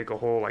gonna take a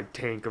whole like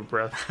tank of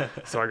breath,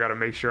 so I gotta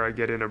make sure I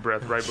get in a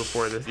breath right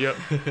before this.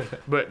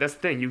 But that's the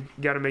thing, you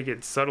gotta make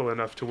it subtle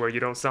enough to where you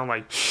don't sound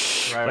like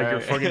you're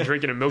fucking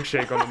drinking a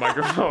milkshake on the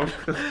microphone.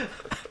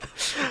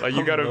 Like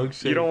you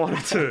don't want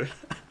it to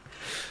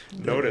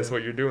notice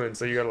what you're doing,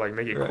 so you gotta like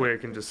make it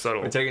quick and just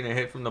subtle. We're taking a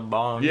hit from the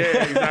bomb.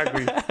 Yeah,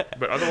 exactly.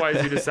 But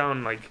otherwise you just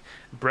sound like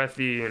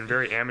breathy and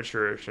very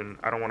amateurish, and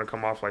I don't want to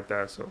come off like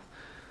that, so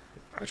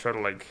I try to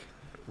like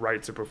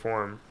write to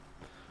perform.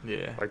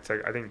 Yeah. Like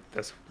I think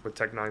that's what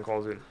Tech 9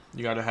 calls it.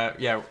 You gotta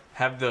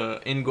have the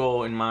end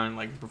goal in mind,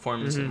 like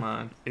performance in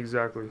mind.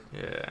 Exactly.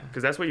 Yeah.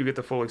 Because that's where you get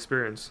the full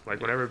experience.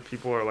 Like whenever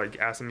people are like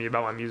asking me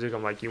about my music,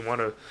 I'm like, you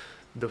want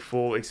the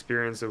full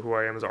experience of who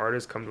I am as an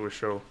artist, come to a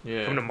show.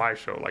 Yeah. Come to my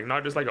show. Like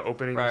not just like an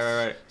opening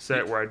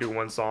set where I do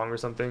one song or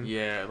something.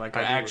 Yeah, like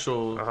an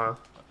actual.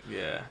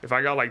 Yeah. If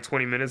I got like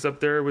 20 minutes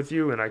up there with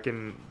you and I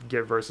can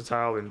get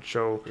versatile and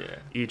show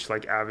each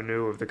like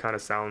avenue of the kind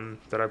of sound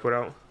that I put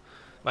out.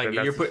 Like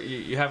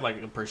you have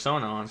like a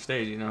persona on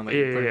stage, you know, like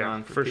you put it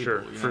on for people,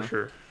 sure, you know? For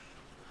sure.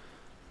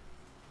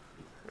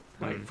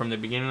 Like from the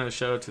beginning of the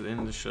show to the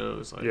end of the show,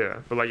 it's like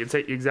but like it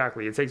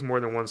takes more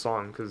than one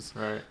song, because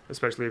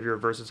especially if you're a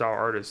versatile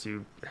artist,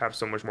 you have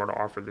so much more to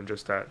offer than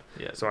just that.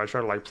 Yeah. So I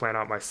try to like plan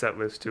out my set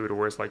list too, to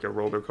where it's like a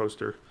roller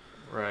coaster.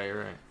 Right.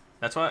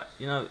 That's why,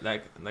 you know,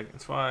 like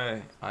that's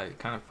why I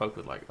kind of fuck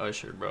with like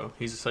Usher, bro.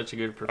 He's such a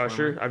good performer.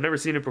 Usher, I've never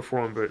seen him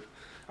perform, but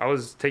I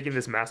was taking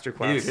this master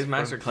class. Dude, his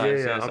master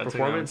class, on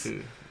performance.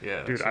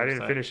 Yeah, dude, I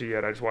didn't finish it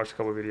yet. I just watched a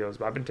couple of videos,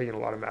 but I've been taking a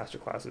lot of master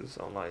classes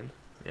online.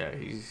 Yeah,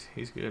 he's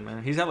good,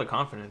 man. He's hella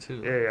confident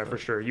too. Yeah, for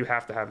sure. You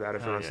have to have that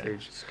if you're on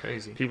stage. It's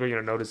crazy. People are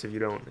gonna notice if you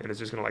don't, and it's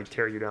just gonna like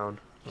tear you down.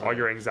 All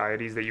your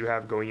anxieties that you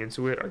have going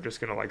into it are just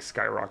gonna like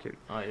skyrocket.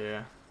 Oh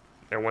yeah.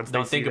 And once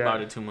don't think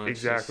about it too much.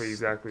 Exactly.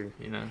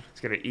 You know,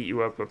 it's gonna eat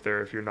you up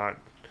there if you're not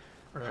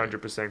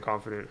 100%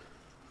 confident.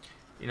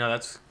 You know,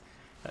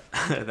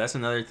 that's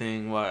another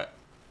thing. What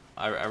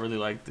I really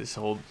like this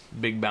whole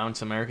Big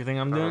Bounce America thing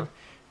I'm doing,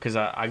 because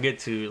I get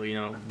to, you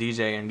know,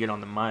 DJ and get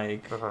on the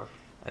mic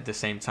at the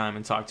same time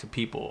and talk to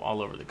people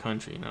all over the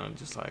country, you know,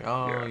 just like,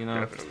 you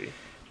know, definitely.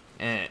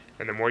 And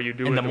the more you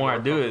do it, the more I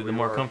do it, the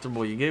more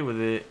comfortable you get with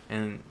it,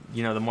 and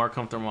you know, the more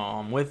comfortable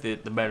I'm with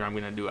it, the better I'm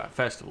gonna do at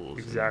festivals.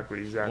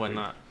 Exactly.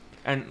 Whatnot.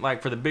 And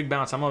like for the Big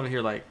Bounce, I'm over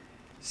here like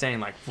saying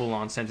like full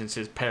on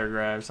sentences,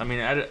 paragraphs. I mean,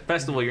 at a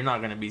festival, you're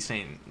not gonna be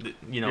saying,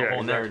 you know,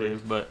 whole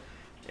narrative, but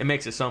it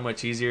makes it so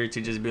much easier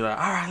to just be like,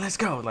 all right, let's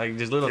go. Like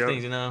just little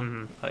things, you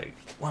know, like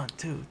 1,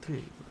 2,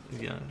 3.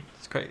 You know,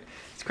 it's crazy.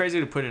 It's crazy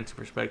to put into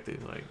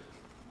perspective. Like,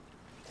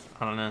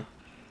 I don't know.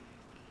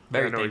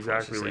 Very thankful.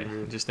 Exactly what you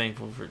mean. Just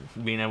thankful for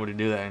being able to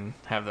do that and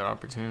have that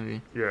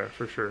opportunity. Yeah,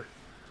 for sure.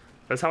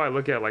 That's how I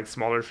look at like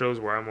smaller shows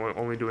where I'm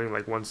only doing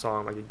like one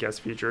song, like a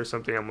guest feature or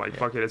something. I'm like,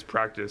 fuck it, it's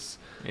practice.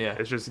 Yeah.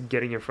 It's just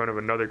getting in front of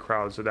another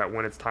crowd so that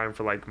when it's time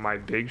for like my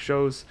big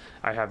shows,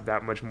 I have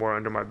that much more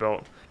under my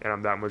belt and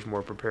I'm that much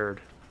more prepared.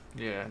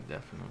 Yeah,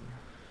 definitely.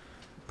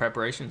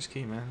 Preparation's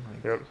key, man.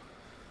 Like,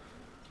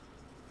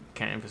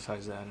 can't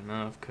emphasize that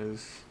enough,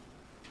 because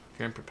if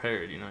you're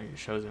unprepared, you know, your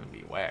show's gonna be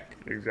whack.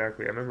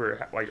 Exactly. I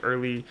remember like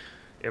early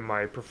in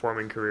my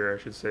performing career,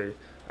 I should say,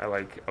 I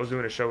was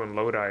doing a show in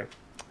Lodi,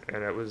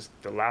 and it was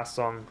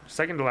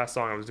second to last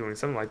song I was doing,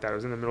 something like that. I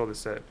was in the middle of the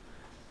set.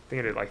 I think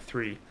I did like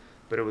 3,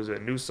 but it was a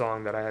new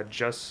song that I had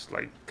just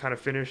like kind of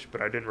finished,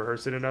 but I didn't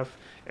rehearse it enough,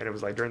 and it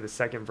was like during the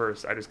second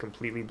verse I just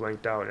completely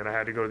blanked out, and I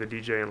had to go to the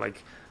DJ and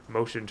like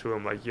motion to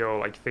him like, yo,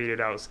 like fade it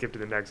out, skip to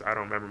the next, I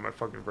don't remember my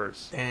fucking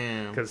verse.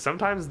 Damn. Because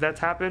sometimes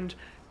that's happened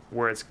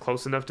where it's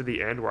close enough to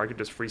the end where I could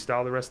just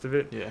freestyle the rest of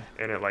it. Yeah.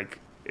 And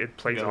it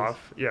plays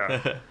off.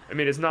 Yeah. I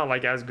mean, it's not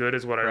like as good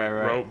as what I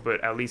wrote,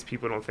 but at least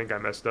people don't think I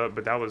messed up.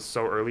 But that was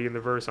so early in the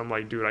verse, I'm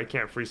like, dude, I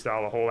can't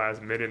freestyle a whole ass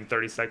minute and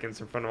 30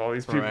 seconds in front of all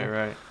these people.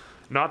 Right.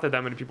 Not that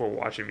many people are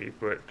watching me,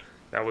 but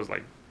that was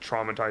like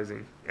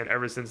traumatizing. And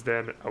ever since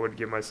then, I would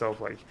give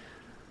myself like,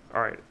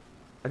 all right,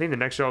 I think the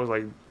next show I was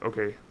like,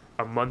 okay,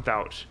 a month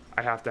out,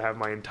 I have to have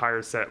my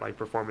entire set like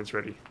performance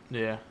ready.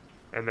 Yeah.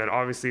 And then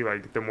obviously,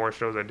 like, the more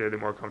shows I did, the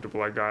more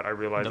comfortable I got. I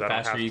realized that I don't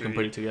have to. The faster you can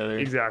put it together.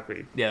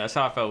 Exactly. Yeah, that's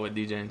how I felt with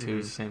DJing too.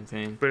 It's the same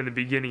thing. But in the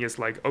beginning, it's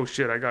like, oh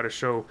shit, I got a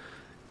show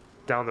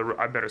down the road.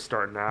 I better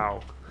start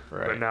now.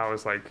 Right. But now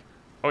it's like,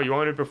 oh, you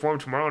want me to perform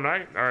tomorrow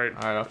night? All right,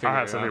 I'll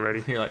have something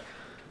ready. You're like,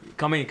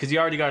 come in, because you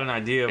already got an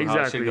idea of how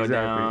it should go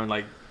down.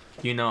 Like,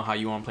 you know how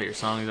you want to play your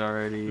songs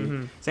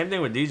already. Same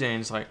thing with DJing.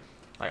 It's like,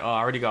 oh, I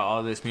already got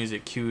all this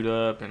music queued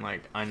up, and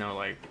like I know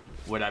like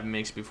what I've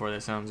mixed before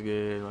that sounds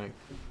good. Like,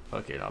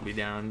 fuck it, I'll be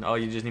down. Oh,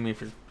 you just need me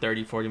for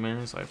 30, 40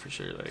 minutes? Like, for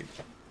sure, like,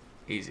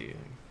 easy.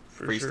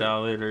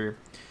 Freestyle it or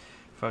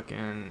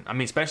fucking... I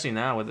mean, especially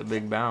now with the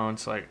big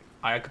bounce, like,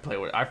 I could play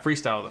with it. I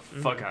freestyle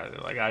the fuck out of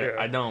it. Like,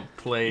 I don't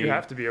play... You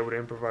have to be able to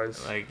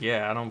improvise. Like,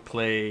 yeah, I don't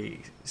play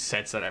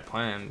sets that I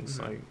plan. It's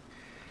like,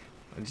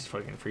 I just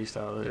fucking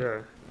freestyle it.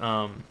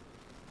 Yeah.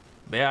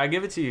 But yeah, I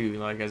give it to you,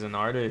 like, as an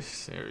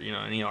artist, or, you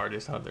know, any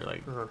artist out there,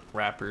 like,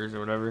 rappers or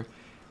whatever.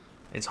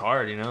 It's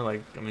hard, you know,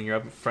 like, I mean, you're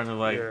up in front of,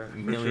 like,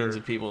 millions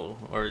of people,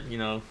 or, you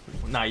know,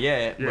 not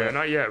yet. Yeah,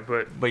 not yet,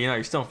 but, you know,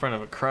 you're still in front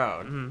of a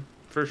crowd.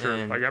 For sure.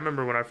 And, like, I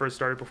remember when I first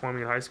started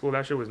performing in high school,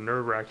 that shit was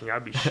nerve-wracking.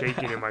 I'd be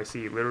shaking in my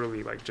seat,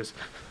 literally, like, just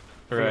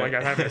feeling like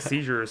I had a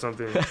seizure or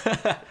something.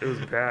 It was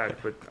bad,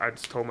 but I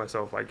just told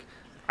myself, like,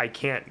 I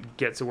can't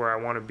get to where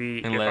I want to be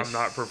if I'm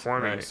not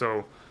performing,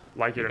 so,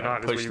 like it or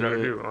not, that's what you gotta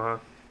do.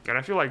 And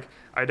I feel like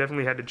I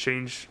definitely had to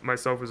change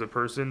myself as a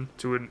person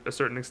to a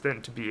certain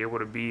extent to be able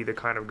to be the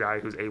kind of guy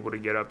who's able to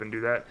get up and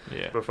do that.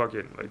 Yeah. But fuck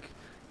it, like,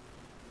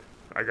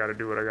 I gotta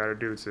do what I gotta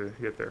do to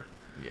get there.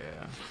 Yeah,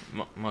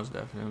 most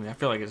definitely. I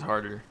feel like it's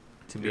harder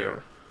to be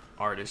an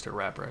artist or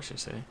rapper, I should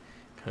say,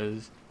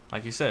 because,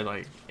 like you said,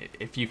 like,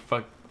 if you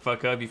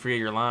fuck up, you forget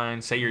your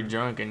line, say you're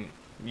drunk, and,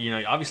 you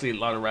know, obviously a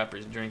lot of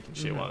rappers drink and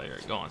shit while they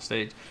go on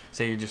stage.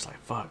 Say you're just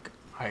like, fuck,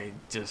 I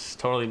just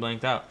totally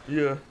blanked out.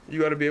 Yeah, you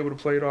got to be able to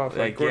play it off.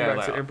 Like going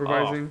back to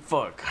improvising. Oh,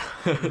 fuck.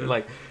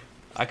 Like,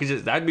 I could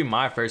just, that'd be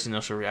my first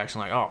initial reaction.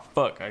 Like, oh,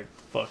 fuck, I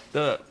fucked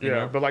up. You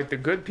know? But like the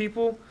good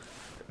people,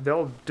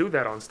 they'll do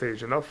that on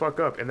stage and they'll fuck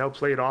up and they'll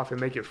play it off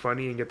and make it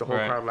funny and get the whole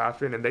crowd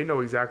laughing and they know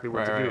exactly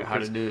what to do. How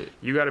to do it.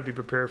 You got to be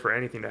prepared for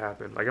anything to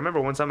happen. Like, I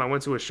remember one time I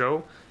went to a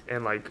show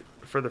and like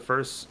for the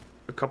first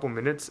a couple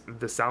minutes,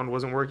 the sound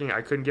wasn't working.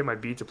 I couldn't get my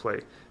beat to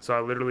play. So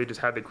I literally just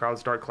had the crowd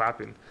start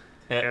clapping.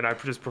 And I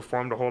just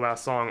performed a whole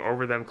ass song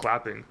over them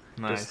clapping.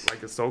 Nice. Just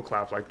like a soul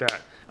clap like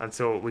that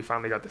until we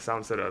finally got the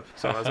sound set up.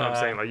 So that's what I'm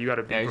saying. Like, you got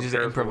to be prepared just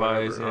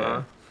improvise, for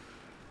whatever.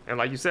 And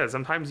like you said,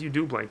 sometimes you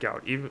do blank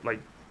out. Even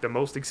like the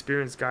most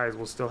experienced guys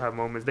will still have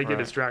moments. They get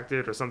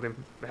distracted or something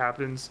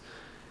happens.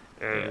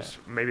 And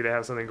maybe they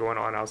have something going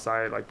on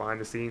outside, like behind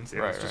the scenes.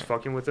 And it's just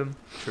fucking with them.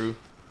 True.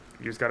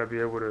 You just got to be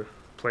able to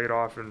play it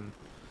off. And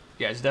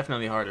yeah, it's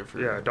definitely harder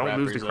for don't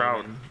lose the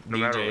crowd. No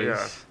matter,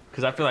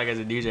 Because I feel like as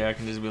a DJ, I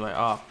can just be like,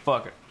 oh,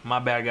 fuck it. My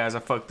bad, guys. I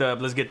fucked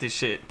up. Let's get this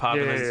shit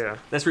popping.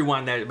 Let's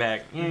rewind that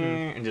back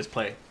and just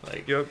play.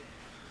 Like,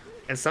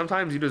 And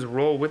sometimes you just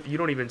roll with, you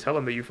don't even tell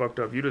them that you fucked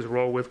up. You just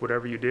roll with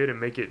whatever you did and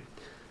make it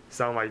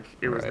sound like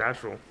it was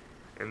natural.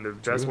 And the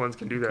best ones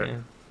can do that.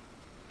 You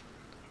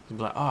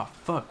be like, oh,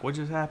 fuck. What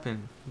just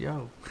happened?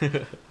 Yo.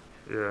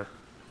 Yeah.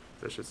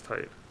 That shit's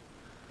tight.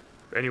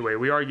 Anyway,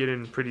 we are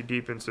getting pretty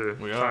deep into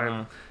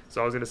time.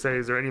 So I was going to say,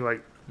 is there any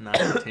like... 9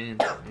 to 10,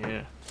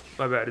 yeah.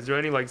 My bad. Is there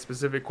any like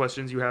specific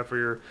questions you have for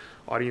your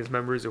audience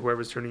members or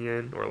whoever's tuning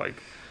in, or like,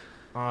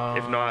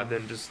 if not,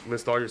 then just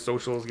list all your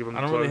socials, give them.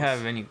 I don't really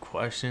have any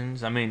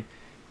questions. I mean,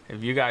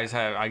 if you guys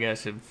have, I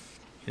guess if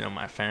you know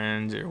my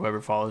fans or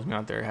whoever follows me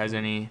out there has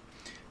any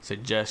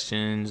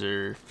suggestions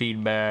or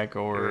feedback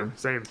or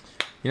same,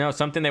 you know,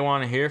 something they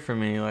want to hear from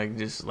me, like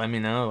just let me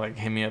know. Like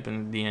hit me up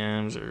in the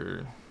DMs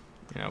or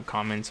you know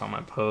comments on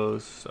my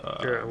posts.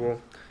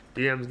 Well.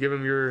 DMs, give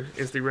them your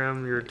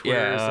Instagram, your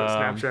Twitter,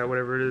 Snapchat,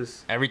 whatever it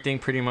is. Everything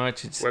pretty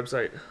much. It's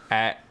website.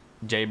 At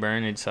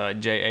Jaybern. It's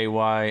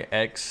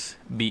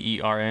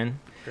JAYXBERN.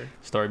 Okay.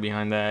 Story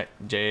behind that,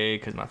 J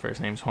because my first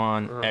name's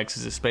Juan, X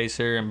is a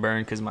spacer, and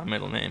Burn because my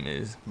middle name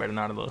is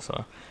Bernardo.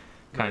 So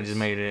kind of just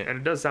made it. And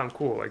it does sound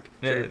cool, like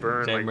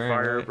Jaybern, like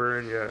fire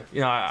burn,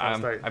 You know,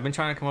 I've been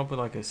trying to come up with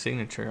like a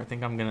signature. I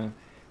think I'm gonna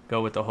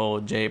go with the whole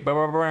J.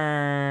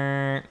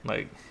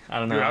 Like, I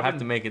don't know. I have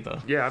to make it though.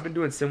 Yeah, I've been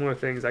doing similar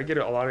things. I get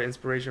a lot of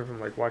inspiration from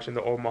like watching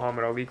the old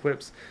Muhammad Ali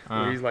clips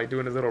where he's like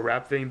doing his little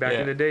rap thing back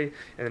in the day.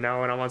 And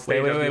now when I'm on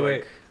stage,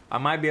 wait. I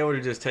might be able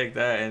to just take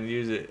that and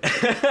use it.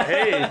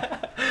 Hey,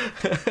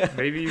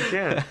 maybe you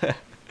can.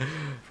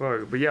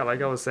 Fuck. But yeah,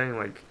 like I was saying,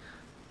 like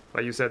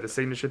you said, the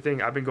signature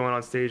thing, I've been going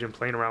on stage and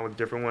playing around with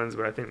different ones,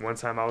 but I think one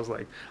time I was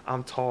like,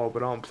 I'm tall,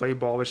 but I don't play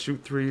ball or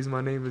shoot threes. My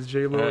name is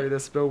J. Lloyd,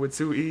 that's spelled with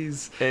 2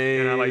 E's.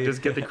 Hey. And I like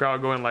just get the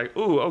crowd going like,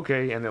 ooh,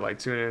 okay. And they're like,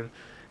 tune in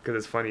because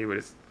it's funny, but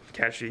it's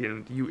catchy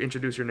and you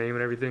introduce your name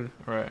and everything.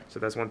 Right. So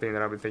that's one thing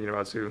that I've been thinking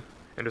about too.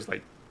 And just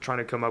like trying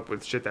to come up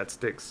with shit that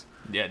sticks.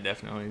 Yeah,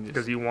 definitely.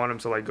 Because you want him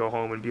to like go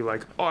home and be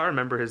like, oh, I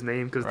remember his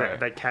name because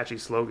that catchy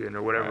slogan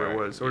or whatever it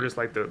was, or just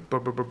like the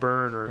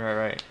burn or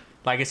right.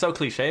 Like it's so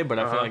cliche, but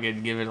I feel like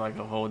it'd give it like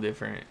a whole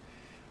different,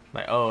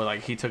 like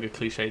like he took a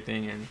cliche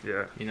thing and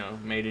you know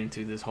made it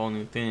into this whole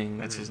new thing.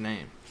 That's his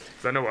name.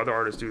 Cause I know other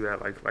artists do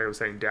that. Like I was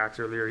saying, Dax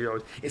earlier. He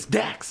always it's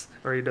Dax,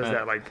 or he does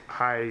that like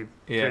high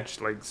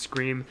pitched like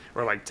scream,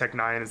 or like Tech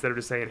Nine instead of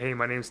just saying, hey,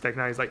 my name's Tech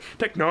Nine. He's like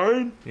Tech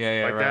Nine.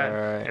 Yeah, like right, that,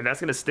 right. And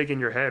that's gonna stick in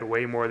your head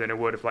way more than it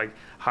would if like,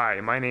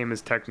 hi, my name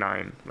is Tech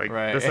Nine. Like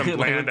that's some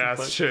bland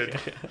ass shit.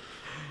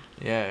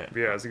 Yeah.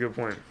 Yeah, that's a good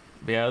point.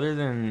 But yeah, other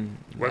than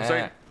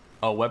website.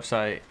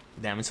 Website.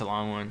 Damn, it's a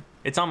long one.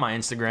 It's on my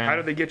Instagram. How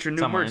do they get your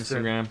new merch? It's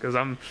on my Instagram. Because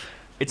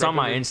It's on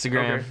my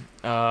Instagram.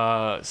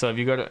 Okay. So if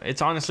you go to,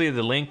 it's honestly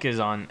the link is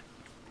on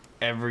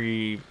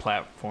every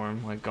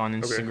platform, like on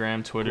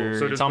Instagram, Twitter.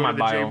 Cool. So it's on my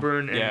bio.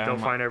 J-Burn and they'll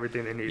find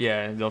everything they need.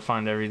 Yeah, they'll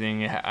find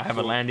everything. I have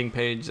a landing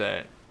page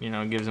that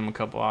gives them a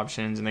couple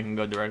options, and they can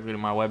go directly to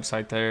my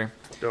website there.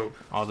 Dope.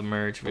 All the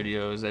merch,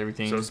 videos,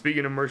 everything. So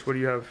speaking of merch, what do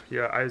you have?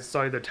 Yeah, I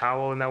saw the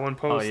towel in that one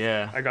post. Oh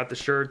yeah. I got the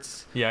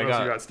shirts. Yeah, I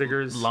got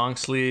stickers. Long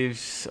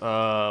sleeves,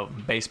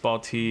 baseball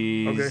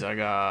tees. I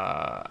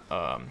got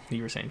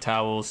you were saying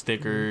towels,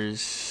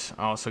 stickers.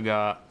 I also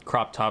got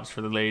crop tops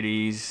for the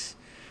ladies.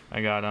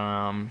 I got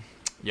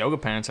yoga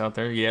pants out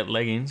there. Yeah,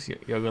 leggings,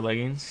 yoga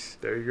leggings.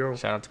 There you go.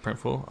 Shout out to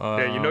Printful.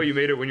 Yeah, you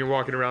made it when you're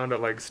walking around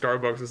at like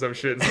Starbucks or some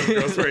shit. And some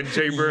girls wearing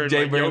J-Burn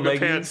like, yoga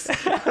leggings.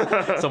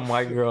 pants. Some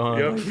white girl.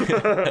 Yep.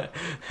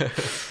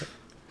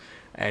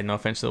 Hey, no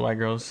offense to the white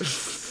girls.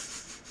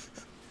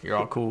 You're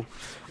all cool.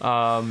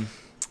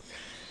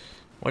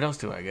 What else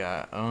do I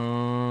got?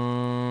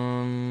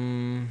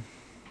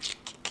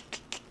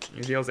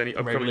 Anything else? Any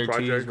upcoming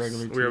projects?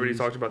 We already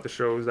talked about the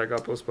shows that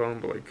got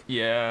postponed, but like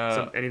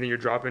anything you're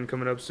dropping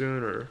coming up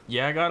soon, or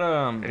I got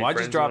I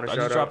just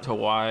dropped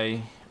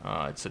Hawaii.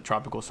 It's a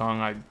tropical song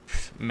I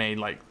made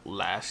like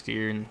last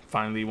year and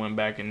finally went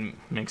back and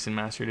mixed and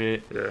mastered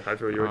it. Yeah, I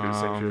feel you were doing the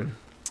same shit.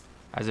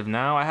 As of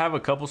now, I have a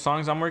couple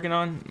songs I'm working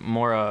on,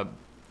 more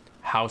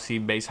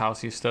housey, bass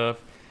housey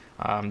stuff.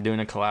 I'm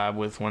doing a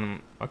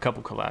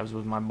couple collabs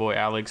with my boy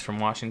Alex from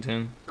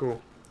Washington.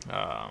 Cool.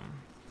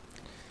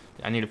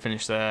 I need to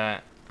finish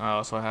that. I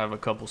also have a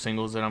couple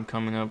singles that I'm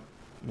coming up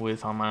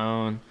with on my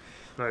own.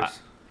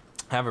 Nice.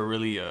 I have a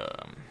really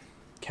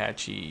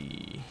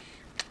catchy,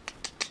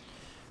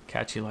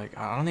 like,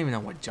 I don't even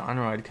know what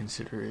genre I'd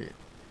consider it,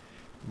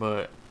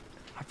 but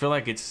I feel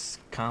like it's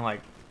kind of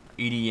like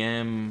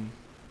EDM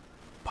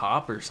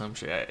pop or some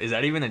shit. Is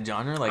that even a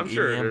genre? Like, I'm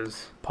sure EDM it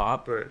is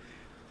pop? But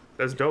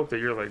that's dope that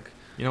you're like,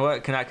 you know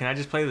what? Can I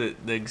just play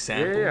the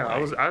example? Yeah.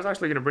 Like, I was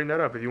actually gonna bring that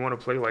up. If you want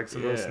to play like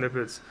some little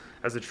snippets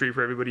as a treat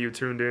for everybody who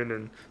tuned in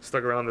and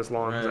stuck around this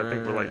long, because I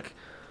think we're like,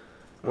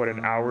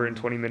 an hour and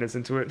 20 minutes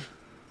into it.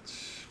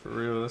 For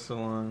real, that's so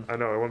long. I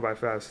know, it went by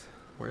fast.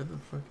 Where the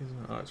fuck is it?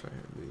 Oh, it's right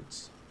here,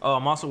 Beats. Oh,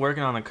 I'm also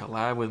working on a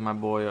collab with my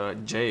boy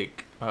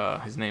Jake.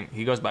 His name,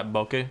 he goes by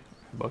Bokeh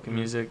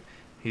Music.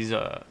 He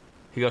goes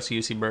to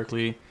UC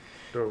Berkeley.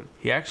 Dope.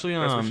 He actually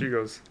that's where she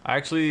goes.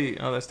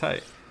 That's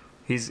tight.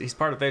 He's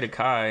part of Theta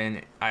Chi,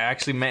 and I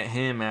actually met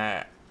him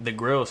at the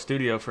Grill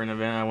Studio for an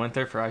event. I went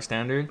there for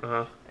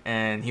iStandard,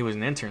 and he was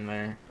an intern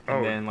there.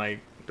 And then like,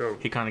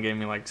 dope. He kind of gave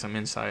me like some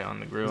insight on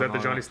the Grill. Was that the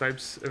Johnny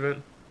Snipes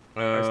event?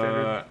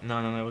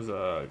 No, it was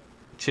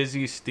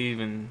Chizzy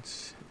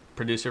Stevens,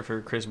 producer for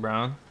Chris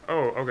Brown.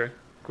 Oh, okay,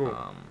 cool.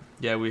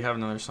 Yeah, we have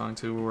another song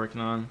too we're working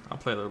on. I'll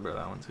play a little bit of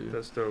that one too.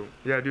 That's dope.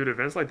 Yeah, dude,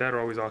 events like that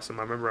are always awesome.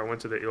 I remember I went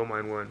to the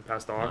Illmind one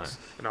past the Aux,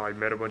 and I like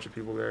met a bunch of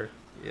people there.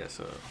 Yeah,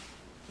 so.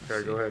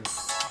 Okay, go ahead.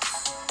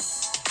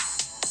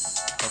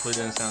 Hopefully it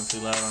doesn't sound too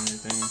loud on your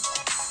thing.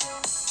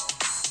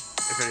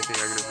 If anything,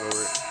 I could just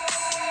lower it.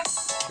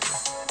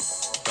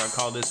 So I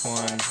call this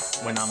one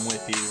When I'm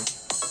With You.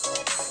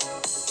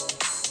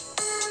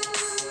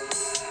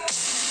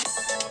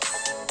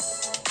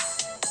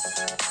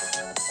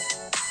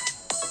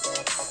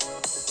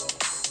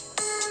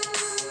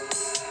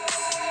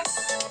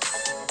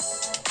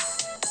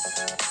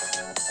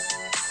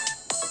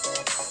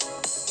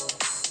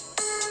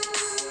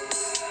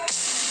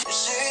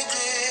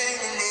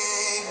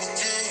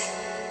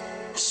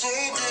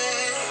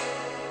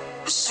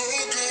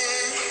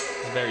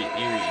 Very eerie.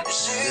 Yeah.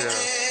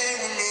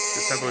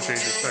 The tempo change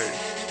is tight.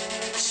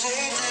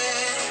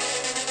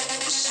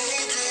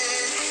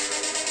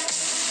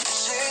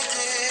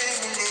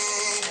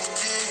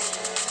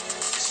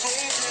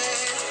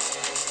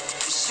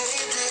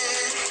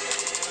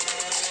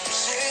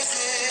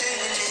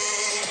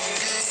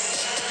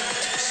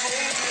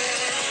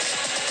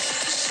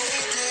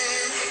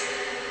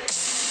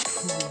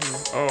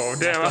 Oh,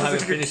 damn. I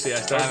haven't finished it.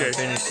 I still haven't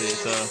finished it,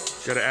 so.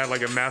 Gotta add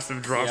like a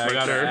massive drop right there.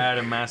 Yeah, I gotta add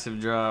a massive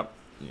drop.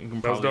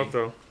 That's dope,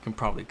 though. You can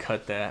probably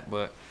cut that,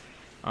 but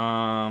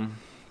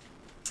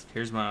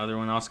here's my other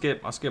one. I'll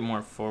skip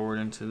more forward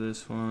into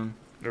this one.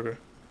 Okay.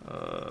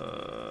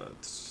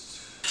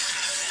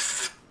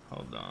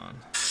 Hold on.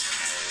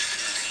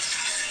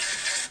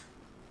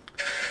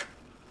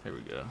 Here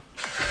we go.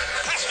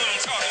 That's what I'm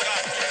talking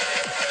about.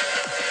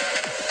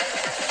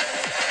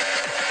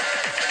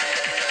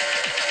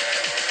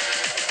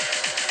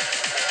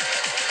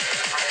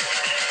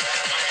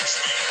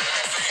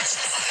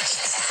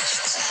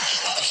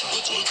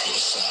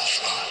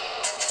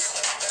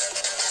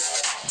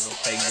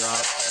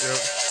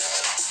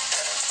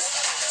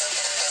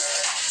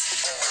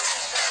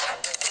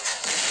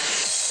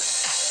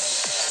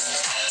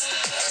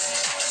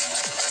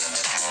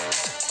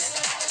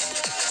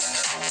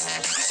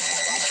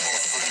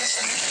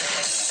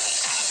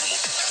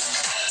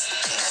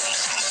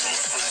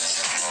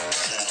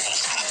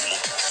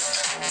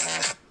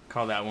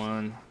 call that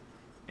one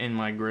In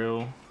My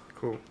Grill.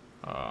 Cool.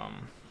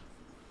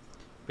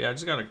 Yeah, I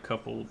just got a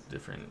couple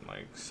different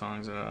like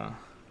songs that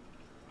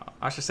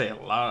I should say a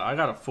lot. I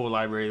got a full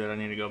library that I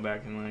need to go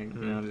back and like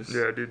you know just.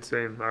 Yeah, dude,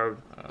 same.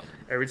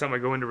 Every time I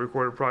go in to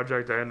record a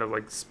project, I end up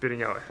like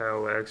spitting out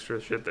hell extra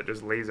shit that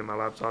just lays in my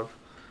laptop.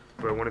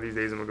 But one of these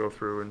days I'm gonna go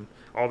through and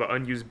all the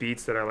unused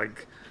beats that I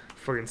like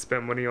fucking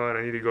spent money on,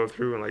 I need to go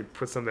through and like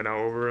put something out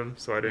over them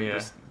so I didn't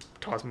just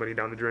toss money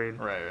down the drain.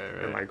 Right.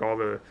 And like all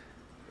the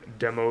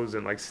demos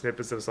and like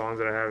snippets of songs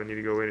that I have, I need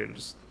to go in and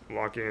just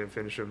lock in and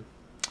finish them.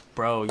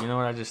 Bro, you know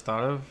what I just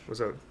thought of?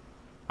 What's up?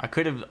 I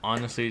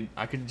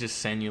could just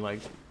send you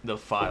like the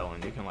file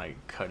and you can like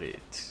cut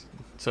it.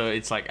 So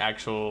it's like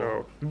actual.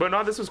 Oh, but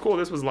no, this was cool.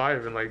 This was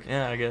live and like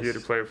yeah, I guess you had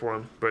to play it for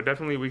him. But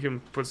definitely we can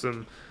put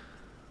some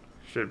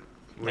shit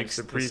links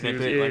to previews.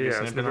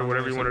 Snippet,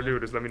 whatever you want to do.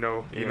 Just let me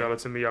know. Yeah. Email it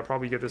to me. I'll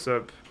probably get this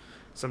up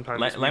sometime.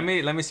 Let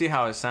me see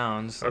how it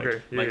sounds. Like,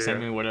 okay. Send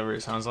me whatever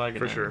it sounds like.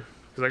 For sure.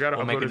 Because I gotta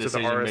upload it to the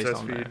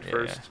RSS feed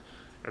first,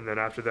 and then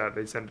after that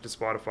they send it to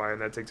Spotify,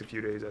 and that takes a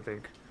few days, I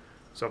think.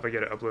 So if I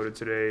get it uploaded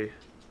today.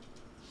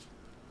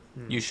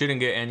 You shouldn't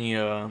get any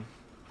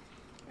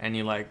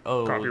like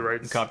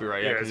copyright,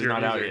 yeah, because it's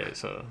not out yet.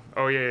 So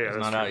it's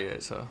not out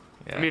yet. So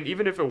yeah. I mean,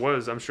 even if it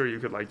was, I'm sure you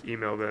could like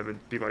email them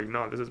and be like,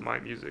 no, this is my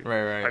music.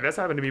 Right. Like, that's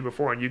happened to me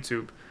before on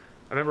YouTube.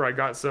 I remember I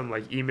got some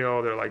like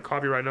email, they're like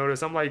copyright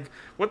notice. I'm like,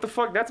 what the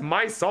fuck? That's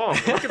my song.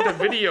 Look at the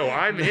video.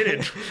 I'm in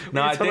it.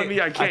 No, I think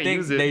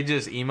use it. they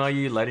just email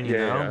you letting you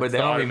know, but they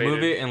don't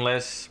remove it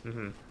unless,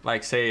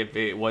 like, say if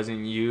it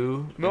wasn't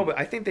you. No, but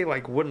I think they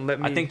like wouldn't let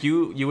me. I think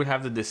you would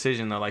have the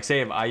decision though. Like,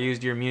 say if I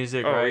used your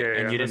music,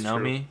 and you didn't know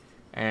me,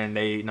 and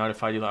they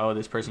notified you like, oh,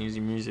 this person used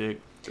your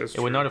music. It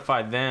would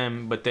notify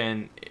them, but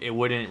then it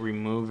wouldn't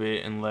remove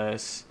it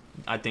unless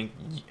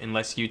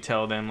you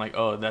tell them like,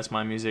 oh, that's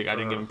my music, I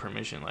didn't give them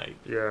permission, like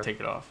take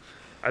it off.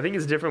 I think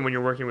it's different when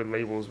you're working with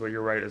labels, where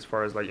you're right as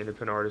far as like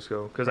independent artists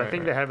go, because I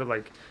think they have it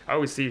like, I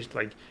always see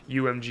like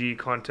UMG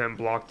content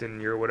blocked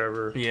in your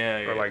whatever,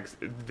 or like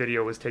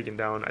video was taken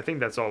down. I think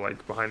that's all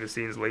like behind the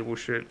scenes label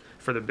shit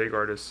for the big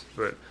artists,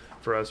 but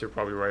for us, you're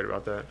probably right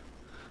about that.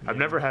 I've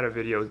never had a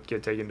video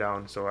get taken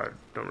down, so I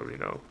don't really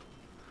know.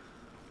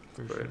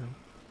 Sure.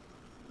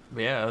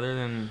 But yeah, other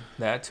than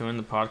that, to end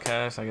the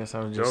podcast, I guess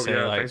I would just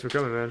say, like, thanks for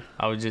coming, man.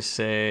 I would just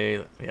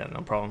say,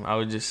 no problem. I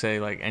would just say,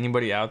 like,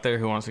 anybody out there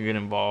who wants to get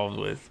involved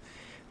with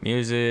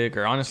music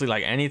or honestly,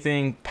 like,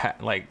 anything,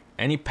 like,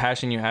 any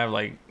passion you have,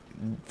 like,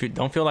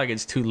 don't feel like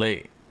it's too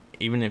late.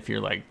 Even if you're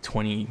like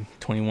 20,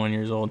 21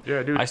 years old.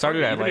 Yeah, dude. I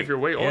started at even like, if you're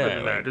way older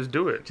than that, just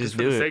do it. Just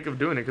for the sake of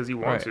doing it because you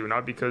want to,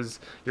 not because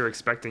you're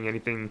expecting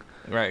anything,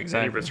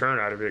 any return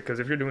out of it. Because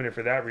if you're doing it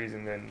for that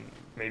reason, then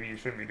maybe you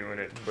shouldn't be doing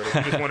it. But if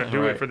you just want to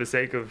do it for the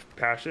sake of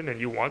passion and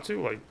you want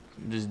to, like,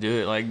 just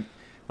do it.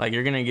 Like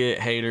you're gonna get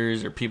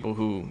haters or people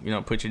who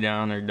put you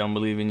down or don't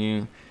believe in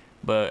you,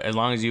 but as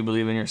long as you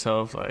believe in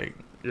yourself, like.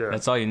 Yeah.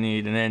 That's all you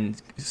need, and then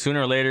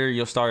sooner or later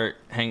you'll start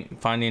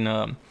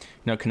finding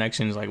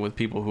connections like with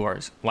people who are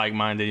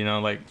like-minded,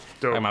 like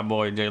my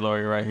boy Jay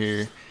Laurie right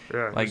here.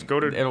 Yeah, like just go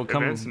to it'll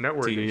events, come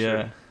network, to you.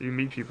 Yeah, you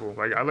meet people.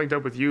 Like I linked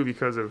up with you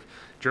because of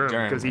Germ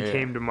because he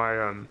came to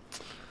my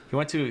He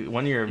went to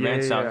one of your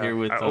events out here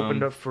with. I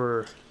opened up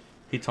for.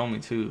 He told me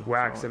too.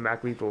 Wax and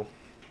Mac Lethal.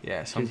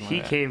 Yeah, something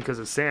he came because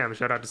of Sam.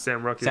 Shout out to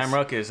Sam Ruckus. Sam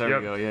Ruckus, there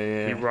we go.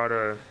 Yeah. He brought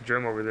a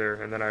Germ over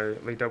there, and then I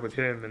linked up with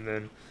him, and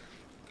then.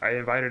 I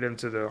invited him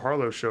to the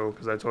Harlow show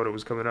because I told it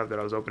was coming up that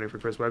I was opening for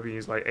Chris Webby.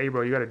 He's like, hey,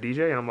 bro, you got a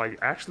DJ? And I'm like,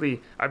 actually,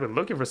 I've been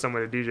looking for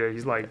someone to DJ.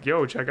 He's like,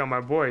 yo, check out my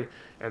boy.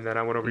 And then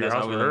I went over to your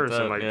house rehearse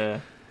and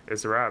like,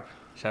 it's a wrap.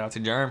 Shout out to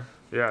Germ.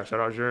 Yeah, shout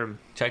out Germ.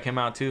 Check him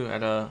out too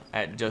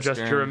at Just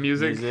Germ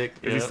Music.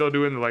 Is he still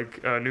doing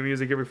like new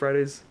music every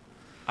Fridays?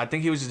 I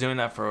think he was just doing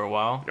that for a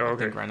while. Oh, okay.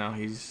 I think right now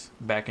he's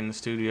back in the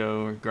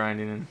studio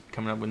grinding and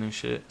coming up with new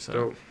shit.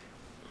 So,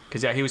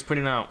 because he was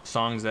putting out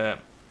songs that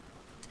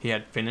he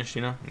had finished,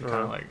 and kind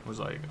of like was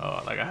like,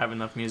 oh, like I have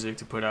enough music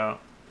to put out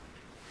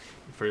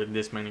for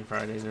this many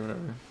Fridays or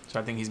whatever.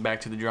 So I think he's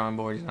back to the drawing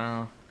board.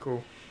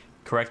 Cool.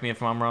 Correct me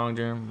if I'm wrong,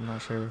 Germ. I'm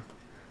not sure.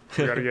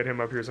 We got to get him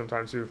up here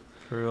sometime too.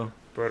 For real.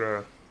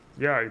 But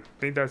yeah, I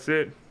think that's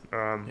it.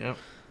 Yep.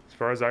 As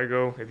far as I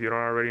go, if you don't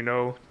already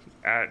know,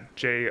 at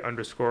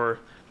J_LOREE_.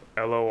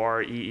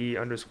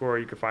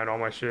 You can find all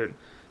my shit.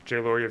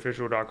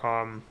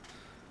 JLaurieOfficial.com.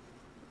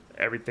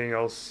 Everything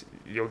else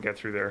you'll get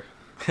through there.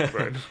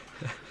 But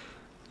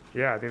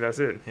yeah, I think that's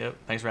it. Yep.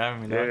 Thanks for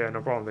having me, dog. Yeah,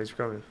 no problem. Thanks for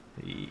coming.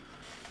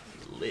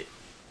 Lit.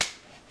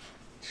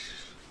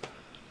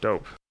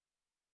 Dope.